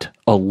not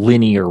a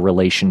linear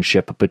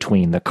relationship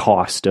between the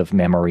cost of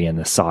memory and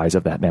the size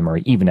of that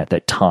memory, even at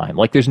that time.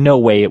 Like, there's no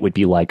way it would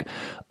be like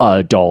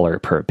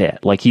 $1 per bit.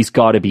 Like, he's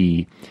got to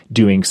be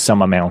doing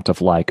some amount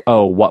of like,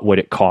 oh, what would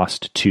it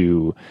cost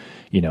to,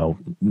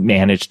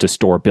 manage to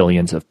store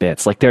billions of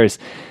bits? Like,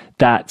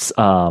 that's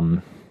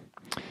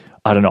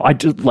I don't know. I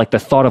just like the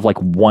thought of like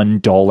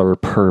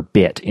 $1 per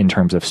bit in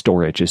terms of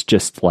storage is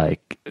just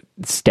like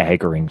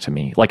staggering to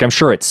me. Like, I'm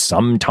sure at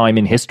some time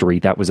in history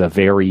that was a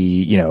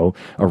very,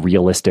 a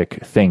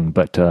realistic thing.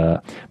 But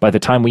by the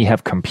time we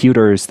have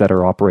computers that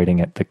are operating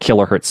at the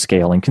kilohertz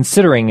scale, and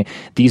considering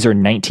these are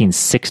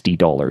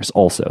 $1960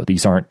 also,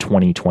 these aren't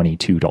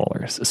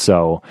 $2022.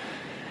 So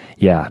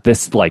yeah,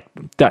 this like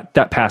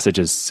that passage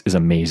is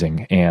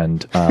amazing.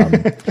 And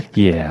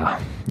yeah,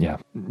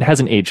 it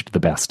hasn't aged the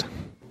best.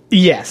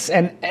 Yes.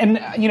 And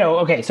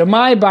okay, so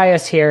my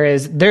bias here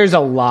is there's a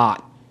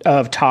lot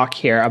of talk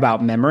here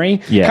about memory,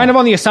 kind of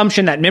on the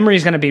assumption that memory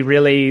is going to be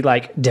really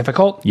like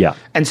difficult. Yeah.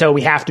 And so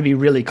we have to be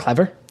really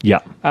clever. Yeah.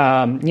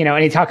 And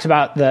he talks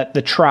about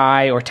the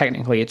trie, or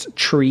technically it's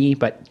tree,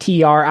 but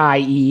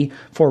TRIE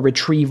for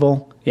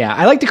retrieval. Yeah.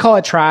 I like to call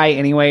it trie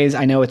anyways.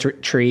 I know it's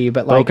tree,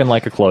 but like... Spoken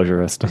like a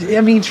closurist.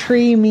 I mean,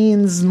 tree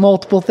means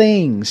multiple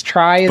things.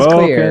 Trie is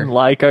clear. Spoken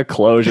like a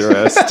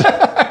closurist.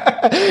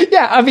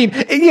 Yeah, I mean,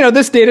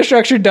 this data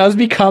structure does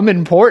become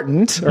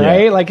important,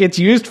 right? Yeah. Like, it's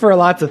used for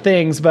lots of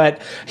things,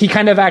 but he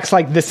kind of acts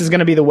like this is going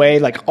to be the way,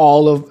 like,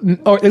 or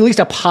at least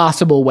a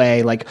possible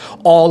way, like,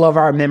 all of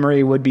our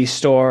memory would be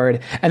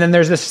stored. And then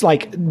there's this,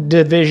 like,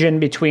 division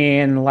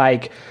between,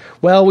 like,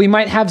 well, we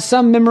might have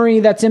some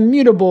memory that's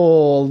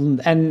immutable,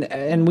 and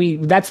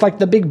that's like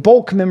the big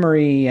bulk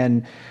memory.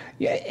 And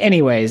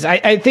anyways,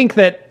 I think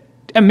that,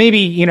 and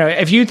maybe,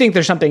 if you think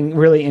there's something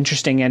really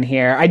interesting in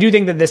here, I do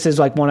think that this is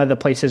like one of the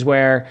places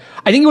where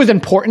I think it was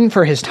important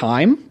for his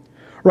time,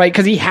 right?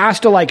 Because he has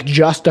to like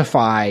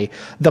justify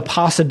the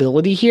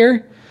possibility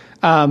here.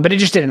 But it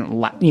just didn't,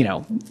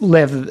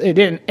 live. It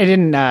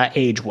didn't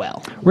age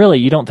well. Really,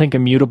 you don't think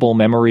immutable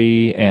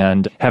memory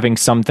and having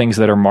some things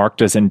that are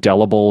marked as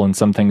indelible and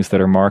some things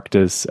that are marked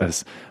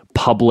as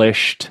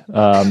published.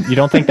 You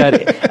don't think that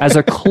as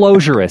a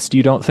closurist,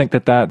 you don't think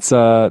that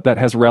that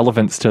has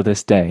relevance to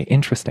this day.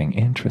 Interesting.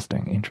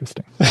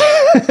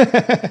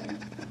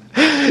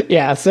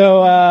 Yeah,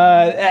 so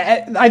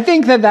I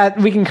think that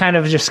we can kind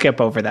of just skip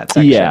over that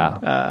section.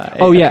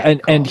 Yeah.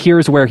 And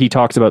here's where he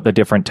talks about the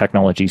different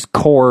technologies: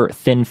 core,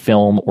 thin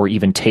film, or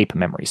even tape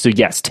memory. So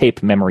yes,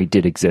 tape memory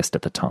did exist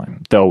at the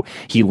time, though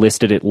he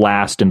listed it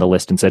last in the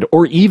list and said,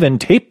 or even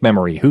tape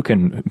memory. Who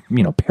can,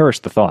 perish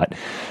the thought.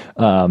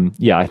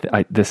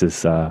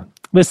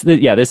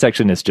 This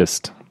section is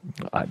just...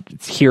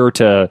 it's here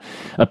to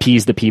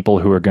appease the people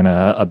who are going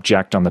to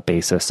object on the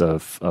basis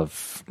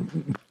of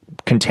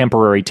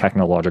contemporary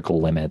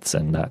technological limits,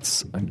 and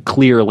that's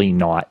clearly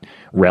not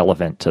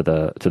relevant to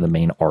the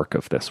main arc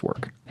of this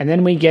work. And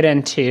then we get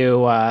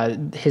into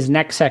his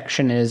next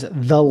section is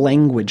the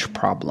language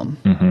problem.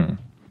 Mm-hmm.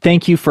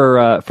 Thank you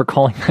for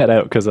calling that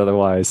out, because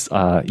otherwise,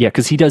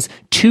 because he does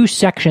 2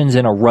 sections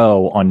in a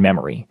row on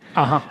memory.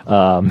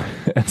 And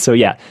so,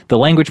 the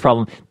language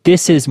problem.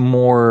 This is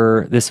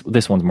more. This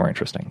one's more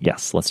interesting.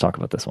 Yes, let's talk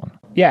about this one.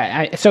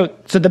 Yeah. So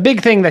the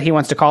big thing that he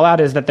wants to call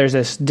out is that there's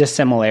this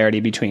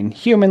dissimilarity between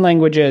human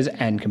languages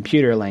and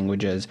computer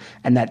languages,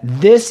 and that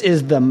this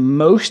is the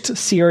most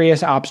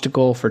serious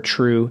obstacle for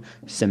true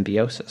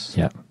symbiosis.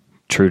 Yeah.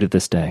 True to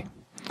this day.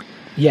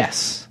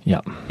 Yes. Yeah.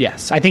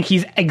 Yes. I think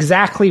he's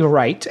exactly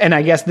right. And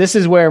I guess this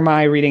is where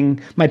my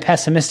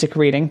pessimistic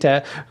reading,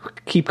 to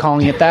keep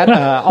calling it that,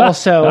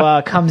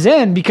 also comes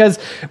in, because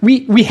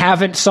we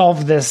haven't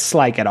solved this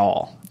like at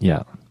all.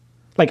 Yeah.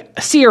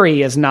 Like,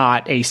 Siri is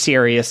not a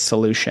serious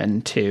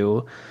solution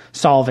to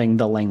solving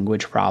the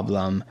language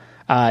problem.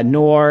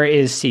 Nor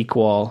is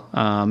SQL,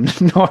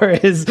 nor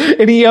is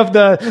any of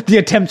the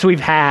attempts we've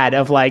had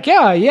of like,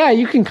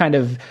 you can kind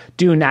of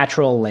do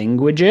natural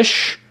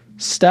language-ish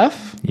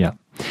stuff. Yeah.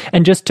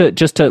 And just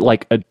to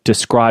like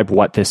describe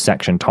what this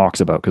section talks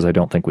about, because I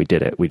don't think we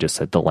did it. We just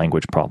said the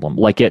language problem.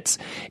 Like, it's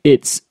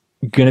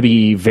going to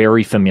be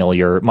very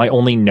familiar. My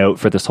only note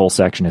for this whole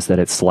section is that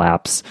it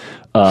slaps.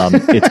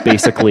 It's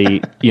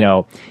basically,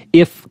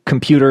 if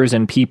computers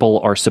and people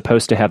are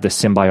supposed to have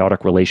this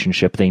symbiotic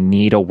relationship, they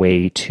need a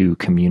way to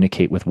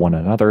communicate with one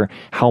another.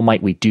 How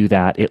might we do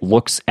that? It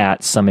looks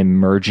at some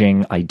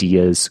emerging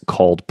ideas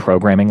called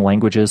programming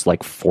languages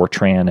like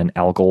Fortran and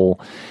Algol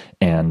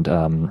and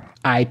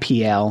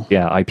IPL.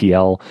 Yeah,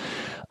 IPL.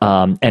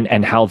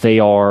 And how they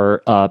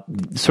are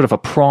sort of a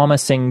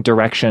promising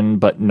direction,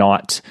 but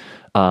not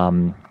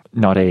a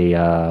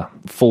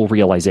full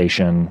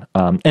realization.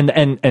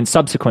 And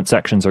subsequent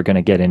sections are going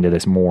to get into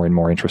this more and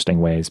more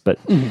interesting ways. But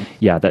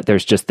that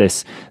there's just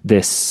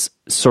this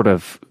sort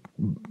of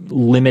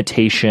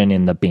limitation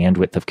in the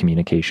bandwidth of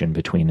communication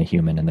between the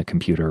human and the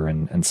computer,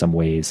 and some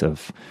ways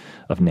of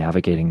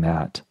navigating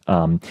that.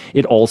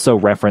 It also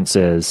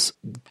references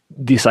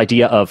this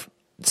idea of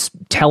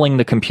telling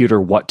the computer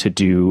what to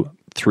do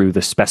through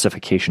the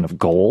specification of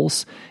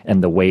goals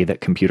and the way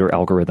that computer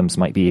algorithms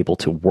might be able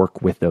to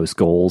work with those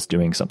goals,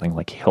 doing something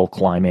like hill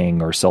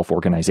climbing or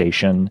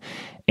self-organization.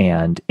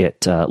 And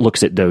it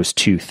looks at those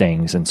two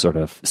things and sort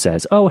of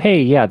says, oh,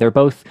 hey, yeah, they're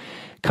both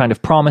kind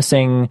of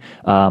promising.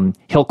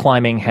 Hill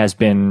climbing has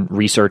been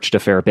researched a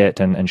fair bit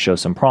and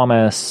shows some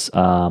promise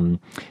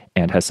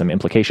and has some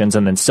implications.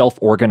 And then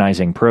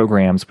self-organizing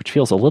programs, which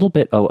feels a little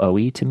bit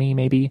OOE to me,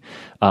 maybe,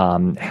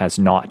 has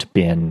not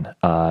been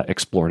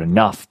explored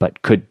enough,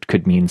 but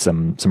could mean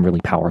some really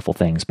powerful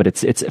things. But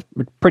it's a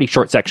pretty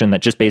short section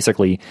that just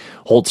basically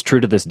holds true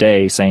to this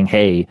day, saying,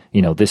 hey,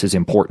 this is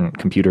important.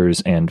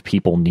 Computers and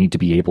people need to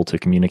be able to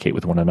communicate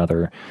with one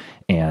another,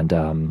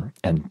 and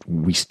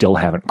we still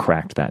haven't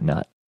cracked that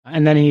nut.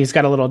 And then he's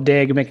got a little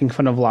dig making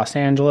fun of Los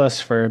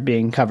Angeles for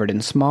being covered in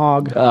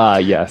smog.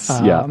 Yes,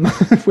 yeah.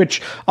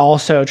 Which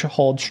also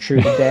holds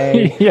true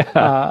today.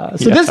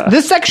 So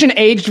this section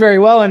aged very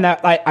well in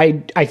that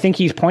I think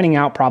he's pointing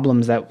out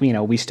problems that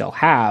we still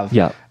have.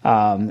 Yeah.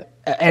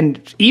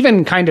 And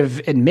even kind of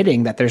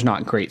admitting that there's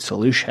not great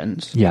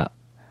solutions. Yeah.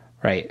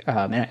 Right.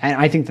 And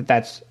I think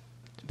that's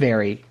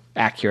very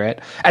accurate.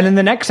 And then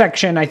the next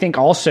section, I think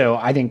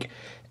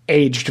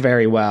aged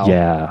very well.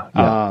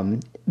 Yeah.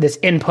 This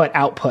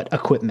input-output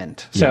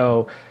equipment. Yeah.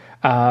 So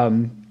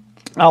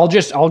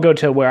I'll go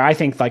to where I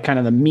think like kind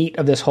of the meat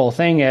of this whole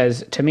thing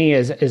is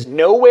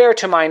nowhere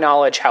to my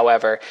knowledge,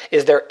 however,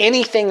 is there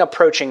anything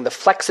approaching the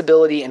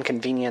flexibility and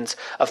convenience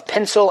of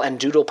pencil and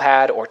doodle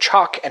pad or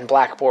chalk and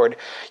blackboard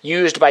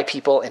used by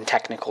people in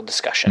technical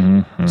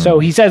discussion. Mm-hmm. So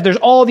he says there's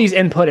all these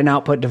input and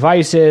output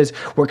devices.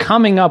 We're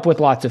coming up with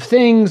lots of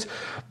things,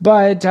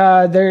 but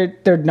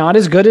they're not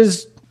as good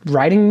as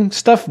writing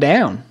stuff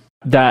down.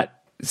 That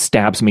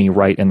stabs me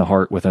right in the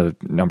heart with a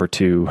number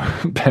 2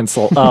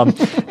 pencil.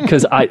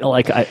 Because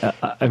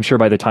I'm sure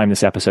by the time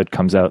this episode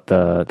comes out,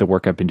 the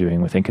work I've been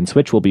doing with Ink and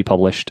Switch will be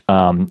published.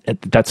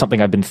 That's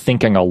something I've been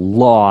thinking a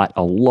lot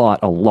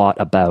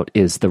about,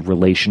 is the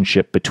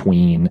relationship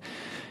between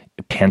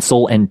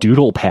pencil and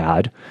doodle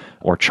pad,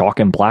 or chalk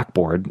and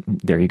blackboard.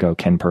 There you go,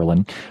 Ken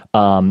Perlin.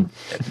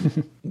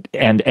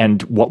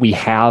 And what we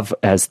have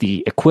as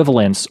the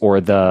equivalents, or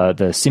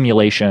the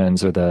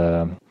simulations, or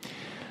the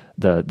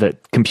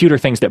computer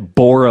things that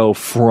borrow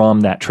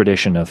from that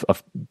tradition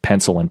of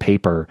pencil and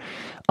paper.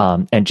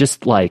 And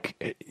just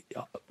like,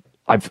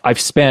 I've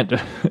spent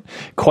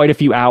quite a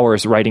few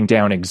hours writing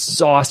down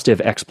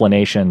exhaustive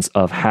explanations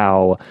of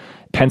how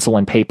pencil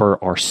and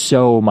paper are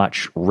so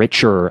much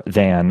richer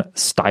than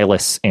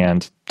stylus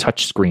and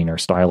touchscreen, or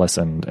stylus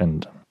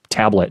and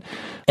tablet.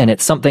 And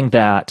it's something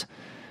that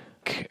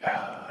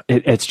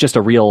it's just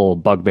a real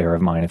bugbear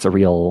of mine. It's a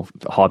real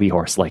hobby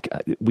horse. Like,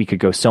 we could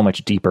go so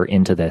much deeper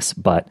into this,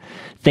 but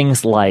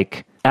things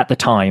like, at the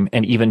time,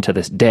 and even to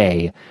this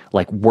day,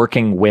 like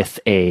working with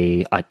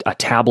a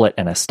tablet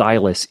and a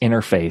stylus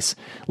interface,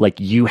 like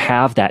you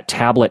have that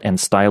tablet and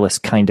stylus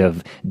kind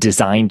of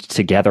designed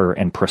together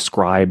and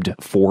prescribed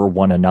for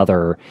one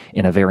another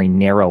in a very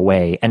narrow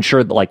way. And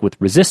sure, like with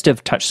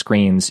resistive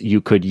touchscreens,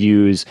 you could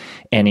use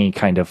any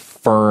kind of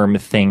firm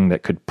thing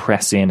that could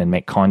press in and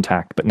make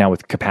contact. But now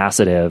with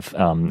capacitive,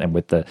 and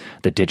with the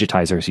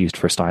digitizers used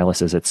for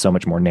styluses, it's so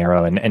much more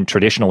narrow. And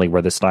traditionally,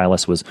 where the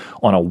stylus was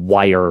on a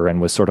wire and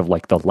was sort of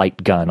like the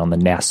light gun on the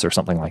NES or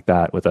something like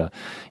that, with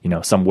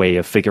some way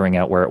of figuring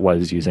out where it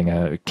was using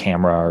a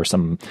camera or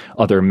some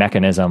other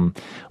mechanism,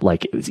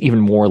 like it's even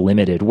more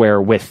limited. Where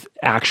with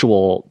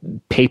actual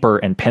paper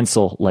and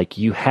pencil, like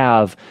you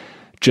have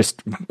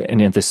just,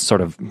 and in this sort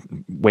of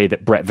way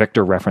that Brett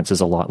Victor references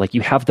a lot, like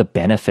you have the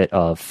benefit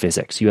of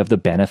physics. You have the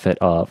benefit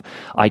of,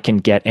 I can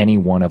get any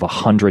one of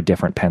 100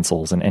 different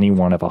pencils and any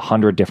one of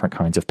 100 different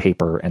kinds of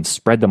paper and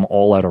spread them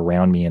all out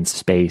around me in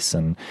space,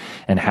 and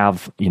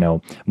have,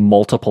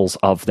 multiples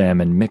of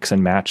them, and mix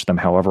and match them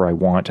however I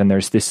want. And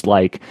there's this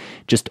like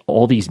just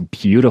all these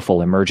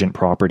beautiful emergent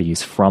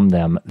properties from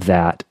them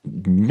that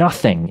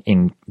nothing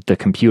in the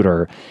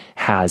computer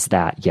has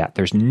that yet.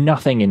 There's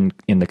nothing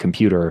in the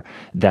computer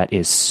that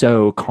is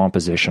so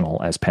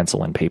compositional as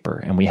pencil and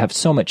paper. And we have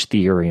so much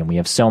theory, and we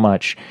have so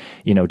much,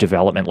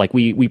 development. Like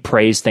we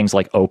praise things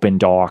like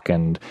OpenDoc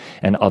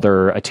and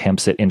other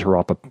attempts at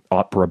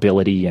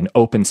interoperability and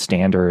open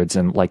standards,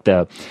 and like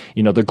the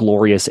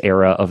glorious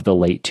era of the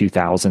late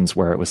 2000s,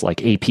 where it was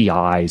like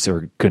APIs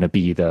are going to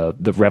be the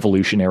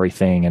revolutionary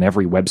thing, and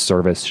every web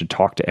service should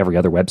talk to every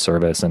other web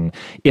service, and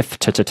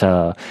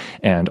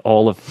and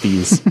all of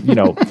these,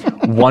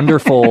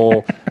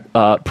 wonderful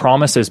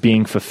promises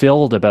being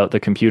fulfilled about the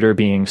computer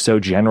being so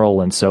general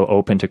and so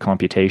open to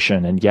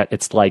computation. And yet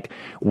it's like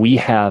we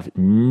have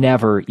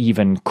never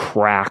even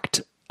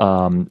cracked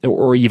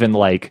or even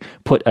like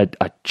put a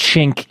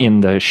chink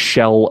in the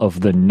shell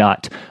of the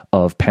nut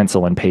of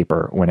pencil and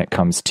paper when it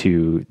comes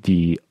to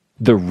the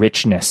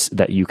richness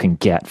that you can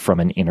get from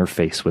an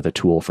interface with a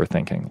tool for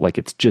thinking. Like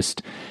it's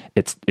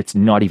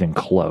not even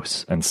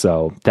close. And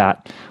so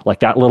that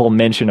little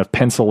mention of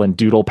pencil and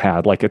doodle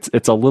pad, like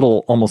it's a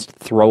little almost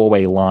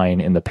throwaway line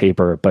in the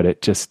paper, but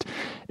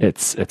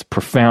it's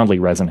profoundly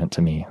resonant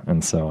to me.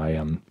 And so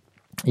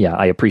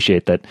I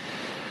appreciate that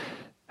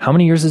how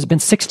many years has it been?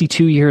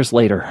 62 years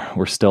later,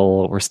 we're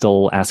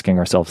still asking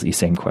ourselves these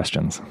same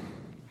questions.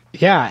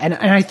 Yeah, and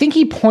I think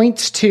he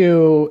points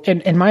to,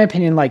 in my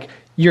opinion, like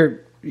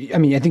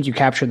I think you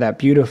captured that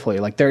beautifully.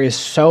 Like, there is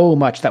so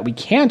much that we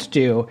can't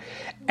do.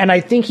 And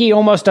I think he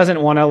almost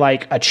doesn't want to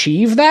like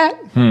achieve that.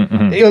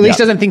 Mm-hmm. At least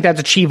doesn't think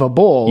that's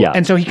achievable. Yeah.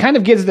 And so he kind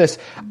of gives this,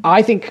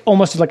 I think,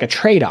 almost like a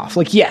trade-off.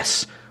 Like,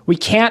 yes, we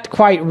can't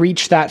quite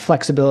reach that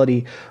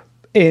flexibility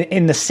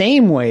in the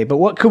same way, but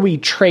what could we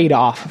trade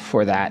off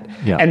for that?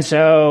 Yeah. And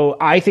so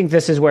I think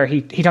this is where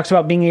he talks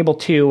about being able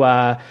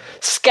to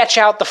sketch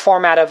out the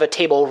format of a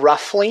table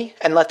roughly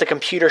and let the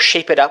computer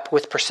shape it up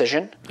with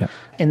precision. Yeah.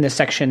 In this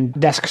section,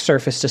 desk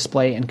surface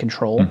display and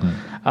control,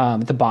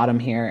 at the bottom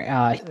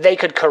here. They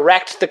could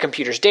correct the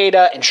computer's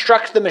data,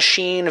 instruct the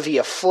machine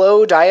via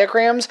flow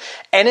diagrams,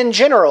 and in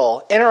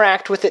general,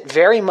 interact with it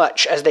very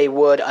much as they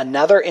would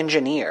another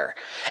engineer,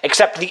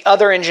 except the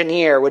other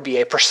engineer would be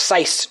a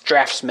precise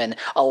draftsman,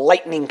 a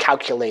lightning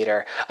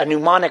calculator, a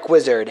mnemonic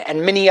wizard,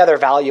 and many other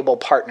valuable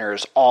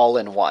partners all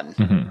in one.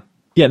 Mm-hmm.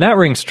 Yeah, that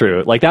rings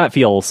true. Like, that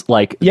feels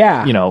like,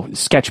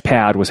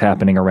 Sketchpad was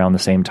happening around the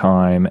same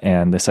time,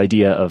 and this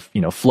idea of,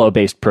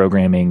 flow-based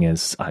programming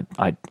is,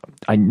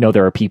 I know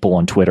there are people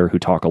on Twitter who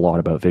talk a lot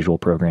about visual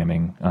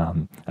programming.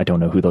 I don't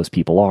know who those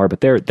people are,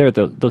 but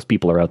those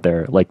people are out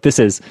there. Like, this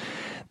is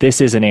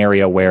an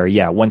area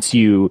where, once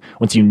you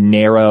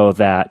narrow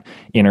that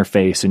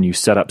interface and you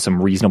set up some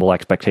reasonable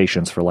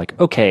expectations for, like,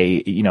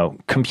 okay,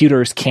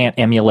 computers can't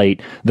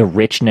emulate the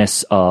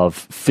richness of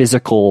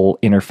physical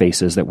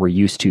interfaces that we're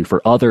used to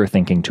for other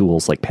thinking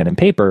tools like pen and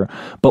paper,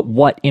 but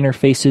what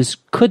interfaces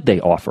could they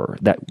offer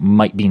that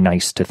might be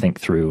nice to think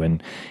through,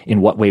 and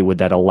in what way would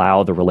that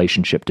allow the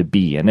relationship to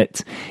be? And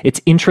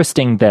it's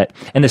interesting that,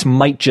 and this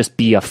might just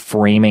be a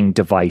framing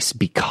device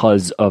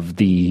because of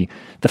the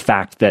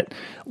fact that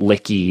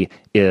Licky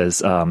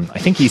is, I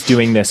think he's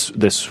doing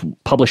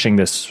publishing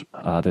this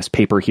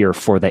paper here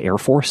for the Air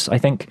Force, I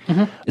think.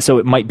 Mm-hmm. So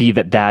it might be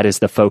that is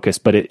the focus,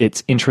 but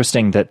it's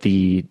interesting that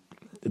the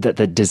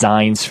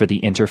designs for the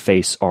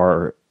interface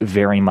are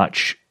very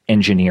much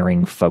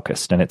engineering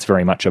focused, and it's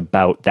very much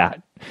about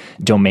that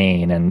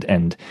domain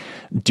and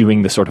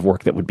doing the sort of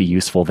work that would be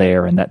useful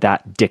there, and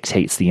that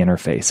dictates the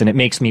interface. And it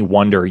makes me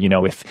wonder,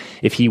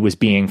 if he was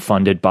being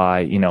funded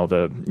by,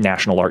 the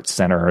National Arts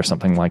Center or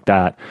something like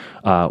that,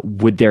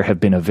 would there have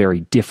been a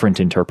very different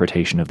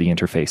interpretation of the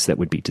interface that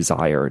would be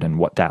desired, and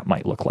what that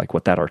might look like,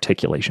 what that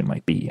articulation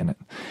might be? And,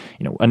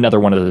 another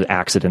one of the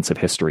accidents of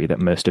history, that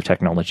most of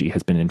technology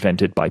has been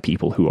invented by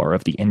people who are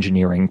of the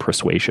engineering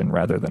persuasion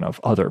rather than of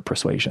other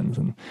persuasions.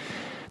 And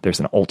there's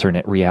an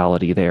alternate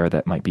reality there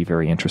that might be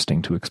very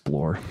interesting to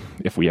explore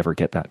if we ever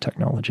get that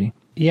technology.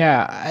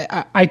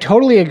 Yeah, I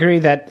totally agree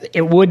that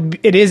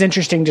it is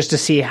interesting just to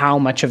see how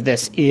much of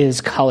this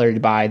is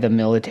colored by the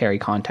military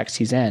context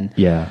he's in.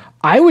 Yeah.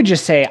 I would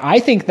just say, I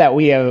think that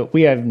we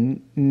have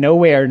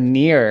nowhere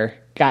near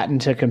gotten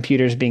to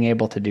computers being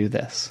able to do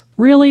this.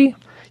 Really?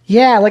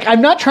 Yeah, like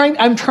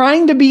I'm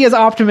trying to be as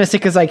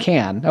optimistic as I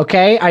can,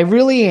 okay? I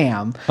really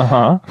am.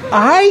 Uh-huh.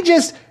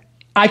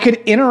 I could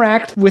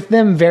interact with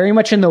them very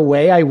much in the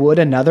way I would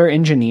another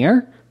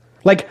engineer.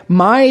 Like,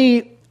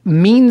 my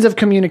means of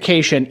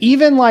communication,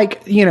 even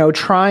like,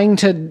 trying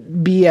to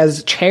be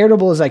as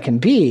charitable as I can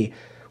be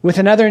with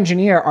another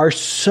engineer, are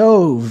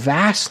so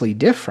vastly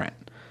different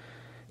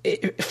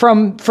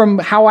from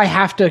how I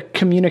have to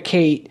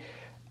communicate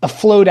a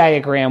flow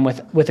diagram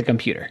with a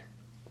computer.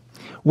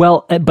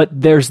 Well, but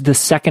there's the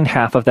second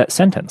half of that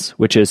sentence,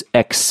 which is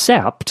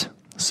except.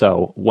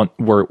 So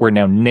we're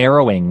now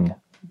narrowing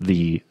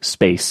the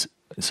space.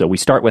 So we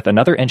start with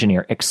another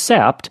engineer,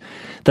 except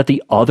that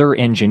the other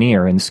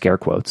engineer, in scare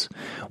quotes,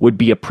 would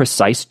be a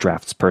precise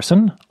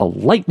draftsperson, a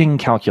lightning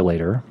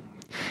calculator,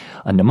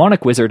 a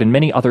mnemonic wizard, and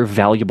many other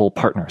valuable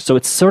partners. So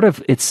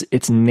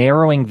it's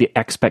narrowing the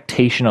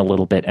expectation a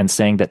little bit and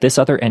saying that this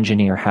other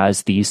engineer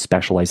has these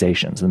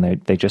specializations,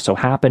 and they just so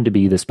happen to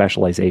be the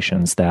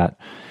specializations that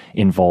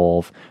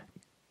involve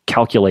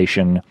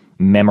calculation,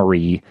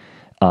 memory,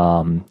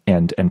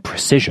 and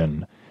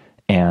precision.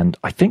 And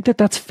I think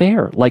that's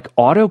fair. Like,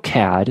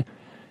 AutoCAD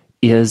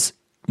is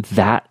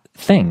that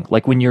thing.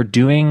 Like, when you're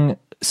doing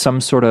some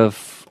sort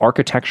of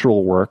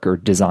architectural work or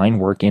design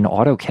work in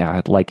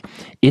AutoCAD, like,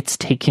 it's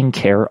taking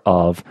care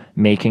of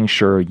making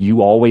sure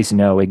you always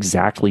know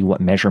exactly what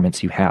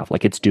measurements you have.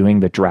 Like, it's doing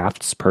the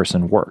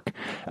draftsperson work.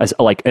 As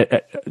like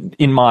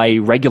in my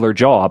regular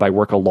job, I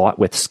work a lot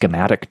with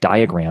schematic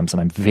diagrams,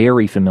 and I'm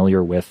very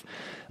familiar with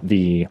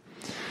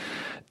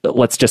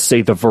let's just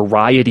say the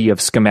variety of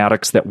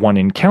schematics that one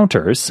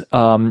encounters.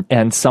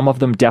 And some of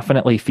them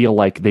definitely feel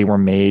like they were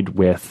made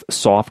with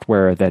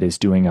software that is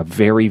doing a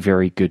very,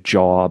 very good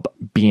job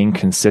being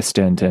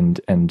consistent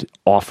and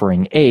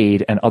offering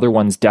aid. And other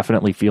ones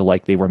definitely feel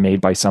like they were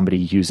made by somebody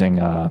using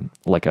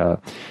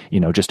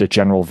just a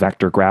general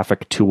vector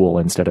graphic tool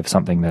instead of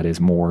something that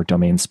is more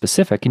domain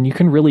specific. And you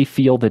can really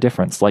feel the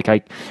difference. Like, I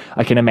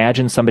can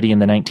imagine somebody in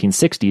the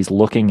 1960s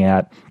looking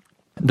at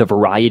the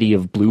variety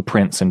of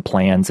blueprints and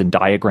plans and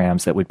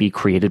diagrams that would be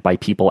created by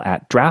people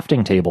at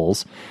drafting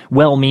tables,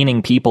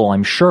 well-meaning people,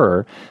 I'm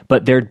sure,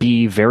 but there'd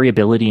be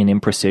variability and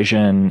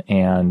imprecision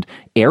and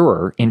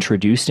error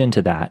introduced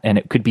into that. And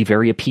it could be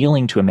very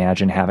appealing to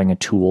imagine having a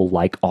tool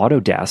like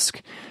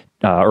Autodesk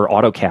or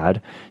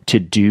AutoCAD to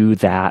do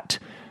that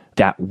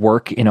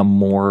work in a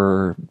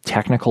more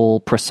technical,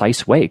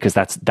 precise way, because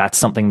that's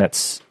something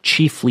that's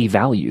chiefly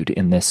valued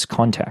in this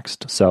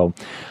context. So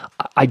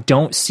I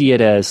don't see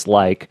it as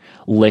like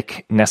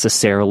Lick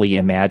necessarily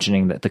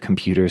imagining that the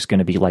computer is going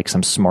to be like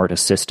some smart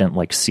assistant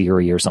like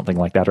Siri or something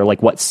like that, or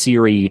like what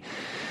Siri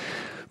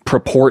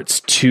purports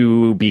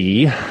to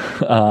be.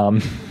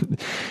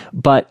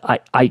 But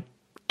I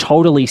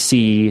totally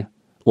see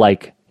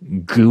like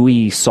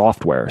GUI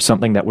software,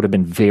 something that would have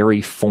been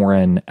very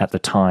foreign at the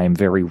time,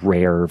 very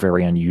rare,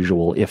 very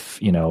unusual, if,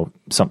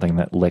 something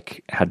that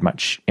Lick had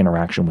much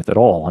interaction with at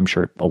all. I'm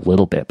sure a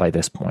little bit by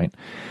this point.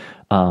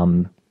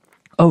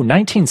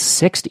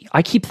 1960.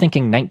 I keep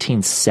thinking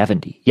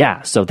 1970.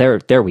 Yeah, so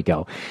there we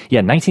go. Yeah,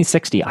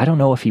 1960. I don't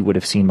know if he would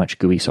have seen much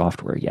GUI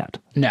software yet.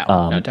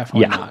 No,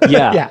 definitely not.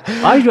 Yeah.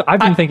 I've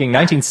been thinking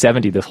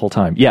 1970 this whole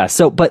time. Yeah,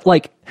 so, but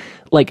like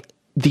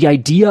the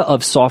idea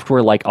of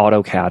software like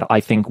AutoCAD, I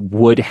think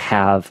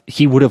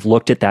he would have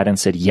looked at that and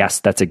said, yes,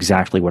 that's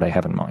exactly what I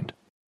have in mind.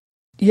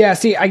 Yeah,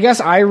 see, I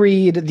guess I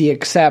read the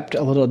accept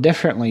a little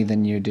differently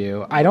than you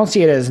do. I don't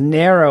see it as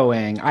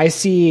narrowing. I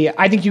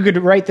think you could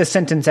write this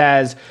sentence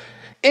as,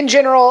 in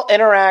general,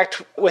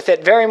 interact with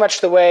it very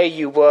much the way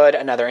you would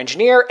another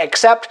engineer,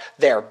 except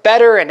they're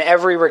better in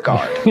every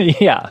regard.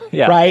 Yeah.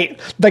 Right?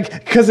 Like,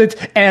 because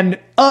and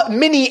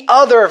many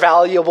other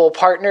valuable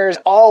partners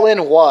all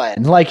in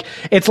one. Like,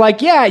 it's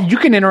like, yeah, you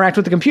can interact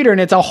with the computer and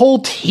it's a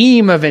whole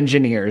team of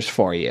engineers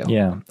for you.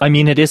 Yeah. I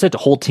mean, it is a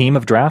whole team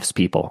of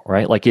draftspeople,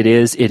 right? Like it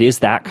is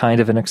that kind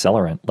of an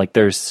accelerant. Like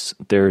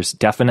there's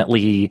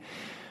definitely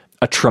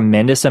a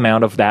tremendous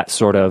amount of that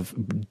sort of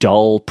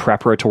dull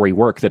preparatory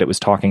work that it was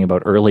talking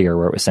about earlier,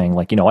 where it was saying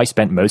like, I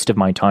spent most of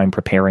my time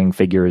preparing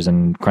figures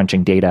and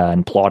crunching data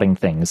and plotting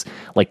things.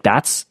 Like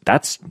that's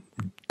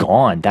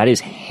gone. That is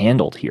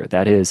handled here.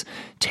 That is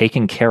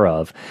taken care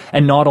of.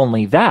 And not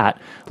only that,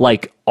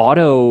 like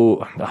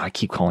I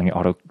keep calling it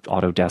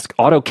Autodesk,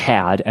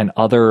 AutoCAD and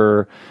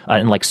other,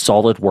 and like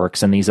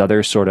SolidWorks and these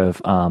other sort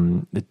of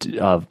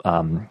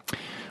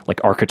like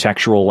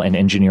architectural and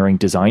engineering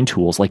design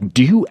tools, like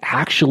do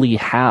actually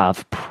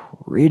have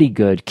pretty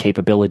good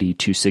capability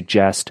to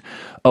suggest,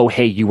 oh,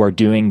 hey, you are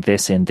doing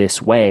this in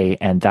this way,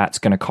 and that's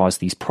going to cause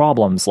these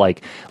problems.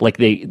 Like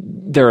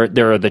there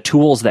are the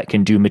tools that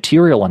can do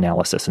material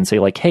analysis and say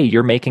like, hey,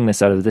 you're making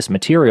this out of this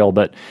material,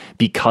 but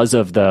because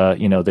of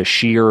the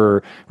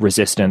shear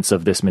resistance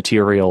of this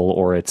material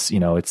or its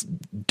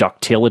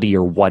ductility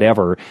or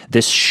whatever,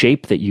 this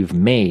shape that you've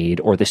made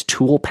or this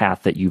tool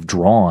path that you've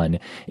drawn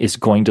is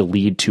going to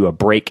lead to a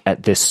break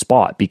at this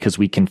spot because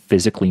we can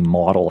physically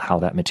model how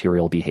that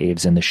material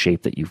behaves in the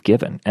shape that you've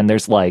given. And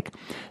there's like,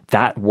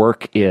 that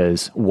work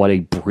is what a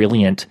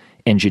brilliant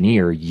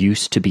engineer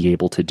used to be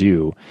able to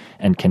do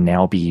and can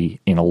now be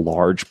in a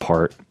large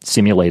part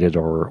simulated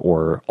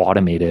or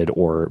automated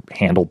or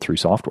handled through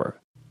software.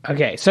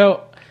 Okay,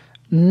 so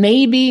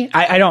maybe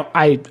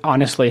I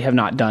honestly have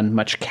not done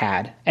much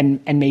CAD, and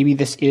maybe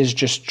this is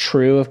just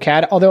true of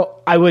CAD, although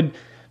I would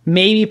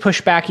maybe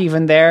push back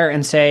even there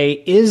and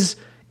say, is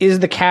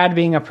the CAD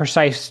being a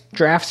precise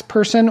drafts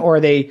person, or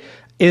is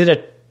it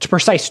a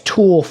precise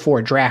tool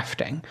for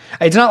drafting?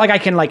 It's not like I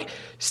can like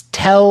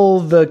tell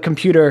the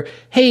computer,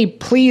 hey,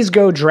 please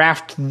go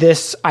draft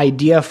this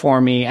idea for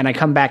me, and I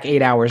come back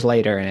 8 hours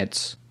later and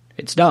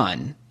it's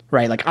done,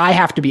 right? Like I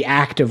have to be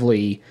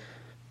actively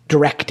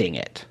directing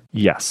it.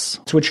 Yes.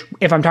 Which,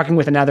 if I'm talking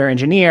with another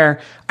engineer,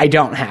 I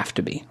don't have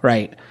to be,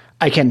 right?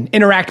 I can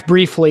interact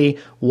briefly,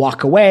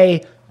 walk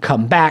away,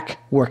 come back,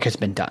 work has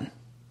been done.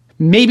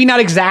 Maybe not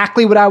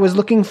exactly what I was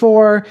looking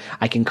for.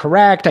 I can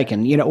correct, I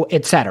can,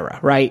 et cetera,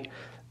 right?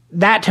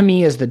 That to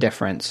me is the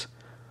difference.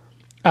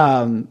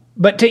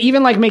 But to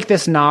even like make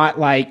this not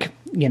like,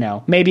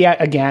 maybe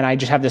I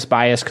just have this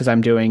bias because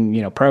I'm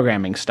doing,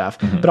 programming stuff,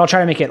 but I'll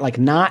try to make it like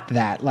not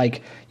that.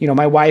 Like,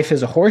 my wife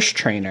is a horse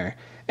trainer,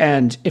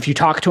 and if you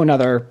talk to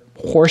another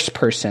horse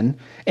person,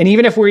 and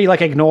even if we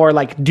like ignore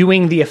like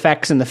doing the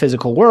effects in the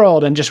physical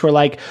world and just we're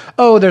like,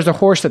 oh, there's a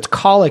horse that's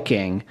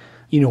colicking,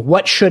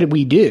 what should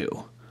we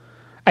do?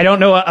 I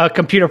don't know a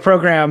computer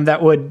program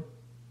that would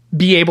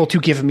be able to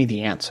give me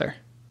the answer.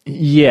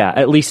 Yeah,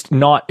 at least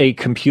not a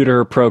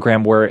computer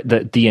program where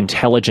the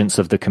intelligence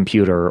of the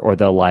computer or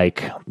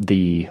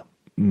the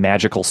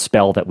magical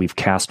spell that we've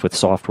cast with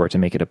software to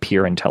make it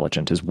appear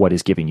intelligent is what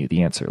is giving you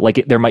the answer.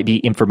 Like there might be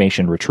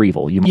information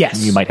retrieval. You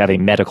might have a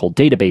medical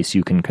database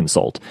you can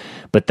consult,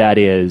 but that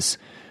is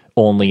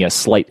only a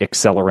slight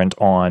accelerant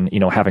on,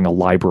 having a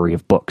library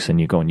of books,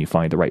 and you go and you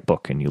find the right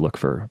book and you look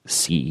for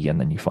C and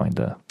then you find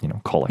the,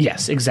 colic.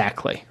 Yes,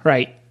 exactly.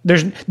 Right.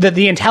 there's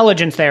the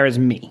intelligence there is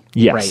me.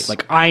 Yes. Right?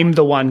 Like, I'm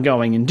the one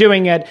going and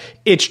doing it.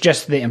 It's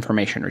just the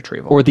information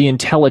retrieval. Or the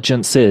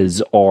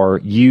intelligences are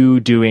you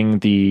doing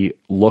the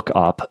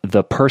lookup,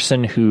 the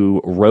person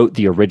who wrote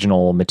the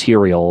original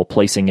material,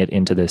 placing it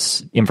into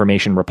this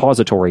information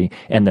repository,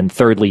 and then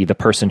thirdly, the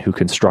person who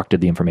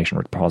constructed the information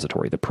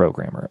repository, the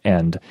programmer.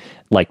 And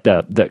like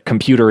the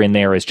computer in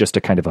there is just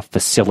a kind of a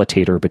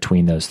facilitator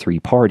between those three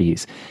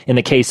parties. In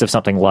the case of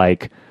something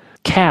like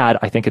CAD,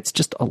 I think it's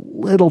just a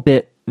little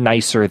bit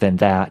nicer than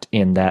that,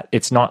 in that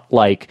it's not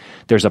like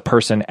there's a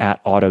person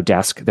at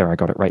Autodesk, there I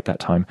got it right that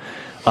time,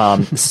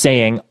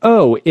 saying,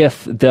 oh,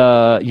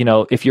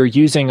 if you're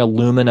using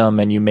aluminum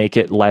and you make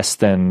it less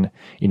than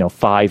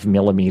 5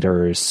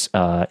 millimeters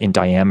in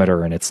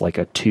diameter and it's like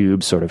a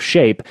tube sort of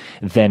shape,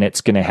 then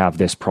it's going to have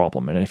this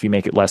problem. And if you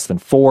make it less than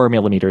 4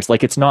 millimeters,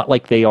 like, it's not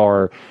like they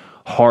are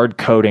hard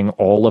coding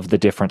all of the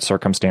different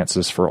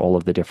circumstances for all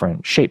of the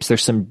different shapes.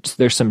 There's some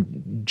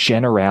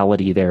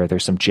generality there.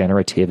 There's some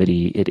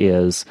generativity. It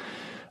is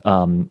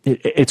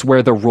it's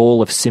where the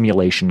role of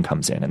simulation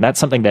comes in, and that's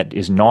something that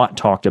is not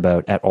talked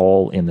about at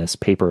all in this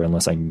paper,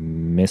 unless I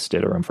missed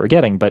it or I'm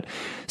forgetting. But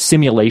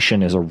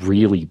simulation is a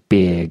really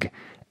big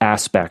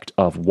aspect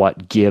of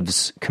what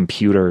gives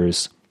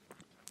computers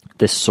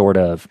this sort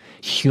of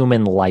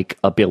human-like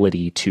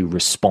ability to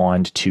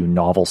respond to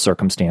novel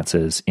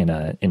circumstances in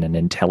an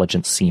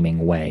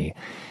intelligent-seeming way.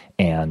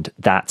 And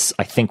that's,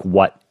 I think,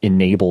 what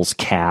enables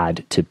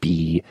CAD to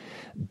be,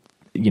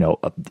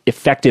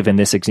 effective in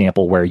this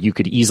example, where you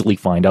could easily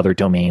find other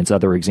domains,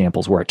 other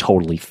examples where it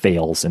totally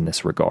fails in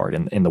this regard,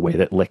 in the way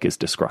that Lick is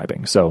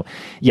describing. So,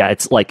 yeah,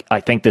 it's like, I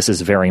think this is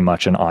very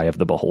much an eye of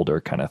the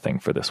beholder kind of thing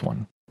for this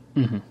one.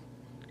 Mm-hmm.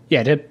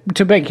 Yeah,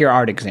 to make your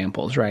art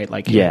examples, right?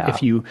 Like,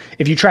 if you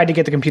tried to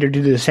get the computer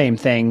to do the same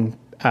thing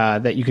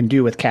that you can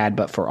do with CAD,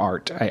 but for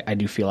art, I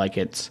do feel like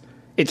it's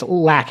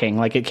lacking.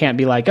 Like, it can't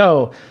be like,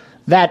 oh,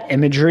 that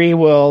imagery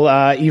will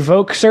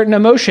evoke certain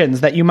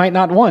emotions that you might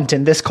not want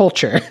in this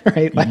culture,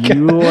 right? Like,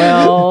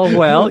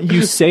 well,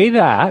 you say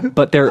that,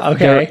 but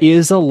there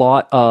is a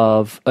lot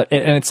of,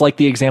 and it's like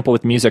the example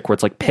with music, where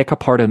it's like, pick a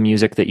part of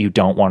music that you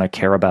don't want to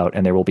care about,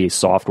 and there will be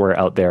software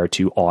out there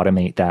to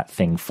automate that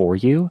thing for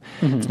you.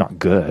 Mm-hmm. It's not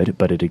good,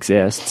 but it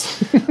exists.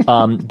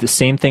 The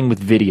same thing with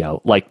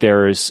video. Like,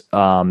 there's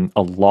a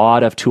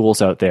lot of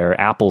tools out there.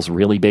 Apple's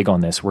really big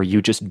on this, where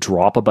you just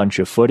drop a bunch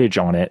of footage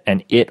on it,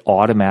 and it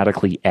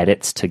automatically edits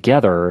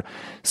together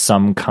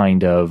some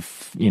kind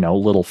of,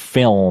 little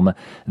film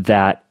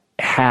that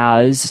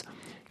has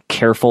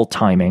careful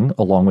timing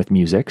along with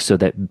music, so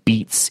that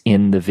beats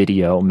in the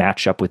video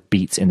match up with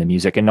beats in the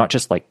music, and not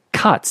just like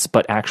cuts,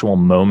 but actual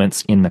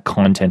moments in the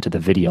content of the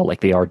video.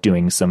 Like, they are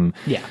doing some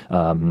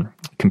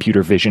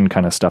computer vision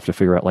kind of stuff to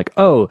figure out, like,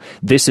 oh,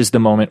 this is the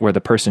moment where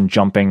the person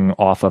jumping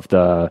off of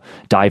the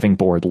diving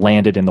board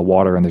landed in the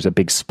water and there's a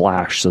big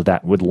splash, so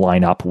that would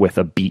line up with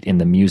a beat in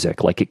the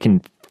music. Like, it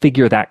can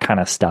figure that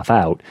kind of stuff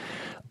out,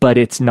 but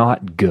it's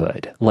not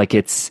good. Like,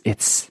 it's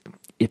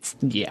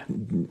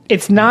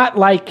not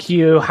like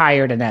you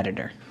hired an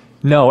editor.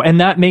 No,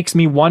 and that makes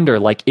me wonder,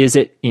 like, is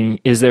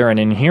there an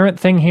inherent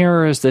thing here,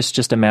 or is this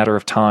just a matter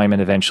of time,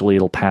 and eventually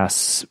it'll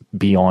pass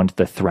beyond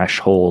the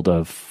threshold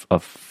of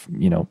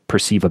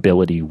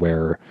perceivability,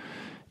 where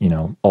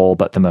all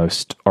but the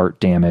most art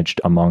damaged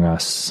among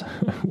us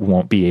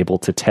won't be able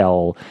to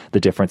tell the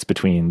difference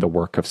between the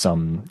work of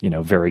some,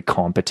 very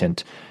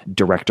competent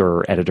director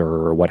or editor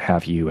or what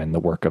have you, and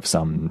the work of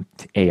some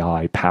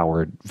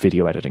AI-powered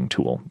video editing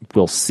tool.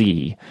 We'll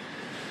see.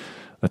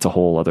 That's a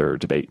whole other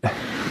debate.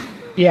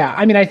 Yeah,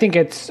 I mean, I think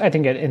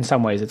in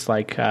some ways it's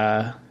like,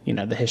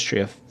 the history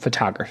of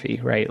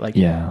photography, right? Like,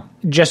 yeah,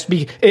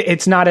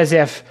 it's not as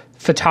if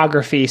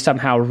photography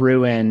somehow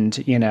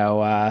ruined,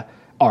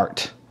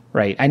 art.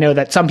 Right. I know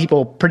that some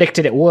people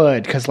predicted it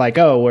would, because, like,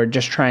 oh, we're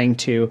just trying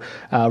to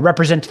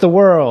represent the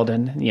world,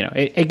 and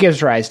it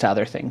gives rise to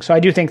other things. So I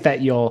do think that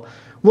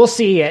we'll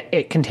see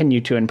it continue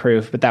to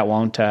improve, but that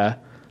won't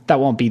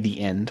be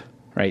the end,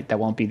 right? That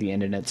won't be the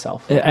end in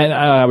itself. And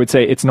I would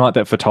say it's not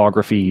that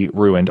photography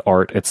ruined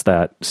art; it's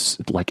that,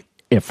 like,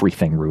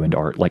 everything ruined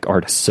art. Like,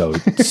 art is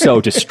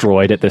so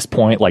destroyed at this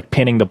point. Like,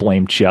 pinning the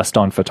blame just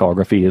on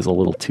photography is a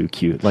little too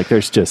cute. Like,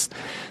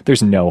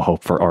 there's no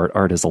hope for art.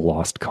 Art is a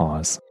lost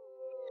cause.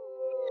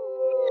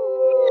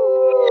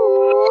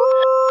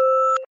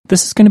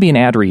 This is going to be an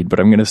ad read,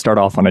 but I'm going to start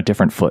off on a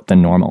different foot than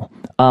normal.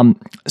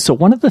 So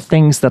one of the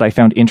things that I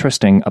found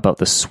interesting about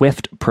the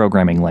Swift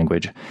programming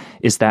language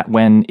is that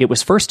when it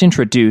was first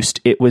introduced,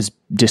 it was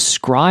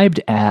described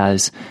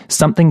as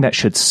something that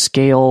should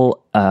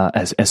scale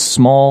as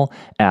small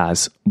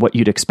as what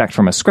you'd expect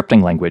from a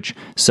scripting language.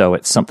 So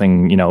it's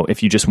something,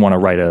 if you just want to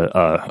write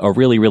a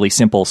really, really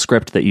simple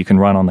script that you can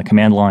run on the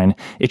command line,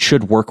 it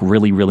should work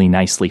really, really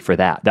nicely for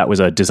that. That was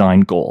a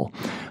design goal.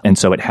 And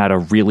so it had a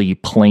really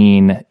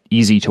plain,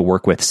 easy to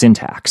work with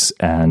syntax,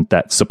 and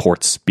that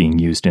supports being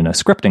used in a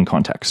scripting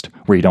context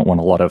where you don't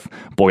want a lot of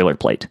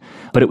boilerplate.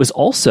 But it was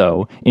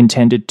also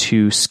intended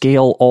to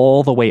scale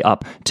all the way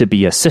up to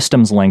be a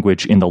systems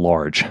language in the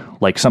large,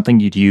 like something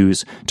you'd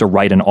use to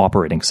write an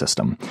operating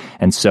system.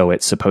 And so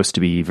it's supposed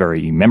to be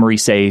very memory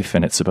safe,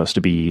 and it's supposed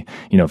to be,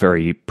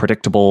 very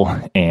predictable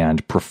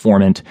and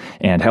performant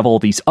and have all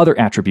these other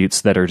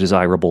attributes that are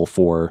desirable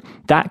for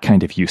that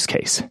kind of use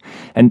case.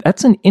 And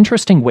that's an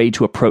interesting way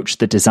to approach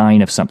the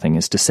design of something,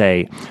 is to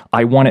say,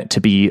 I want it to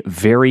be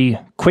very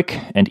quick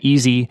and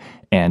easy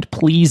and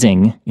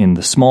pleasing in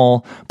the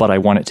small, but I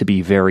want it to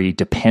be very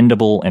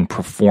dependable and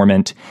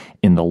performant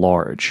in the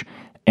large.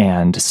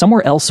 And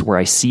somewhere else where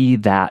I see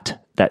that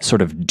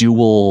sort of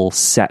dual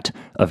set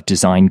of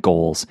design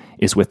goals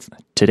is with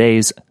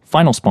today's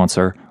final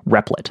sponsor,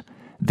 Replit.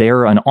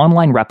 They're an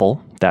online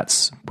REPL.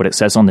 That's what it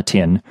says on the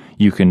tin.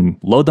 You can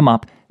load them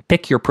up,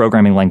 pick your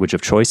programming language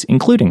of choice,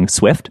 including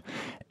Swift,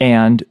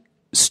 and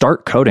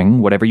start coding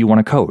whatever you want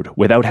to code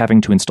without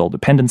having to install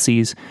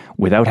dependencies,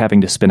 without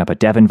having to spin up a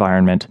dev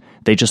environment.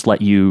 They just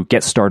let you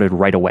get started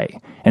right away.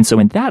 And so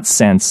in that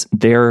sense,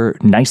 they're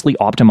nicely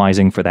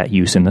optimizing for that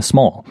use in the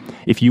small.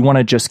 If you want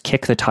to just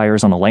kick the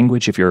tires on a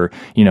language, if you're,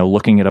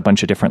 looking at a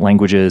bunch of different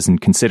languages and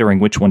considering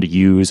which one to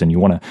use and you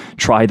want to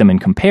try them and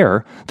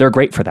compare, they're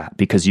great for that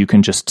because you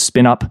can just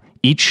spin up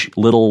each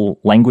little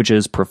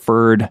language's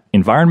preferred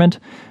environment,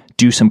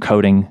 do some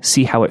coding,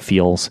 see how it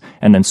feels,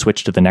 and then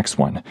switch to the next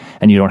one.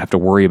 And you don't have to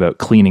worry about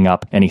cleaning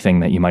up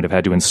anything that you might have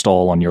had to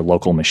install on your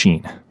local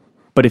machine.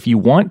 But if you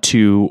want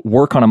to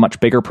work on a much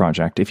bigger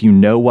project, if you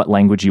know what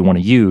language you want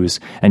to use,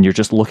 and you're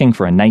just looking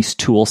for a nice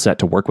tool set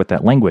to work with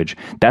that language,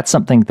 that's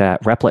something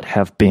that Replit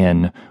have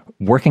been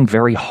working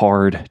very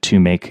hard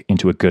to make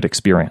into a good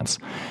experience.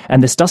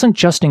 And this doesn't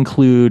just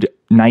include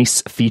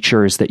nice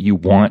features that you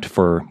want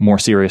for more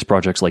serious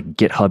projects like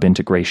GitHub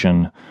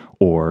integration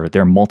or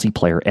their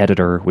multiplayer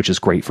editor, which is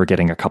great for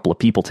getting a couple of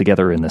people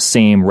together in the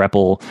same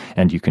REPL,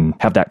 and you can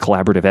have that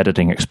collaborative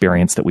editing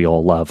experience that we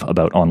all love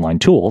about online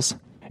tools.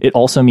 It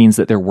also means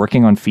that they're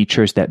working on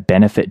features that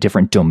benefit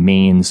different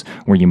domains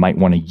where you might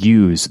want to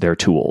use their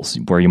tools,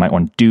 where you might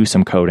want to do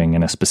some coding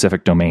in a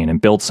specific domain and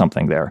build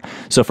something there.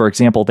 So, for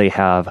example, they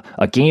have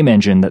a game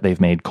engine that they've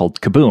made called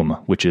Kaboom,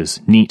 which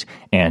is neat,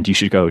 and you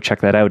should go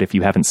check that out if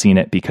you haven't seen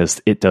it because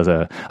it does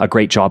a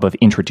great job of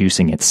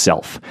introducing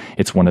itself.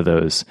 It's one of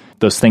those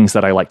things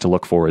that I like to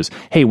look for is,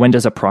 hey, when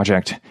does a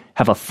project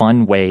have a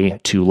fun way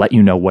to let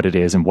you know what it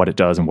is and what it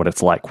does and what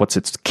it's like? What's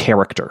its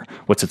character?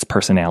 What's its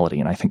personality?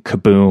 And I think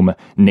Kaboom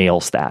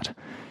nails that.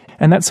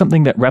 And that's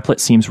something that Replit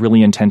seems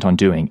really intent on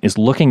doing, is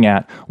looking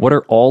at what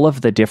are all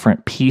of the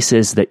different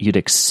pieces that you'd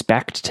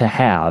expect to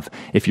have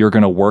if you're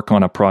going to work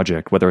on a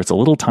project, whether it's a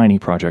little tiny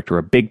project or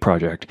a big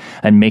project,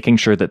 and making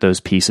sure that those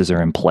pieces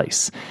are in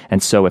place.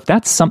 And so if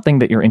that's something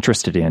that you're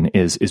interested in,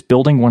 is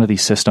building one of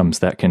these systems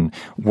that can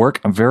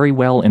work very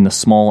well in the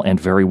small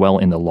and very well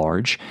in the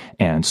large,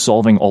 and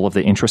solving all of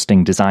the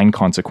interesting design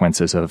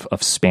consequences of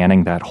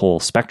spanning that whole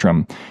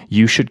spectrum,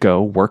 you should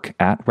go work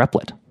at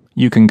Replit.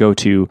 You can go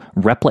to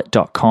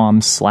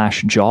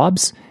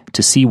replit.com/jobs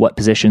to see what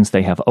positions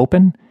they have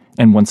open.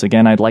 And once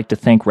again, I'd like to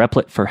thank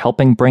Replit for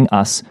helping bring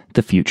us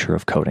the future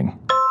of coding.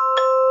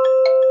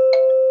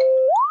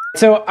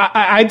 So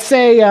I'd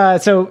say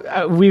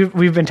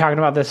we've been talking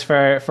about this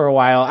for a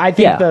while. I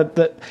think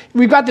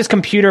we've got this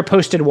computer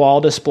posted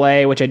wall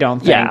display, which I don't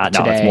think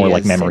today it's more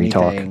like memory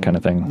anything. talk kind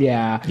of thing.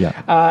 Yeah.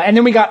 And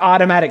then we got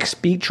automatic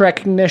speech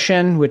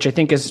recognition, which I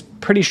think is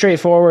pretty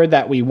straightforward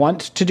that we want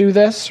to do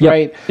this,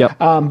 right? Yep.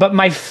 But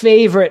my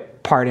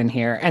favorite part in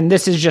here, and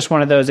this is just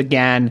one of those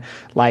again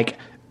like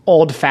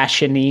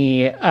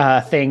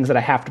old-fashioned-y things that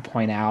I have to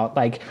point out,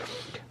 like.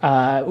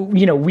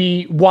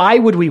 Why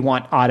would we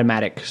want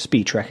automatic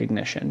speech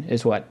recognition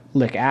is what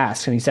Lick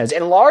asks. And he says,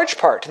 in large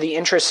part, the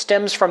interest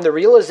stems from the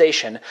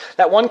realization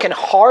that one can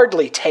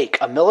hardly take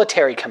a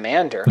military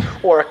commander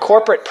or a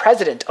corporate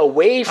president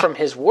away from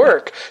his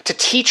work to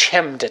teach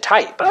him to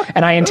type.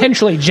 And I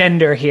intentionally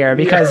gender here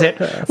because it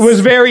was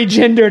very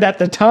gendered at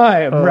the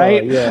time,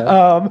 right?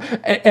 Yeah.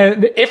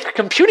 And if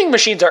computing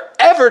machines are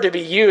ever to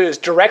be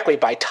used directly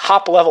by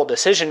top-level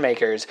decision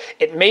makers,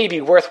 it may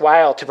be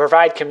worthwhile to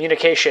provide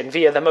communication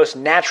via the most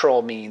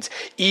natural means,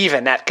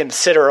 even at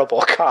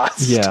considerable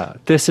cost. Yeah,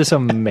 this is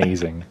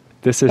amazing.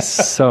 This is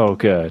so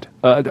good.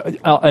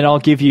 I'll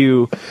give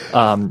you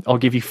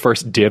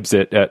first dibs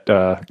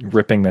at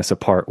ripping this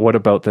apart. What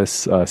about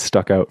this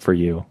stuck out for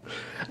you?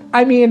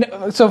 I mean,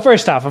 so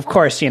first off, of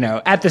course,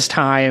 at this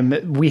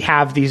time we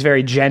have these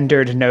very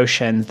gendered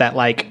notions that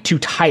like to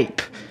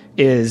type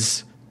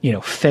is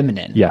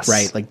feminine,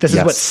 right? Like this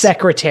is what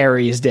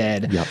secretaries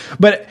did. Yep.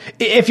 But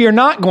if you're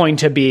not going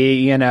to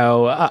be,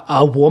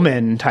 a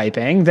woman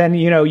typing, then,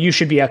 you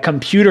should be a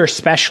computer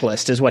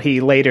specialist is what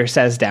he later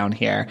says down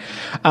here.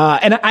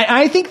 And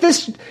I think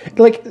this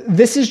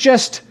is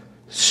just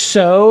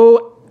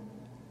so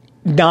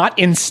not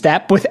in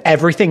step with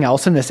everything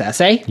else in this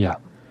essay. Yeah.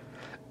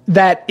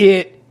 That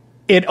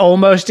it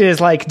almost is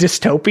like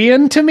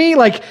dystopian to me.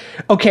 Like,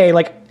 okay,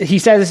 like he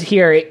says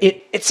here,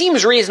 it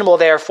seems reasonable,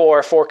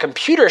 therefore, for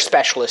computer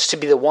specialists to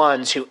be the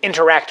ones who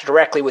interact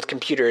directly with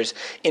computers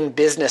in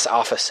business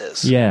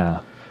offices.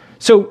 Yeah.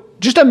 So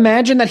just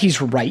imagine that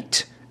he's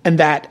right, and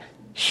that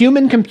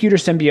human-computer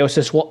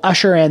symbiosis will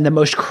usher in the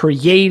most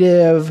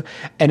creative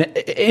and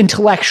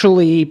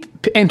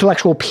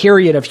intellectual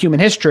period of human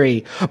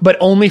history, but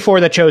only for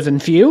the chosen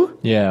few.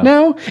 Yeah.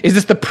 Now, is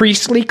this the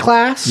priestly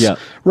class? Yeah.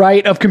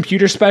 Right, of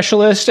computer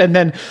specialists, and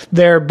then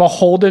they're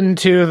beholden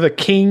to the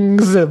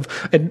kings of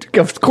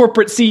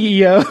corporate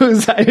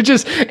CEOs.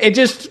 It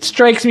just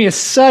strikes me as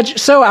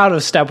so out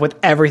of step with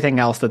everything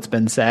else that's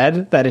been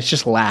said that it's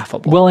just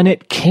laughable. Well, and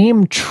it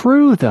came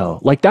true though.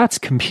 Like that's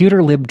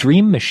computer lib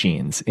dream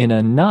machines in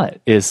a nut.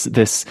 Is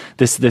this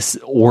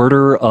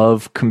order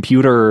of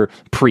computer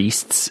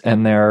priests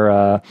and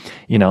their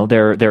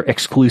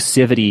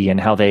exclusivity and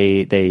how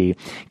they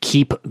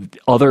keep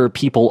other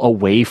people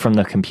away from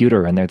the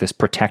computer, and they're this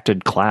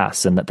protected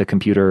class, and that the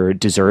computer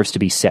deserves to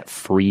be set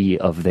free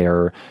of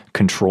their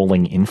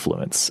controlling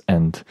influence.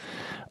 And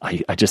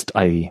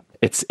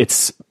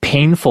it's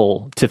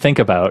painful to think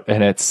about,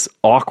 and it's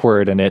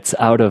awkward, and it's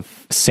out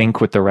of sync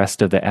with the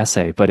rest of the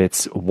essay. But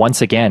it's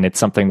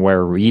something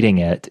where reading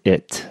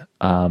it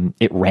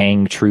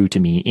rang true to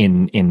me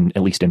in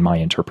at least in my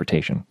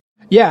interpretation.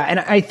 Yeah,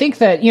 and I think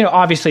that,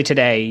 obviously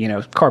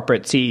today,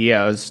 corporate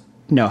CEOs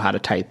know how to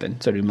type,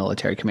 and so do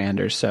military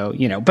commanders. So,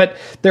 but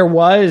there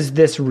was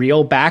this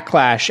real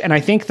backlash. And I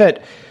think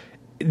that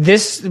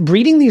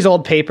reading these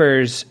old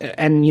papers,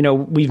 and,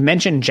 we've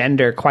mentioned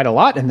gender quite a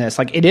lot in this,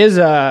 like it is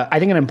I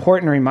think an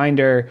important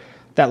reminder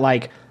that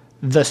like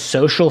the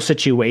social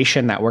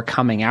situation that we're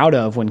coming out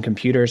of when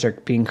computers are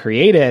being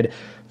created,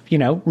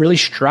 really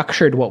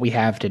structured what we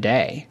have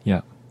today.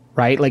 Yeah.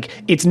 Right? Like,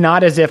 it's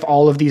not as if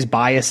all of these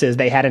biases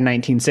they had in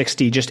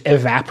 1960 just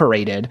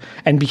evaporated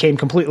and became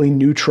completely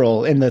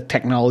neutral in the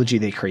technology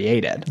they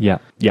created. Yeah,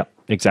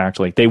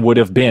 exactly. They would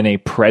have been a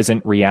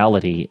present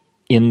reality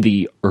in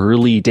the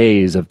early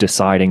days of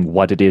deciding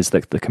what it is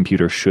that the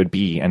computer should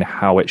be and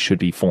how it should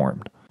be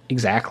formed.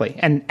 Exactly.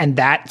 And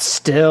that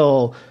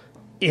still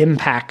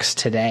impacts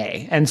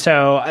today. And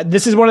so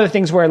this is one of the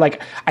things where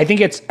like I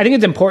think it's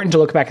important to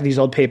look back at these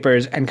old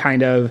papers and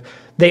kind of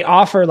they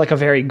offer like a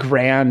very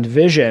grand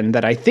vision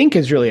that I think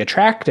is really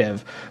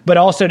attractive, but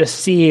also to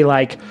see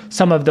like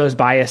some of those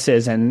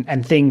biases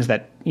and things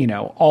that,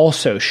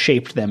 also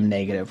shaped them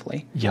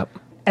negatively. Yep.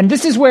 And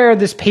this is where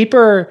this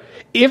paper,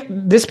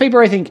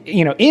 I think,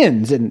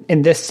 ends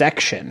in this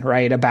section,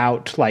 right,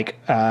 about like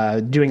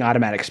doing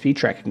automatic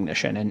speech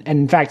recognition. And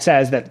in fact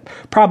says that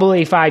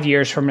probably 5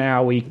 years from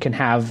now, we can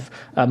have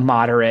a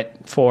moderate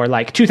for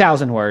like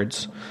 2,000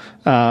 words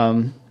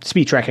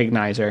speech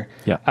recognizer.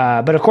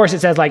 Yeah. But of course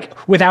it says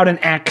like without an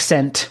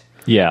accent.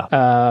 Yeah.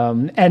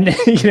 And,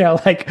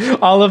 like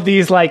all of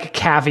these like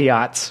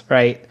caveats,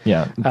 right?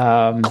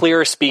 Yeah.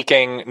 Clear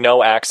speaking,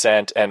 no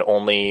accent, and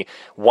only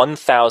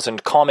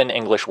 1,000 common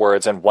English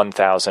words and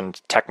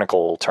 1,000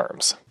 technical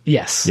terms.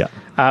 Yes. Yeah.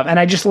 And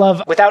I just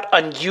love without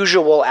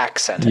unusual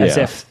accent, as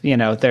if,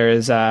 there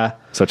is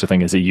such a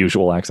thing as a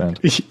usual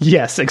accent.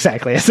 Yes,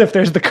 exactly. As if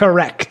there's the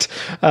correct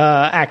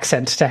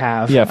accent to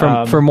have.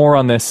 Yeah. For more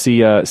on this,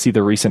 see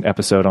the recent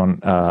episode on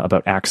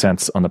about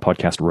accents on the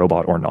podcast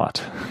Robot or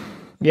Not.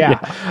 Yeah.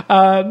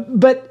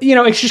 But,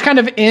 it just kind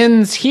of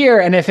ends here.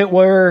 And if it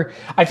were,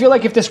 I feel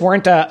like if this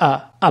weren't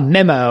a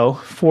memo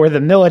for the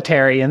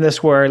military and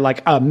this were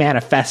like a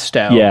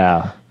manifesto.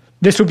 Yeah.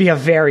 This would be a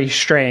very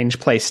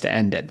strange place to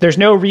end it. There's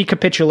no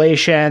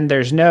recapitulation.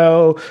 There's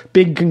no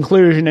big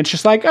conclusion. It's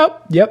just like, oh,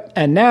 yep.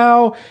 And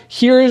now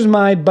here's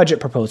my budget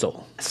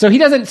proposal. So he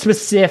doesn't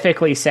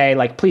specifically say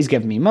like, please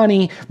give me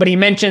money, but he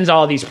mentions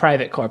all these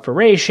private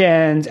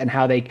corporations and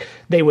how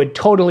they would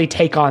totally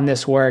take on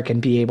this work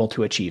and be able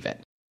to achieve it.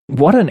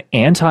 What an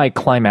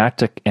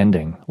anticlimactic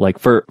ending. Like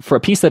for a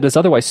piece that is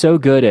otherwise so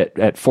good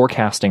at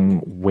forecasting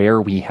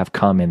where we have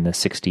come in the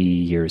 60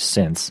 years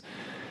since,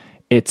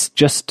 it's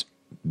just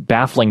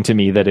baffling to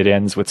me that it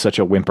ends with such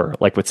a whimper,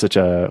 like with such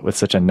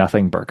a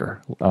nothing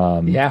burger.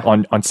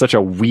 On such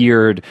a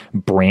weird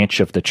branch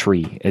of the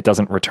tree. It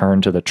doesn't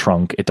return to the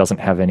trunk. It doesn't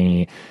have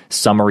any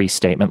summary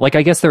statement. Like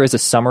I guess there is a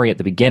summary at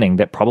the beginning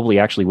that probably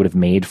actually would have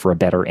made for a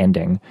better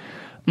ending.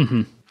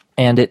 Mm-hmm.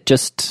 And it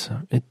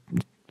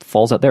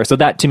falls out there. So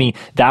that to me,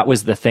 that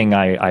was the thing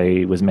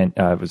I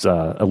was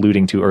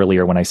alluding to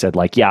earlier when I said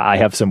like, yeah, I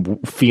have some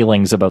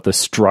feelings about the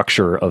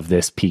structure of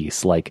this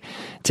piece. Like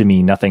to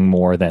me, nothing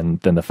more than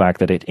the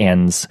fact that it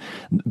ends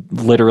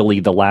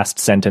literally the last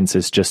sentence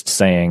is just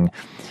saying,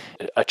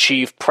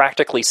 achieve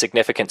practically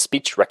significant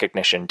speech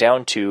recognition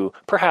down to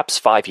perhaps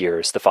 5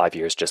 years, the 5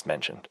 years just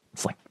mentioned.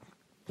 It's like,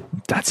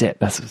 that's it.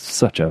 That's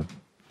such a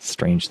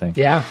strange thing.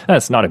 Yeah.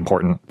 That's not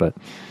important, but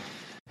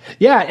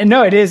Yeah, and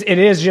no, it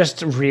is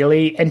just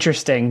really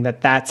interesting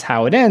that that's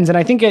how it ends. And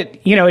I think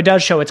it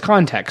does show its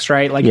context,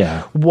 right? Like,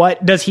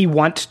 what does he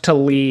want to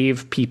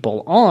leave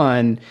people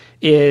on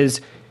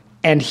is,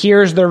 and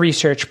here's the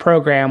research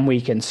program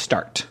we can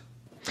start.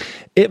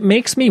 It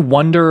makes me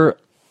wonder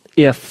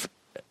if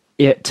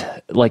it,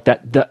 like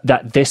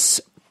that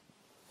this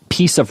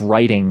piece of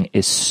writing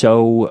is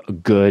so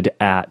good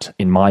at,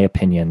 in my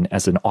opinion,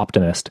 as an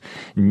optimist,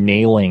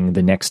 nailing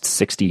the next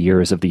 60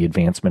 years of the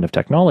advancement of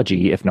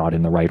technology, if not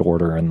in the right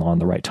order and on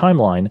the right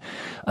timeline,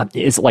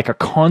 is like a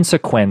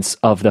consequence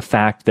of the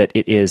fact that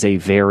it is a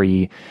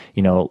very,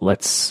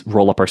 let's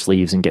roll up our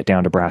sleeves and get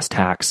down to brass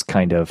tacks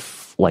kind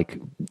of like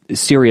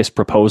serious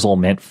proposal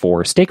meant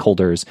for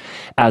stakeholders,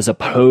 as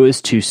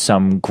opposed to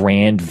some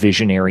grand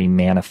visionary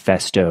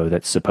manifesto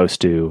that's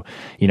supposed to,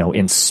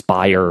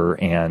 inspire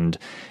and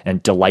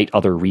delight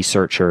other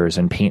researchers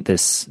and paint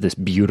this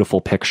beautiful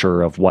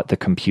picture of what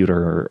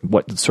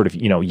sort of,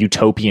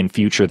 utopian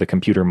future the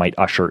computer might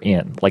usher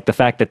in. Like the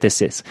fact that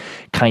this is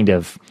kind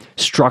of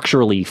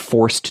structurally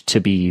forced to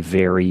be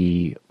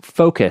very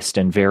focused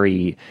and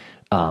very,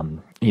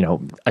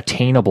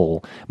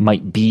 attainable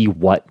might be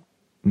what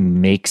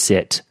makes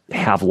it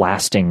have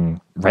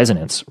lasting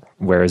resonance.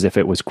 Whereas if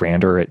it was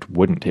grander, it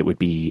wouldn't. It would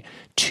be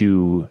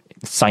too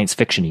science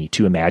fiction-y,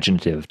 too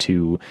imaginative,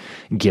 too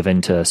given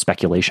to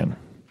speculation.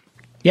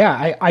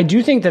 Yeah, I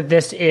do think that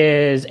this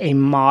is a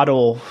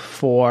model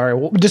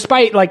for,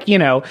 despite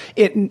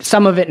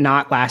some of it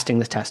not lasting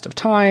the test of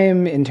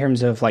time in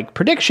terms of like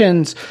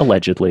predictions.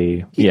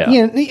 Allegedly,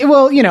 yeah.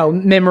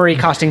 Memory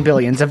costing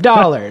billions of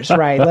dollars,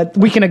 right?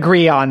 We can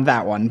agree on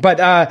that one. But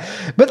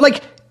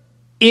like,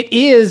 it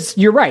is,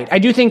 you're right. I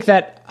do think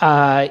that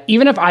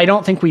even if I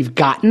don't think we've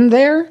gotten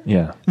there,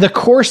 the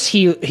course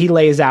he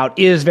lays out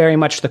is very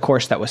much the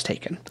course that was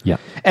taken. Yeah.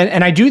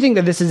 And I do think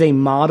that this is a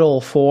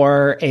model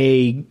for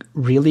a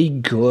really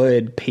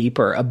good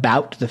paper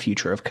about the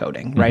future of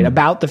coding, right?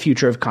 About the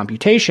future of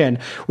computation,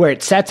 where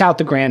it sets out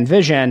the grand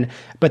vision,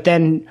 but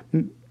then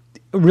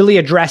really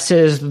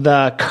addresses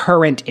the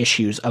current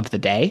issues of the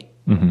day,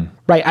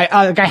 right?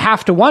 I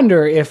have to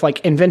wonder if like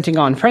inventing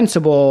on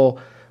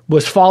principle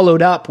was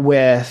followed up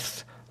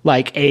with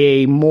like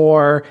a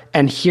more,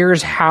 and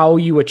here's how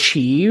you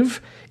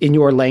achieve in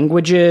your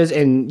languages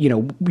and,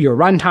 your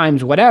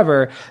runtimes,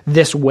 whatever,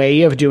 this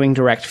way of doing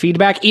direct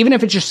feedback, even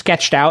if it's just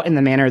sketched out in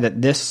the manner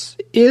that this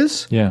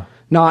is,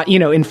 not,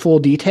 in full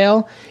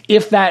detail,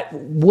 if that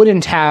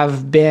wouldn't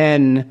have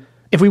been,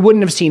 if we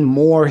wouldn't have seen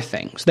more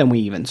things than we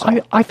even saw.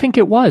 I think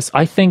it was.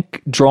 I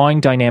think drawing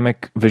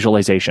dynamic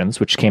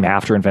visualizations, which came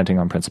after inventing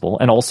on principle,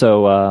 and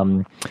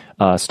also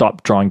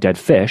stop drawing dead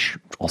fish,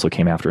 also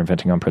came after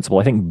inventing on principle.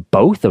 I think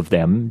both of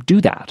them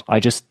do that.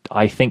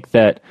 I think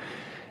that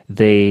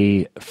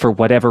they, for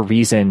whatever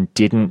reason,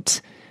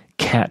 didn't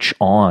catch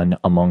on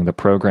among the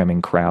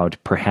programming crowd,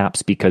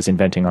 perhaps because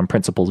inventing on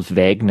principle's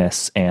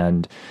vagueness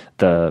and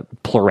the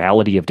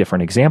plurality of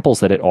different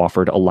examples that it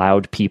offered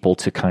allowed people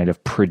to kind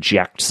of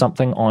project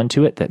something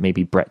onto it that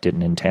maybe Brett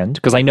didn't intend.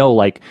 Because I know,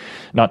 like,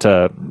 not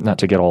to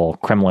get all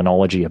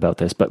Kremlinology about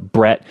this, but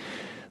Brett,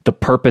 the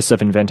purpose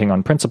of inventing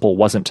on principle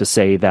wasn't to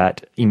say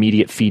that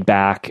immediate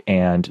feedback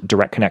and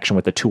direct connection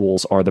with the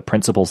tools are the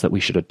principles that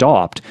we should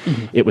adopt.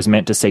 It was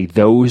meant to say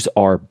those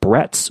are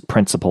Brett's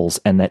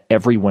principles and that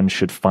everyone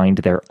should find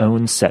their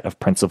own set of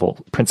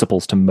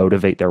principles to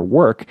motivate their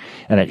work,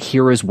 and that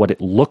here is what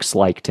it looks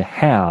like to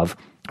have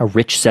a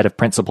rich set of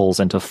principles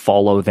and to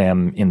follow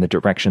them in the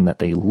direction that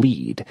they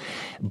lead.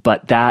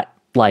 But that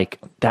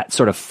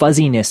sort of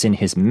fuzziness in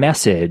his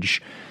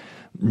message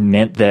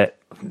meant that,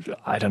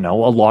 I don't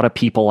know, a lot of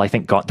people, I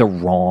think, got the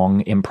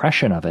wrong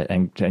impression of it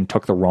and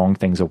took the wrong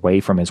things away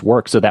from his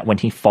work, so that when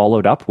he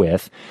followed up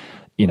with,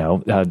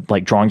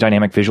 like drawing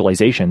dynamic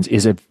visualizations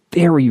is a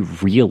very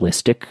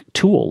realistic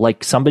tool.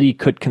 Like somebody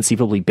could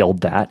conceivably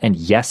build that. And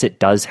yes, it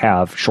does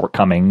have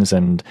shortcomings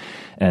and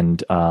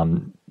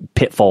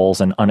pitfalls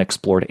and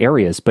unexplored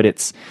areas, but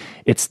it's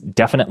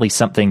definitely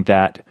something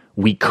that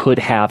we could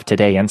have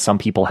today, and some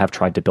people have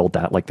tried to build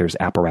that. Like there's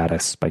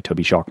Apparatus by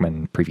Toby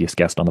Shockman, previous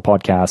guest on the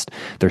podcast.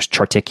 There's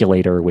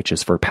Charticulator, which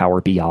is for Power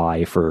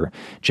BI, for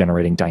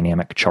generating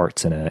dynamic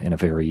charts in a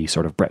very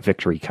sort of Brett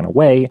Victory kind of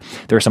way.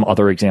 There are some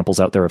other examples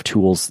out there of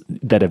tools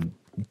that have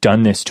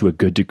done this to a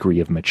good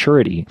degree of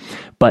maturity.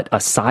 But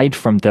aside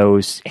from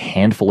those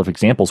handful of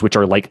examples, which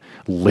are like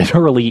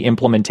literally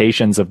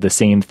implementations of the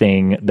same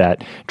thing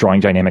that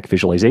drawing dynamic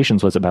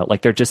visualizations was about,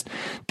 like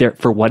they're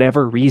for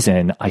whatever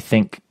reason, I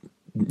think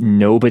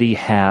nobody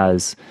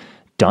has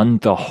done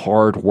the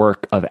hard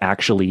work of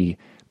actually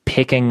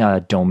picking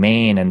a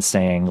domain and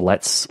saying,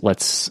 let's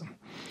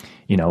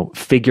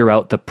figure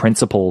out the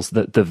principles,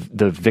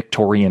 the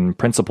Victorian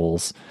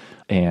principles,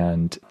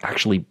 and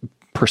actually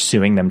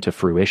pursuing them to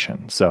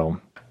fruition.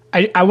 So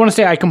I want to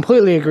say I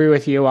completely agree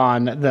with you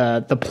on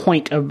the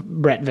point of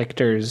Brett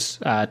Victor's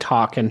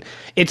talk, and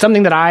it's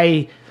something that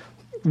I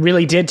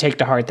really did take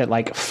to heart, that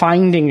like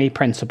finding a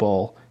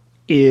principle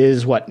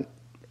is what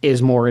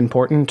is more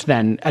important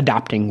than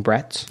adopting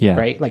Brett's, Yeah.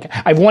 right? Like,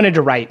 I've wanted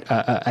to write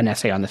an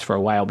essay on this for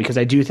a while because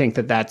I do think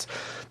that that's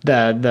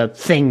the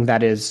thing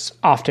that is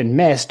often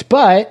missed.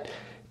 But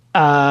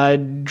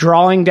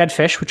drawing dead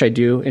fish, which I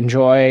do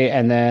enjoy,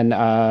 and then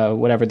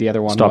whatever the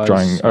other one Stop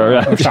was.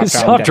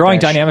 Stop drawing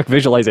fish. dynamic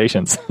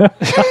visualizations.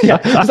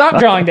 Yeah, stop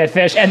drawing dead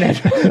fish, and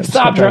then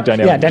stop drawing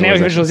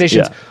dynamic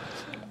visualizations.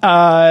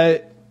 Yeah.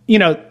 You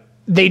know,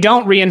 they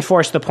don't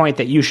reinforce the point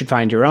that you should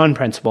find your own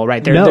principle,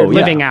 right? They're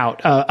living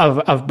out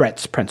of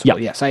Brett's principle.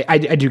 Yeah. Yes, I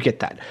do get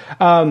that.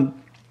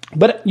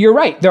 But you're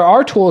right. There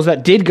are tools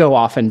that did go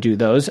off and do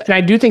those. And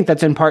I do think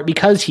that's in part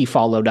because he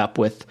followed up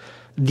with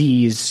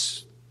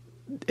these,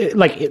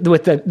 like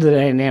with the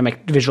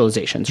dynamic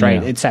visualizations,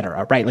 right? Et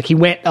cetera, right? Like he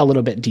went a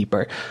little bit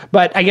deeper.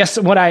 But I guess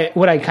what I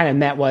kind of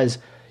meant was,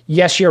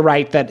 yes, you're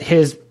right that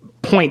his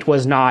point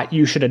was not,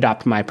 you should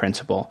adopt my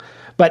principle.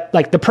 But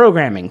like the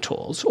programming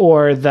tools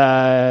or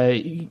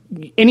the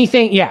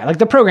anything, like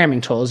the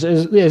programming tools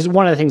is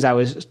one of the things I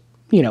was,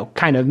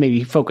 kind of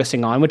maybe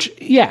focusing on, which,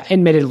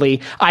 admittedly,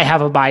 I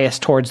have a bias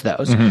towards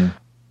those. Mm-hmm.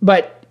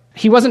 But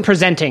he wasn't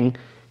presenting,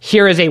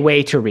 here is a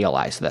way to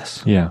realize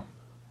this. Yeah.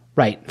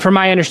 Right. From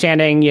my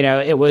understanding,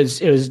 it was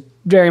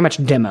very much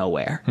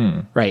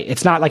demoware, right?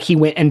 It's not like he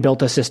went and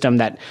built a system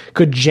that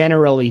could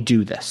generally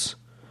do this.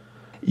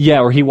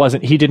 Yeah, or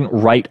he didn't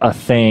write a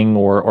thing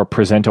or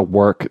present a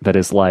work that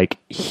is like,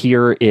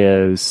 here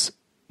is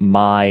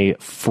my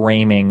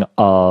framing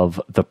of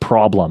the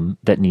problem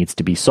that needs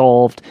to be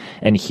solved,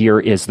 and here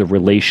is the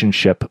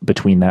relationship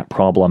between that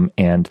problem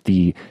and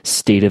the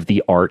state of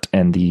the art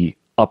and the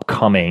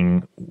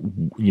upcoming,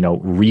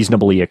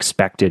 reasonably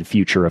expected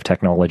future of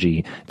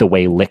technology, the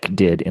way Lick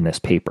did in this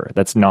paper.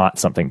 That's not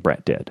something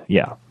Brett did.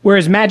 Yeah.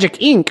 Whereas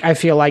Magic Ink, I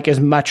feel like, is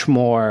much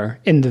more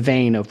in the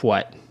vein of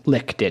what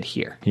Lick did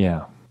here.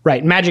 Yeah.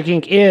 Right. Magic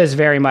Ink is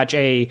very much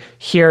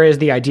here is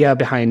the idea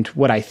behind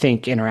what I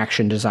think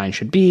interaction design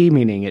should be,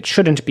 meaning it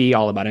shouldn't be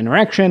all about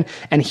interaction.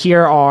 And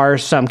here are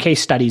some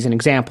case studies and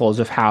examples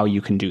of how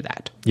you can do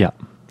that. Yeah.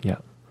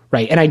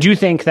 Right. And I do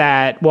think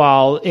that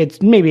while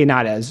it's maybe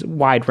not as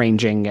wide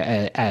ranging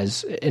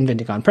as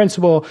Inventing on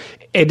Principle,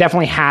 it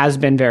definitely has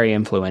been very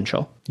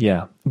influential.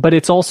 Yeah. But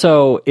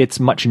it's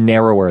much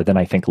narrower than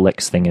I think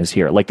Lick's thing is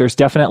here. Like there's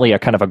definitely a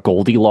kind of a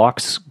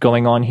Goldilocks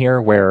going on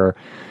here where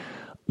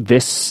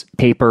this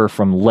paper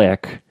from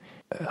Lick,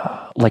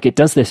 like it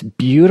does this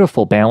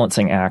beautiful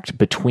balancing act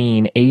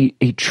between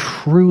a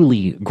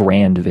truly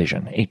grand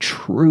vision, a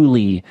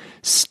truly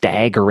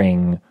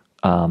staggering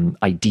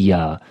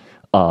idea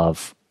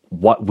of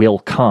what will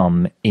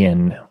come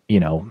in,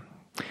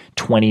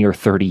 20 or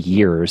 30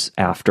 years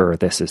after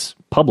this is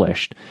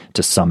published,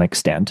 to some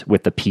extent,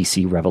 with the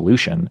PC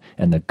revolution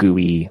and the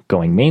GUI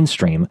going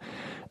mainstream.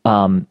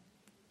 And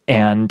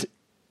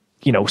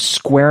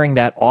squaring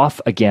that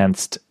off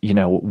against,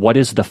 what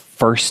is the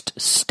first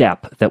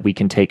step that we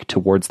can take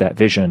towards that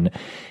vision,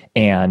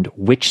 and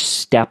which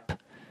step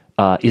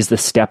is the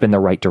step in the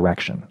right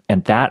direction.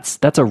 And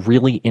that's a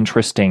really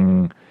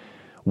interesting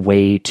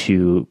way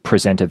to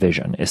present a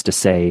vision, is to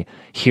say,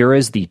 here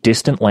is the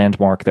distant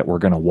landmark that we're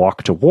going to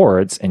walk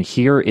towards, and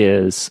here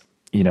is,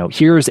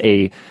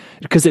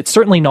 because it's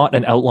certainly not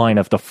an outline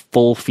of the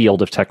full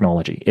field of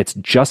technology. It's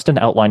just an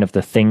outline of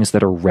the things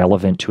that are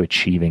relevant to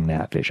achieving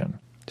that vision.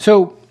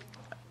 So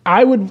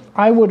I would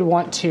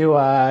want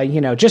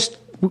to, just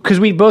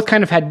because we both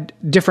kind of had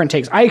different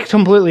takes. I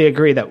completely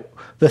agree that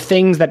the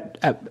things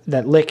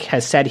that Lick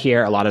has said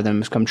here, a lot of them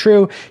has come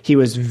true. He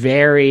was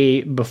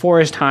very before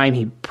his time.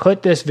 He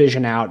put this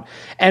vision out,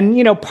 and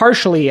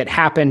partially it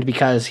happened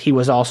because he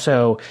was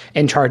also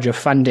in charge of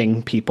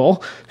funding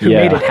people who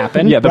made it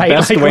happen. Yeah, the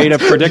best way to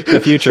predict the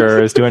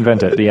future is to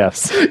invent it.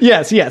 Yes.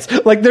 Yes.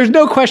 Like, there's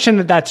no question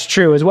that that's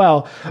true as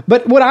well.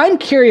 But what I'm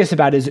curious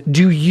about is,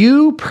 do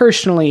you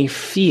personally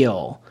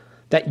feel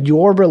that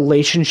your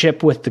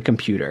relationship with the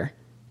computer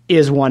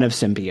is one of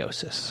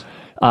symbiosis?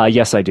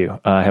 Yes, I do.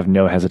 I have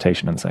no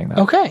hesitation in saying that.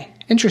 Okay,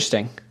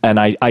 interesting. And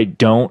I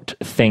don't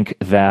think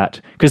that,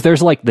 because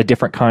there's like the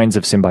different kinds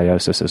of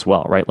symbiosis as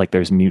well, right? Like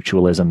there's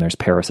mutualism, there's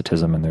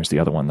parasitism, and there's the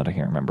other one that I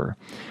can't remember.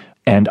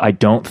 And I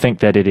don't think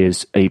that it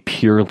is a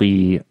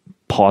purely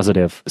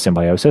positive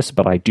symbiosis,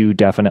 but I do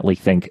definitely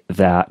think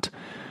that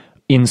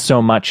in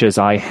so much as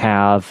I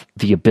have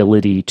the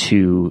ability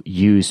to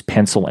use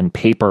pencil and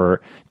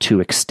paper to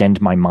extend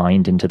my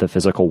mind into the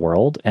physical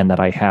world, and that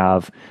I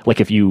have,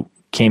 like if you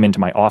came into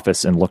my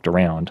office and looked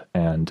around,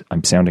 and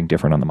I'm sounding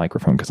different on the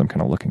microphone because I'm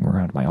kind of looking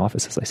around my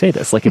office as I say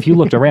this. Like if you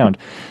looked around,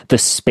 the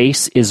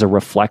space is a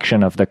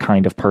reflection of the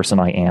kind of person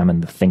I am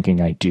and the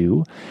thinking I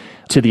do,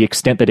 to the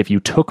extent that if you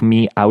took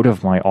me out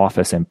of my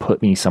office and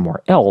put me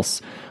somewhere else,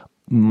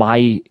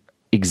 my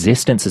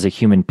existence as a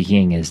human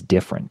being is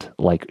different.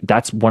 Like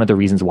that's one of the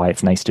reasons why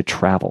it's nice to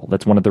travel.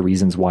 That's one of the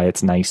reasons why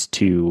it's nice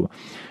to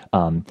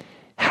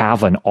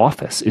have an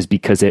office, is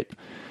because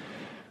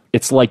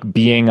it's like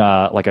being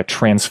like a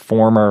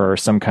transformer or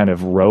some kind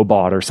of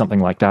robot or something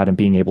like that, and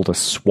being able to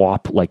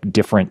swap like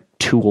different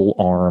tool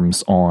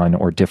arms on,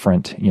 or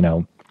different,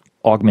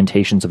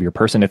 augmentations of your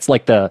person. It's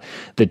like the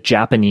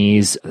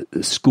Japanese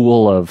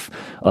school of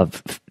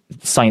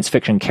science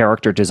fiction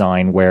character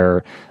design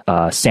where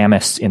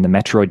Samus in the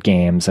Metroid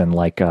games and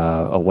like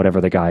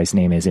whatever the guy's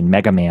name is in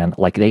Mega Man,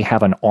 like they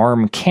have an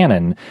arm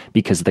cannon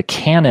because the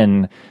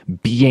cannon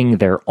being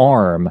their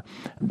arm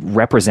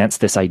represents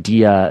this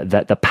idea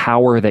that the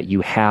power that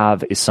you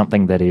have is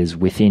something that is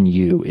within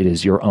you. It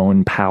is your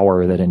own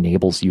power that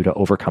enables you to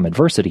overcome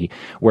adversity.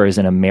 Whereas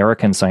in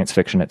American science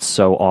fiction, it's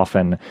so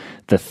often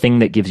the thing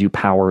that gives you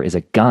power is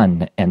a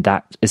gun, and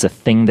that is a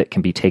thing that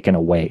can be taken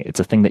away. It's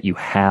a thing that you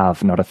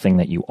have, not a thing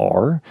that you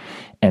are.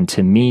 And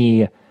to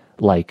me,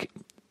 like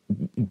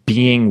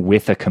being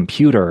with a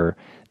computer,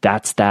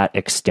 that's that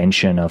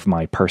extension of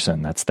my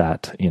person. That's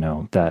that,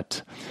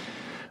 that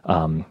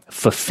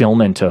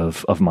fulfillment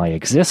of my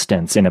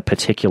existence in a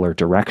particular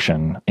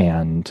direction.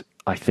 And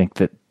I think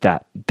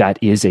that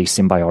is a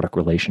symbiotic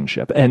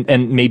relationship.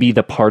 And maybe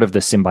the part of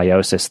the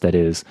symbiosis that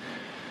is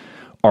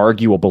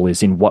arguable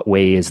is in what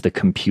way is the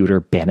computer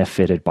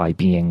benefited by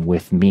being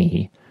with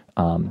me.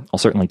 I'll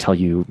certainly tell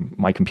you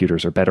my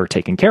computers are better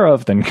taken care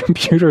of than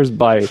computers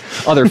by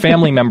other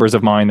family members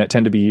of mine that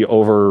tend to be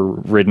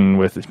overridden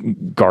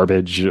with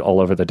garbage all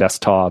over the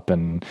desktop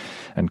and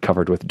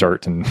covered with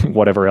dirt and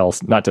whatever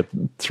else, not to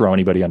throw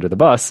anybody under the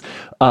bus.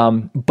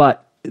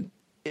 But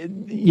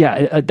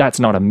yeah,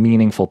 that's not a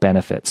meaningful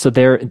benefit. So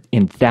there,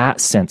 in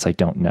that sense, I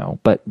don't know.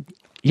 But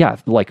yeah,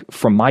 like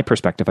from my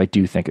perspective, I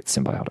do think it's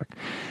symbiotic.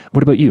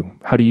 What about you?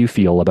 How do you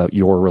feel about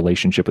your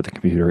relationship with the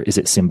computer? Is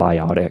it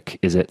symbiotic?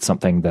 Is it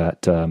something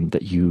that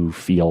that you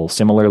feel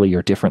similarly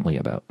or differently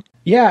about?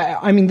 Yeah,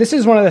 I mean, this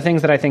is one of the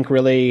things that I think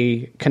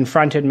really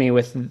confronted me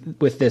with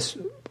this,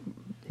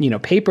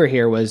 paper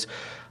here was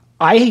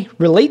I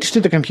relate to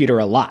the computer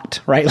a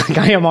lot, right? Like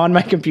I am on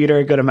my computer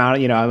a good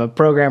amount. I'm a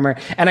programmer,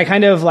 and I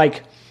kind of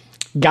like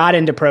got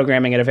into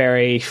programming at a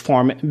very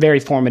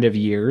formative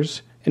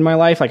years in my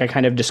life. Like I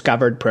kind of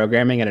discovered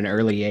programming at an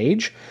early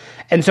age.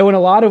 And so in a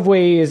lot of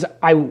ways,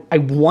 I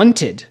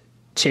wanted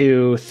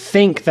to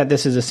think that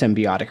this is a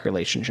symbiotic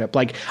relationship.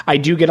 Like I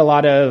do get a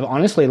lot of,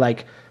 honestly,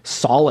 like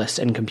solace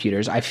in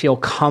computers. I feel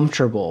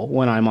comfortable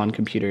when I'm on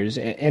computers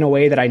in a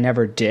way that I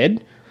never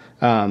did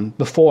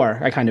before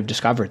I kind of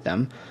discovered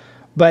them.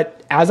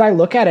 But as I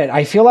look at it,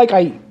 I feel like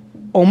I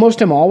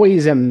almost am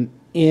always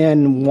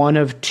in one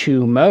of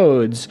two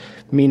modes,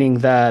 meaning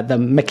the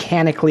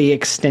mechanically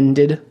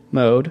extended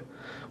mode,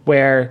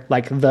 where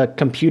like the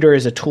computer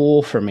is a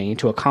tool for me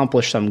to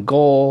accomplish some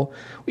goal.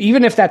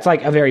 Even if that's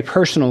like a very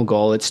personal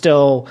goal, it's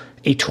still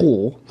a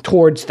tool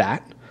towards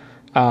that.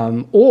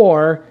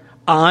 Or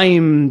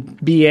I'm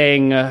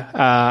being,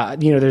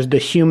 there's the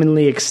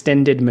humanly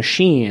extended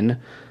machine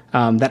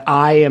that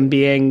I am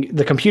being,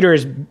 the computer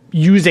is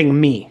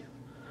using me,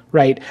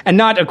 right? And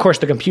not, of course,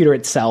 the computer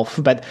itself,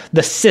 but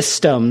the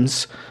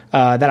systems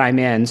that I'm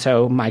in.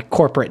 So my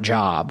corporate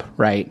job,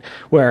 right?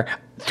 Where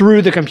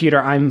through the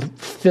computer, I'm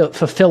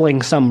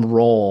fulfilling some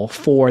role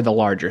for the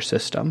larger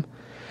system.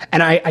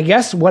 And I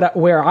guess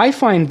where I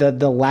find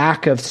the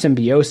lack of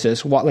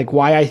symbiosis,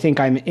 why I think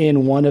I'm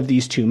in one of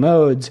these two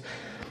modes,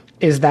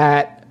 is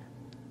that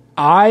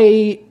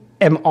I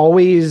am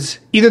always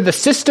either the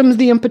system's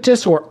the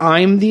impetus or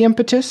I'm the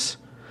impetus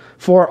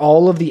for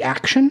all of the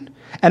action.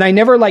 And I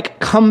never like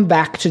come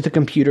back to the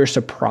computer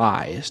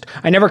surprised.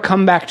 I never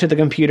come back to the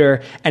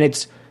computer and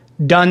it's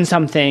done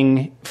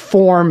something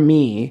for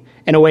me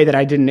in a way that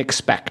I didn't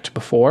expect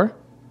before.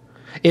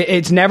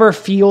 It never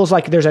feels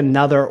like there's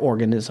another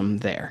organism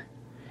there.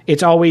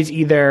 It's always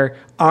either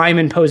I'm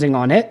imposing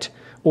on it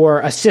or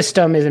a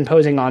system is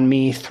imposing on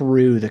me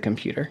through the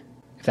computer,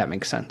 if that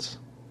makes sense.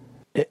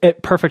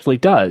 It perfectly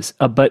does.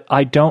 But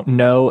I don't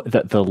know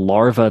that the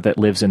larva that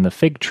lives in the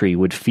fig tree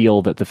would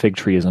feel that the fig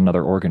tree is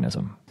another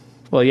organism.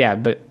 Well, yeah,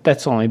 but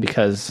that's only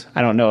because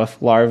I don't know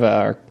if larvae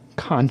are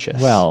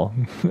conscious. Well,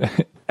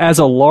 as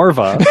a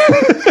larva,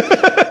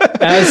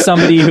 as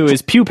somebody who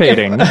is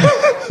pupating.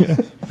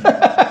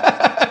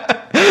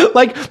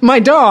 Like my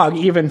dog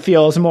even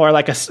feels more of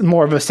a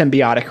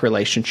symbiotic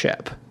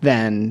relationship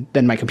than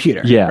my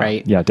computer. Yeah,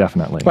 right. Yeah,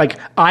 definitely. Like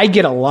I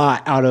get a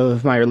lot out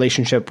of my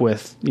relationship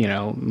with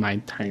my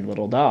tiny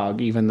little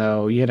dog, even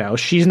though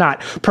she's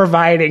not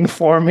providing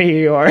for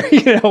me or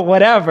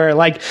whatever.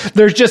 Like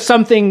there's just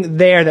something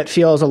there that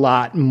feels a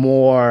lot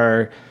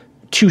more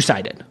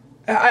two-sided.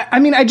 I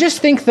mean, I just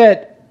think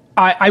that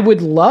I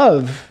would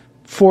love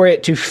for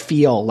it to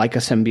feel like a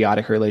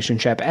symbiotic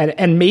relationship.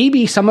 And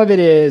maybe some of it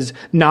is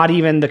not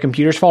even the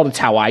computer's fault. It's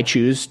how I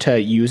choose to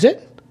use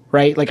it,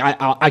 right? Like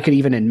I could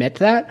even admit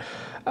that.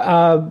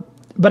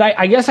 But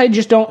I guess I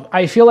just don't,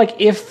 I feel like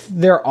if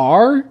there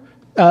are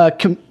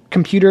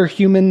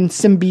computer-human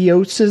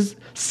symbioses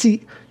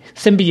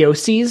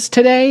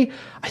today,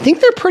 I think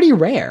they're pretty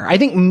rare. I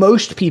think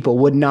most people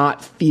would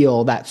not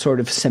feel that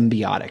sort of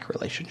symbiotic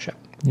relationship.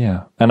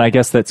 Yeah. And I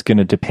guess that's going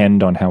to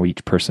depend on how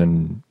each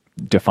person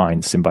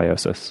defines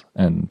symbiosis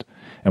and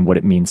what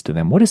it means to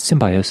them. What does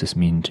symbiosis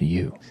mean to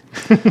you?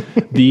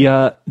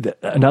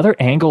 Another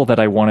angle that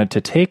I wanted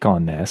to take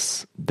on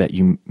this that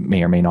you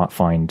may or may not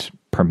find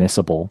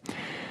permissible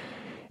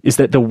is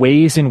that the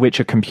ways in which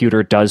a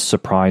computer does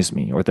surprise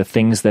me, or the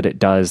things that it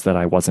does that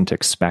I wasn't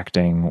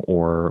expecting,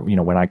 or,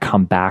 when I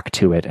come back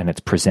to it and it's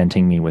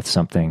presenting me with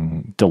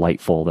something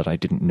delightful that I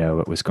didn't know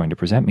it was going to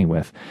present me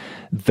with,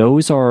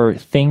 those are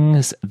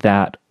things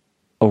that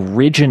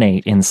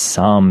originate in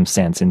some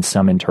sense, in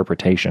some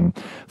interpretation,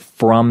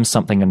 from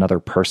something another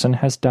person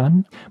has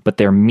done, but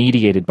they're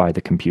mediated by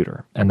the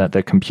computer, and that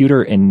the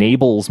computer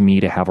enables me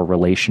to have a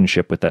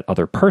relationship with that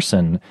other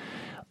person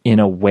in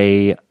a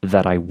way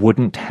that I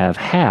wouldn't have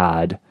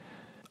had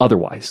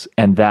otherwise.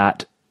 And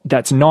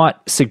that's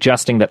not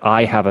suggesting that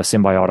I have a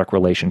symbiotic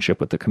relationship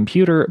with the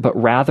computer, but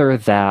rather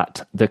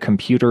that the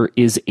computer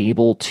is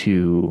able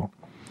to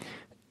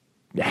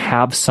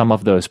have some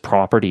of those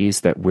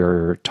properties that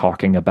we're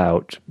talking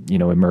about,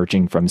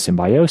 emerging from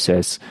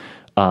symbiosis,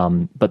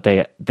 but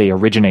they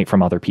originate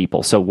from other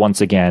people. So once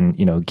again,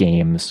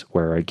 games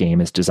where a game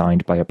is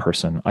designed by a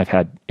person. I've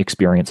had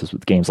experiences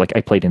with games, like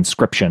I played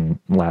Inscryption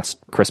last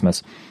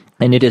Christmas,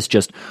 and it is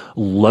just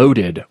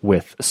loaded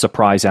with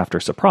surprise after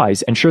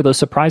surprise. And sure, those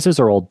surprises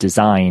are all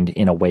designed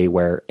in a way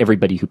where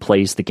everybody who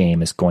plays the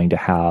game is going to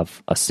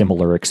have a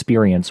similar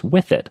experience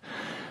with it.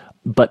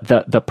 But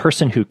the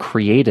person who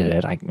created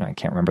it, I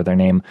can't remember their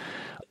name,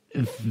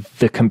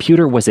 the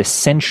computer was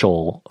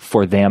essential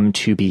for them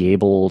to be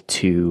able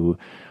to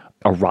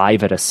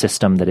arrive at a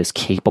system that is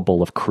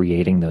capable of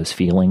creating those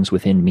feelings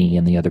within me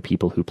and the other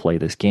people who play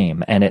this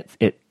game. And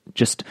it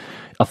just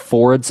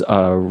affords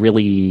a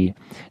really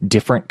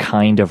different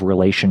kind of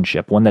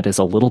relationship, one that is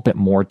a little bit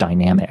more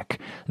dynamic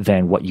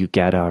than what you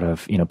get out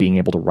of, being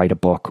able to write a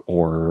book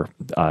or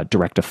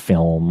direct a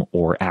film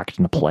or act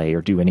in a play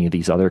or do any of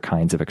these other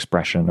kinds of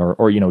expression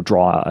or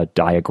draw a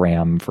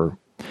diagram for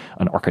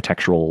an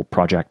architectural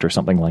project or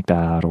something like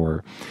that,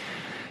 or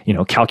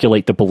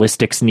calculate the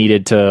ballistics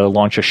needed to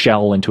launch a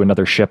shell into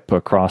another ship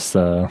across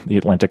the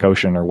Atlantic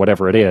Ocean or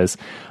whatever it is.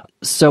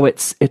 So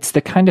it's the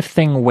kind of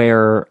thing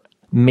where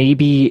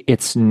maybe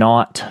it's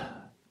not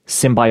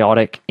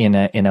symbiotic in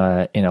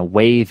a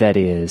way that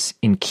is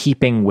in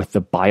keeping with the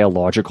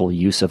biological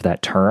use of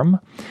that term,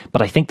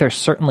 but I think there's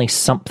certainly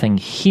something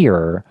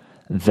here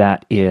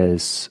that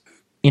is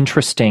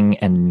interesting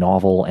and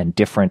novel and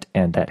different,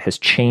 and that has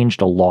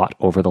changed a lot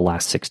over the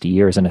last 60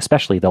 years, and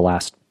especially the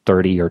last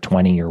 30 or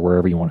 20 or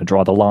wherever you want to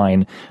draw the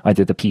line,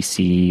 either the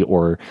PC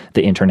or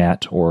the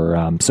internet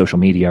or social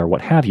media or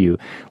what have you.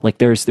 Like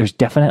there's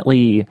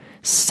definitely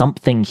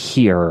something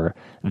here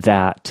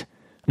that,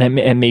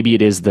 and maybe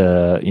it is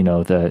the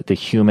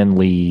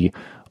humanly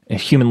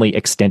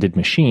extended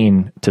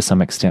machine to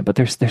some extent, but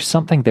there's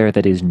something there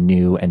that is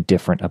new and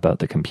different about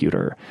the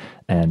computer.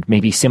 And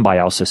maybe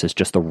symbiosis is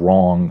just the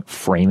wrong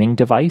framing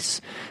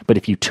device. But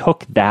if you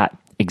took that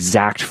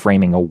exact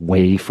framing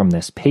away from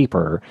this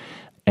paper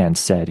and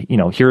said,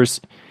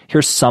 here's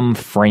some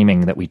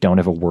framing that we don't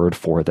have a word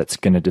for that's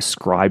going to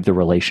describe the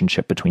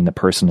relationship between the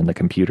person and the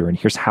computer, and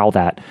here's how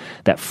that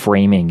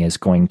framing is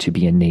going to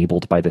be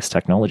enabled by this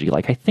technology.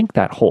 Like, I think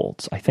that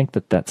holds. I think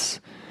that's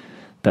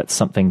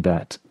something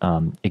that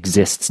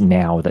exists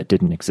now that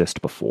didn't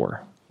exist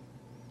before.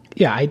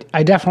 Yeah,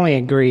 I definitely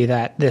agree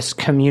that this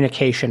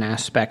communication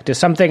aspect is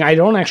something I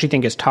don't actually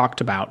think is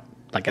talked about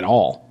like at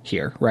all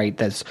here, right?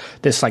 This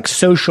like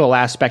social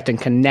aspect and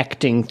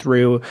connecting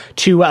through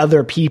to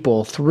other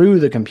people through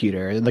the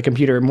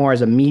computer more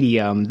as a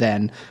medium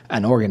than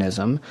an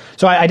organism.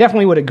 So I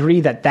definitely would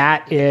agree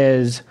that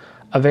is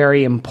a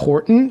very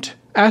important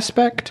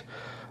aspect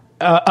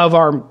of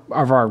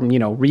our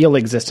real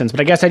existence.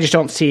 But I guess I just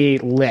don't see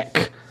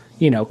Lick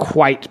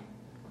quite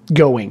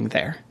going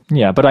there.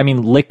 Yeah, but I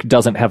mean, Lick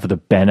doesn't have the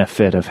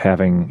benefit of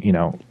having,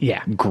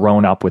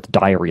 grown up with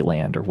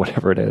Diaryland or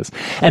whatever it is.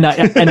 And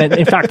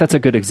in fact, that's a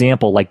good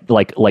example, like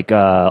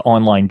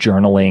online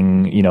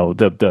journaling,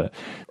 the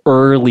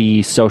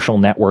early social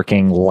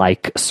networking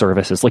like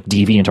services, like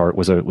DeviantArt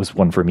was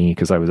one for me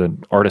because I was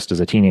an artist as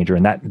a teenager,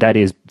 and that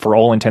is, for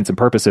all intents and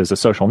purposes, a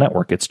social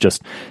network. It's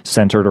just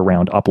centered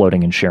around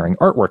uploading and sharing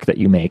artwork that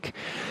you make.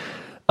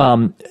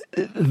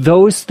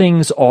 Those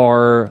things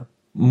are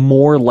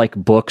more like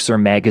books or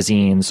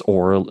magazines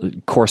or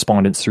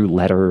correspondence through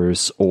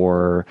letters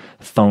or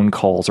phone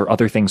calls or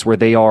other things, where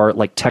they are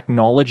like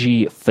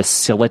technology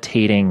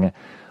facilitating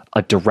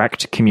a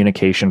direct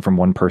communication from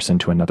one person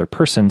to another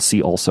person.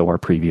 See also our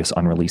previous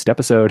unreleased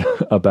episode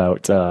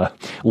about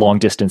long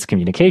distance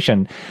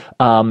communication.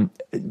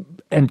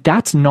 And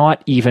that's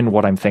not even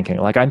what I'm thinking.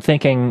 Like I'm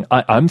thinking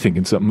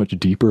something much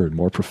deeper and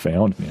more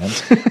profound, man.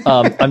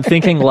 I'm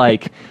thinking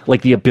like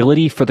the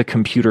ability for the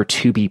computer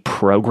to be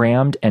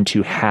programmed and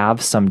to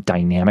have some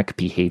dynamic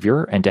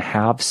behavior and to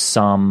have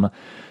some,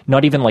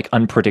 not even like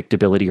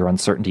unpredictability or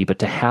uncertainty, but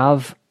to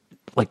have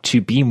like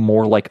to be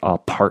more like a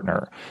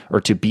partner,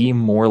 or to be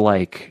more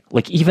like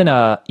even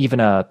a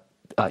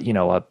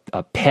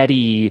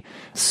petty,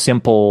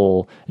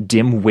 simple,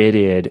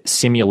 dim-witted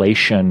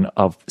simulation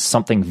of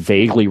something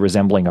vaguely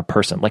resembling a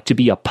person, like to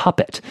be a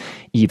puppet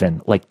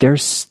even. Like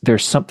there's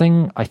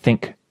something, I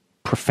think,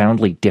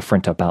 profoundly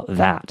different about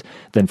that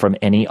than from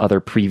any other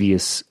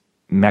previous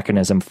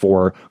mechanism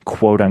for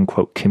quote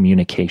unquote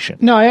communication.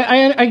 No,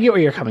 I get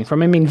where you're coming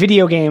from. I mean,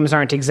 video games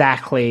aren't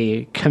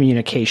exactly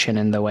communication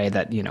in the way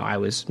that, I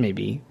was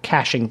maybe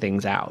cashing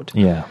things out.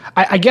 Yeah.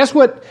 I guess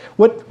what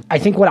I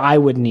think what I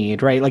would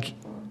need, right? Like,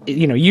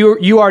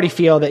 you already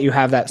feel that you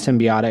have that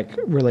symbiotic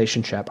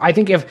relationship. I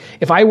think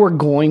if I were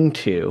going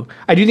to,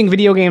 I do think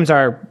video games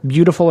are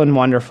beautiful and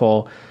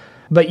wonderful,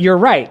 but you're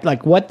right.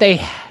 Like, what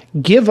they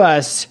give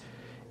us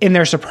in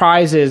their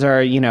surprises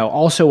are,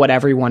 also what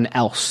everyone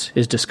else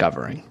is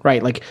discovering,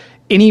 right? Like,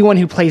 anyone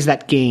who plays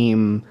that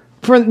game,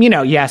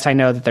 yes, I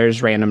know that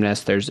there's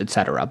randomness, there's et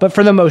cetera, but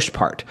for the most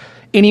part,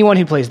 anyone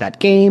who plays that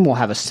game will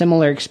have a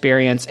similar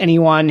experience.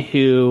 Anyone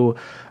who,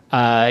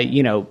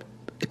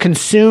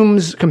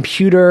 consumes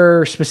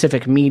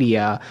computer-specific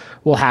media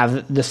will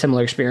have the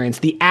similar experience.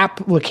 The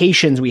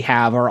applications we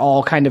have are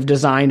all kind of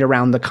designed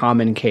around the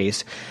common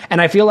case. And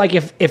I feel like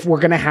if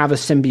we're going to have a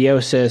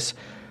symbiosis,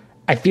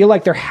 I feel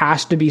like there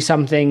has to be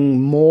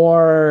something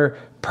more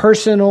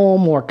personal,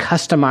 more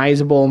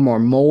customizable, more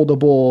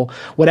moldable,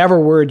 whatever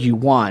word you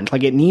want.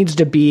 Like, it needs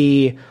to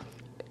be...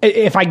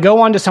 If I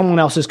go onto someone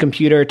else's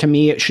computer, to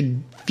me, it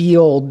should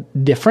feel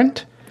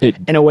different.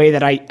 In a way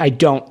that I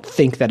don't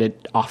think that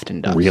it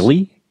often does.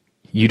 Really?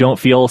 You don't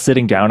feel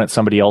sitting down at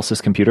somebody else's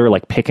computer,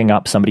 like picking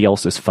up somebody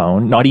else's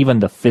phone? Not even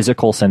the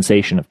physical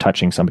sensation of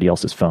touching somebody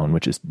else's phone,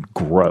 which is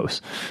gross.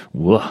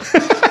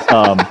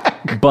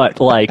 But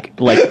like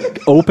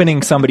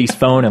opening somebody's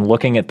phone and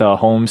looking at the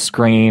home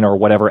screen or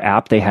whatever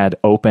app they had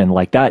open,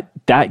 like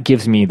that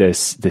gives me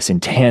this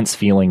intense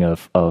feeling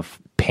of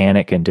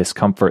panic and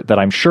discomfort that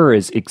I'm sure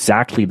is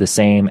exactly the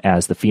same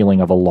as the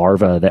feeling of a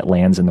larva that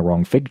lands in the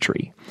wrong fig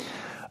tree.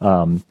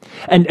 And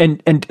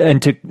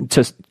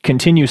to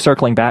continue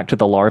circling back to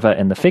the larva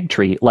and the fig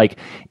tree, like,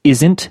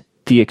 isn't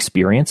the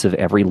experience of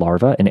every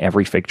larva in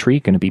every fig tree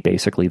going to be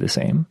basically the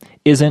same?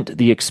 Isn't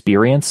the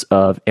experience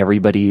of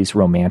everybody's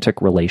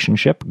romantic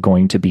relationship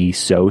going to be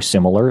so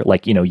similar?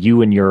 Like,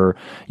 you and your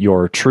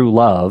true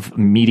love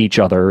meet each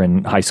other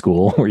in high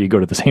school, where you go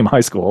to the same high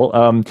school,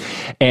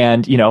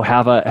 and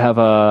have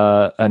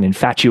an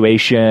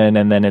infatuation,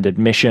 and then an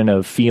admission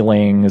of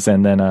feelings,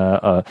 and then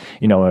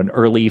an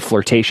early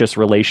flirtatious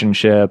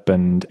relationship,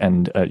 and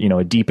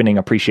a deepening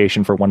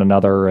appreciation for one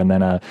another, and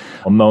then a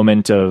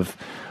moment of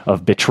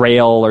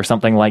betrayal or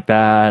something like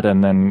that,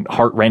 and then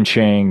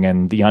heart-wrenching,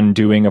 and the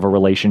undoing of a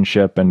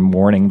relationship, and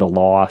mourning the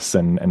loss,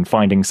 and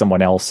finding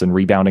someone else and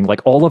rebounding.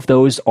 Like, all of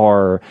those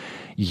are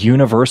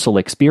universal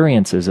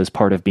experiences as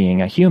part of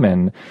being a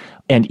human.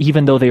 And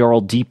even though they are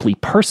all deeply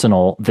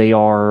personal, they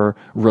are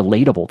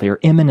relatable. They are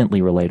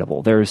eminently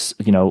relatable. There's,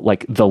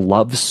 like, the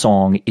love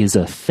song is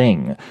a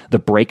thing. The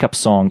breakup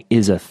song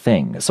is a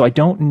thing. So I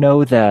don't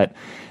know that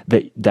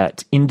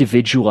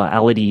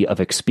individuality of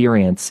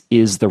experience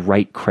is the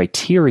right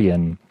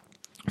criterion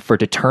for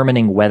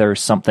determining whether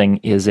something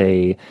is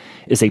a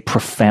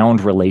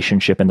profound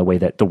relationship in the way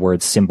that the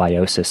word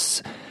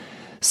symbiosis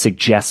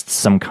suggests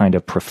some kind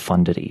of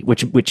profundity,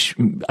 which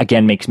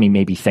again makes me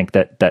maybe think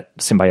that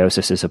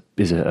symbiosis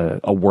is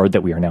a word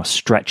that we are now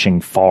stretching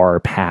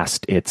far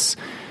past its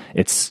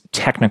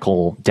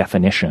technical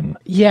definition.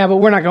 Yeah, but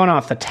we're not going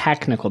off the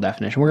technical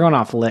definition. We're going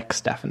off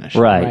Lick's definition.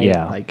 Right,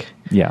 yeah.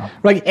 Yeah.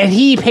 Right, and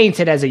he paints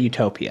it as a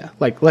utopia.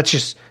 Like, let's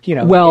just,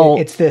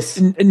 it's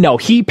this... No,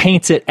 he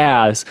paints it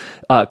as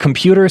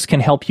computers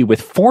can help you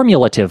with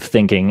formulative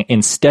thinking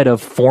instead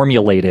of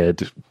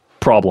formulated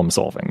problem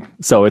solving.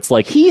 So it's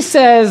like... He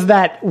says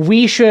that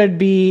we should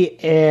be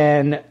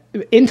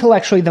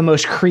intellectually the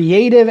most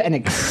creative and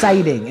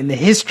exciting in the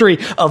history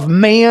of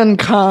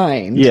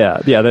mankind. Yeah,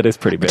 that is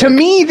pretty big. To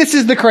me, this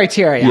is the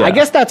criteria. Yeah. I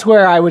guess that's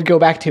where I would go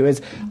back to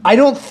is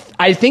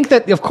I think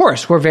that, of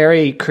course, we're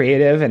very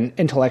creative and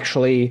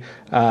intellectually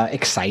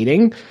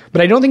exciting,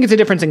 but I don't think it's a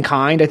difference in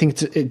kind. I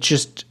think it's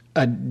just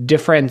a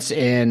difference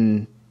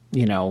in,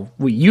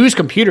 we use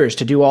computers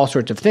to do all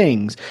sorts of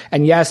things.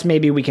 And yes,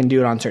 maybe we can do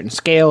it on certain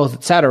scales,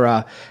 et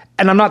cetera.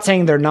 And I'm not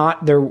saying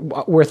there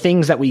were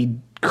things that we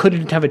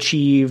couldn't have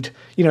achieved,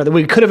 that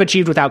we could have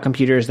achieved without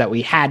computers, that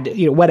we had,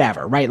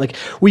 whatever, right? Like,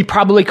 we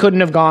probably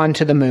couldn't have gone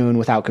to the moon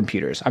without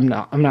computers. I'm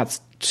not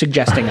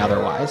suggesting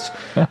otherwise.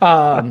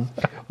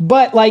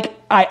 But like,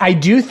 I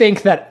do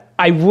think that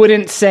I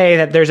wouldn't say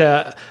that there's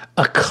a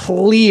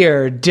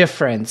clear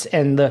difference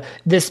in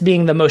this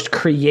being the most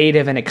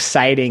creative and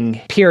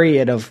exciting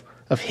period of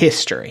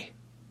history.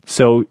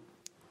 So,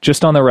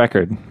 just on the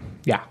record,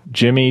 yeah,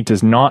 Jimmy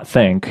does not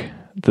think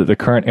that the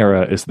current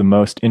era is the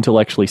most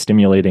intellectually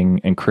stimulating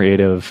and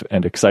creative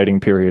and exciting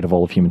period of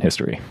all of human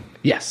history.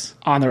 Yes,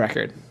 on the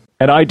record.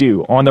 And I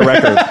do, on the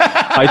record.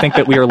 I think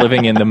that we are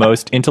living in the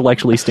most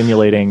intellectually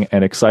stimulating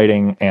and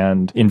exciting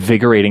and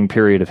invigorating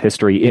period of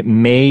history. It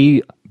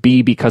may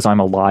B, because I'm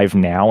alive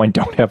now and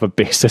don't have a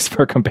basis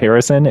for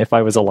comparison if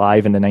I was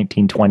alive in the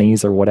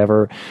 1920s or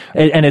whatever.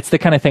 And it's the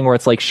kind of thing where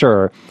it's like,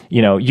 sure,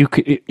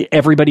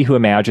 everybody who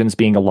imagines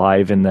being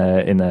alive in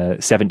the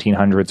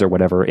 1700s or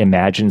whatever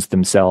imagines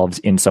themselves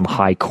in some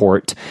high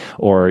court,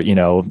 or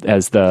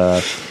as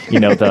the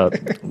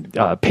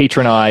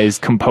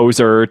patronized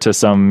composer to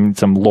some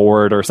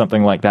lord or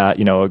something like that,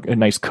 a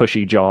nice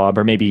cushy job,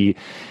 or maybe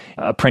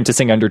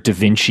apprenticing under Da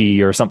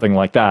Vinci or something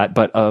like that.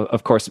 But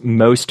of course,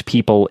 most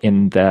people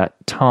in that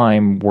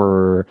time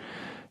were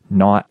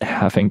not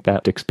having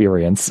that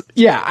experience.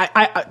 Yeah,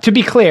 I to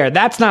be clear,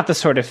 that's not the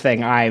sort of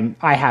thing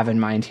I have in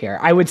mind here.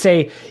 I would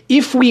say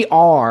if we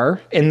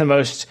are in the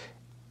most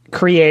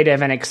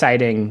creative and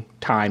exciting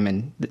time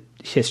in the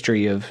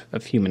history of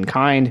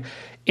humankind,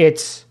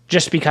 it's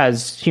just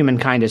because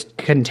humankind has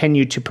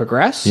continued to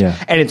progress. Yeah.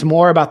 And it's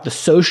more about the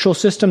social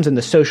systems and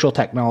the social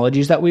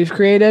technologies that we've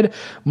created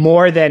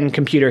more than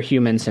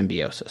computer-human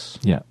symbiosis.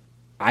 Yeah.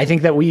 I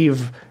think that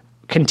we've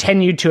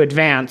continued to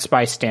advance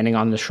by standing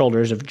on the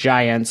shoulders of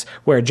giants,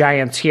 where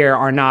giants here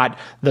are not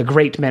the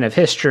great men of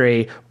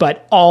history,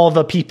 but all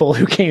the people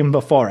who came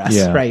before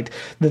us, right?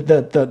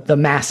 The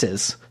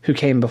masses who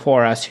came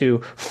before us,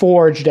 who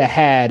forged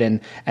ahead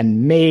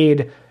and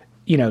made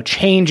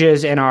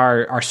changes in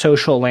our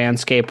social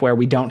landscape where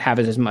we don't have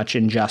as much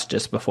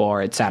injustice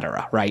before, et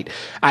cetera, right?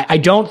 I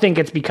don't think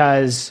it's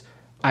because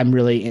I'm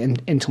really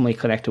intimately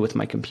connected with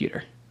my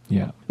computer.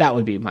 Yeah. That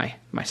would be my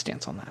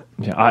stance on that.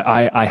 Yeah,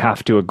 I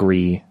have to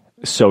agree.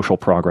 Social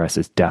progress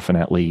is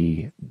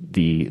definitely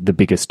the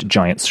biggest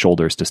giant's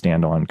shoulders to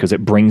stand on, because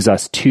it brings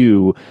us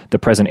to the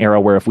present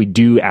era where if we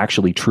do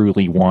actually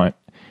truly want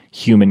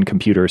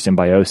human-computer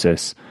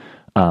symbiosis,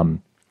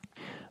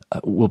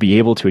 we'll be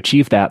able to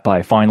achieve that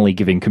by finally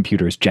giving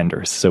computers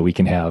genders. So we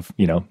can have,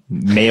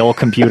 male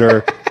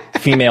computer,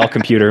 female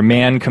computer,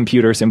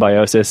 man-computer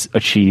symbiosis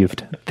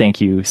achieved. Thank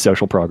you,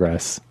 social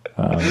progress.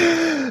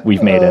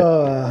 We've made it.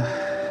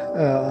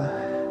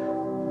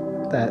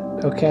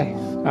 Okay.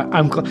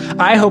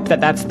 I hope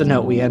that's the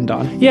note we end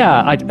on.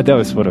 Yeah, that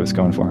was what I was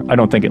going for. I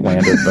don't think it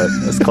landed, but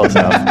it's close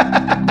enough.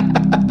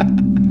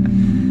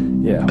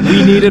 Yeah,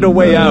 we needed a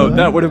way out.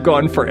 That would have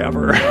gone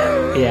forever.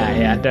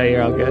 Yeah. No,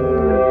 you're all good.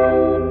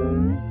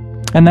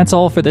 And that's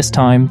all for this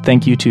time.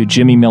 Thank you to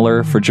Jimmy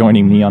Miller for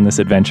joining me on this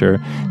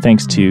adventure.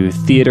 Thanks to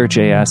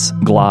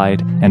Theater.js,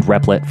 Glide, and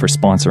Replit for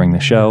sponsoring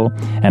the show.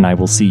 And I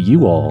will see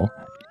you all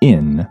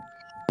in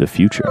the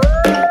future.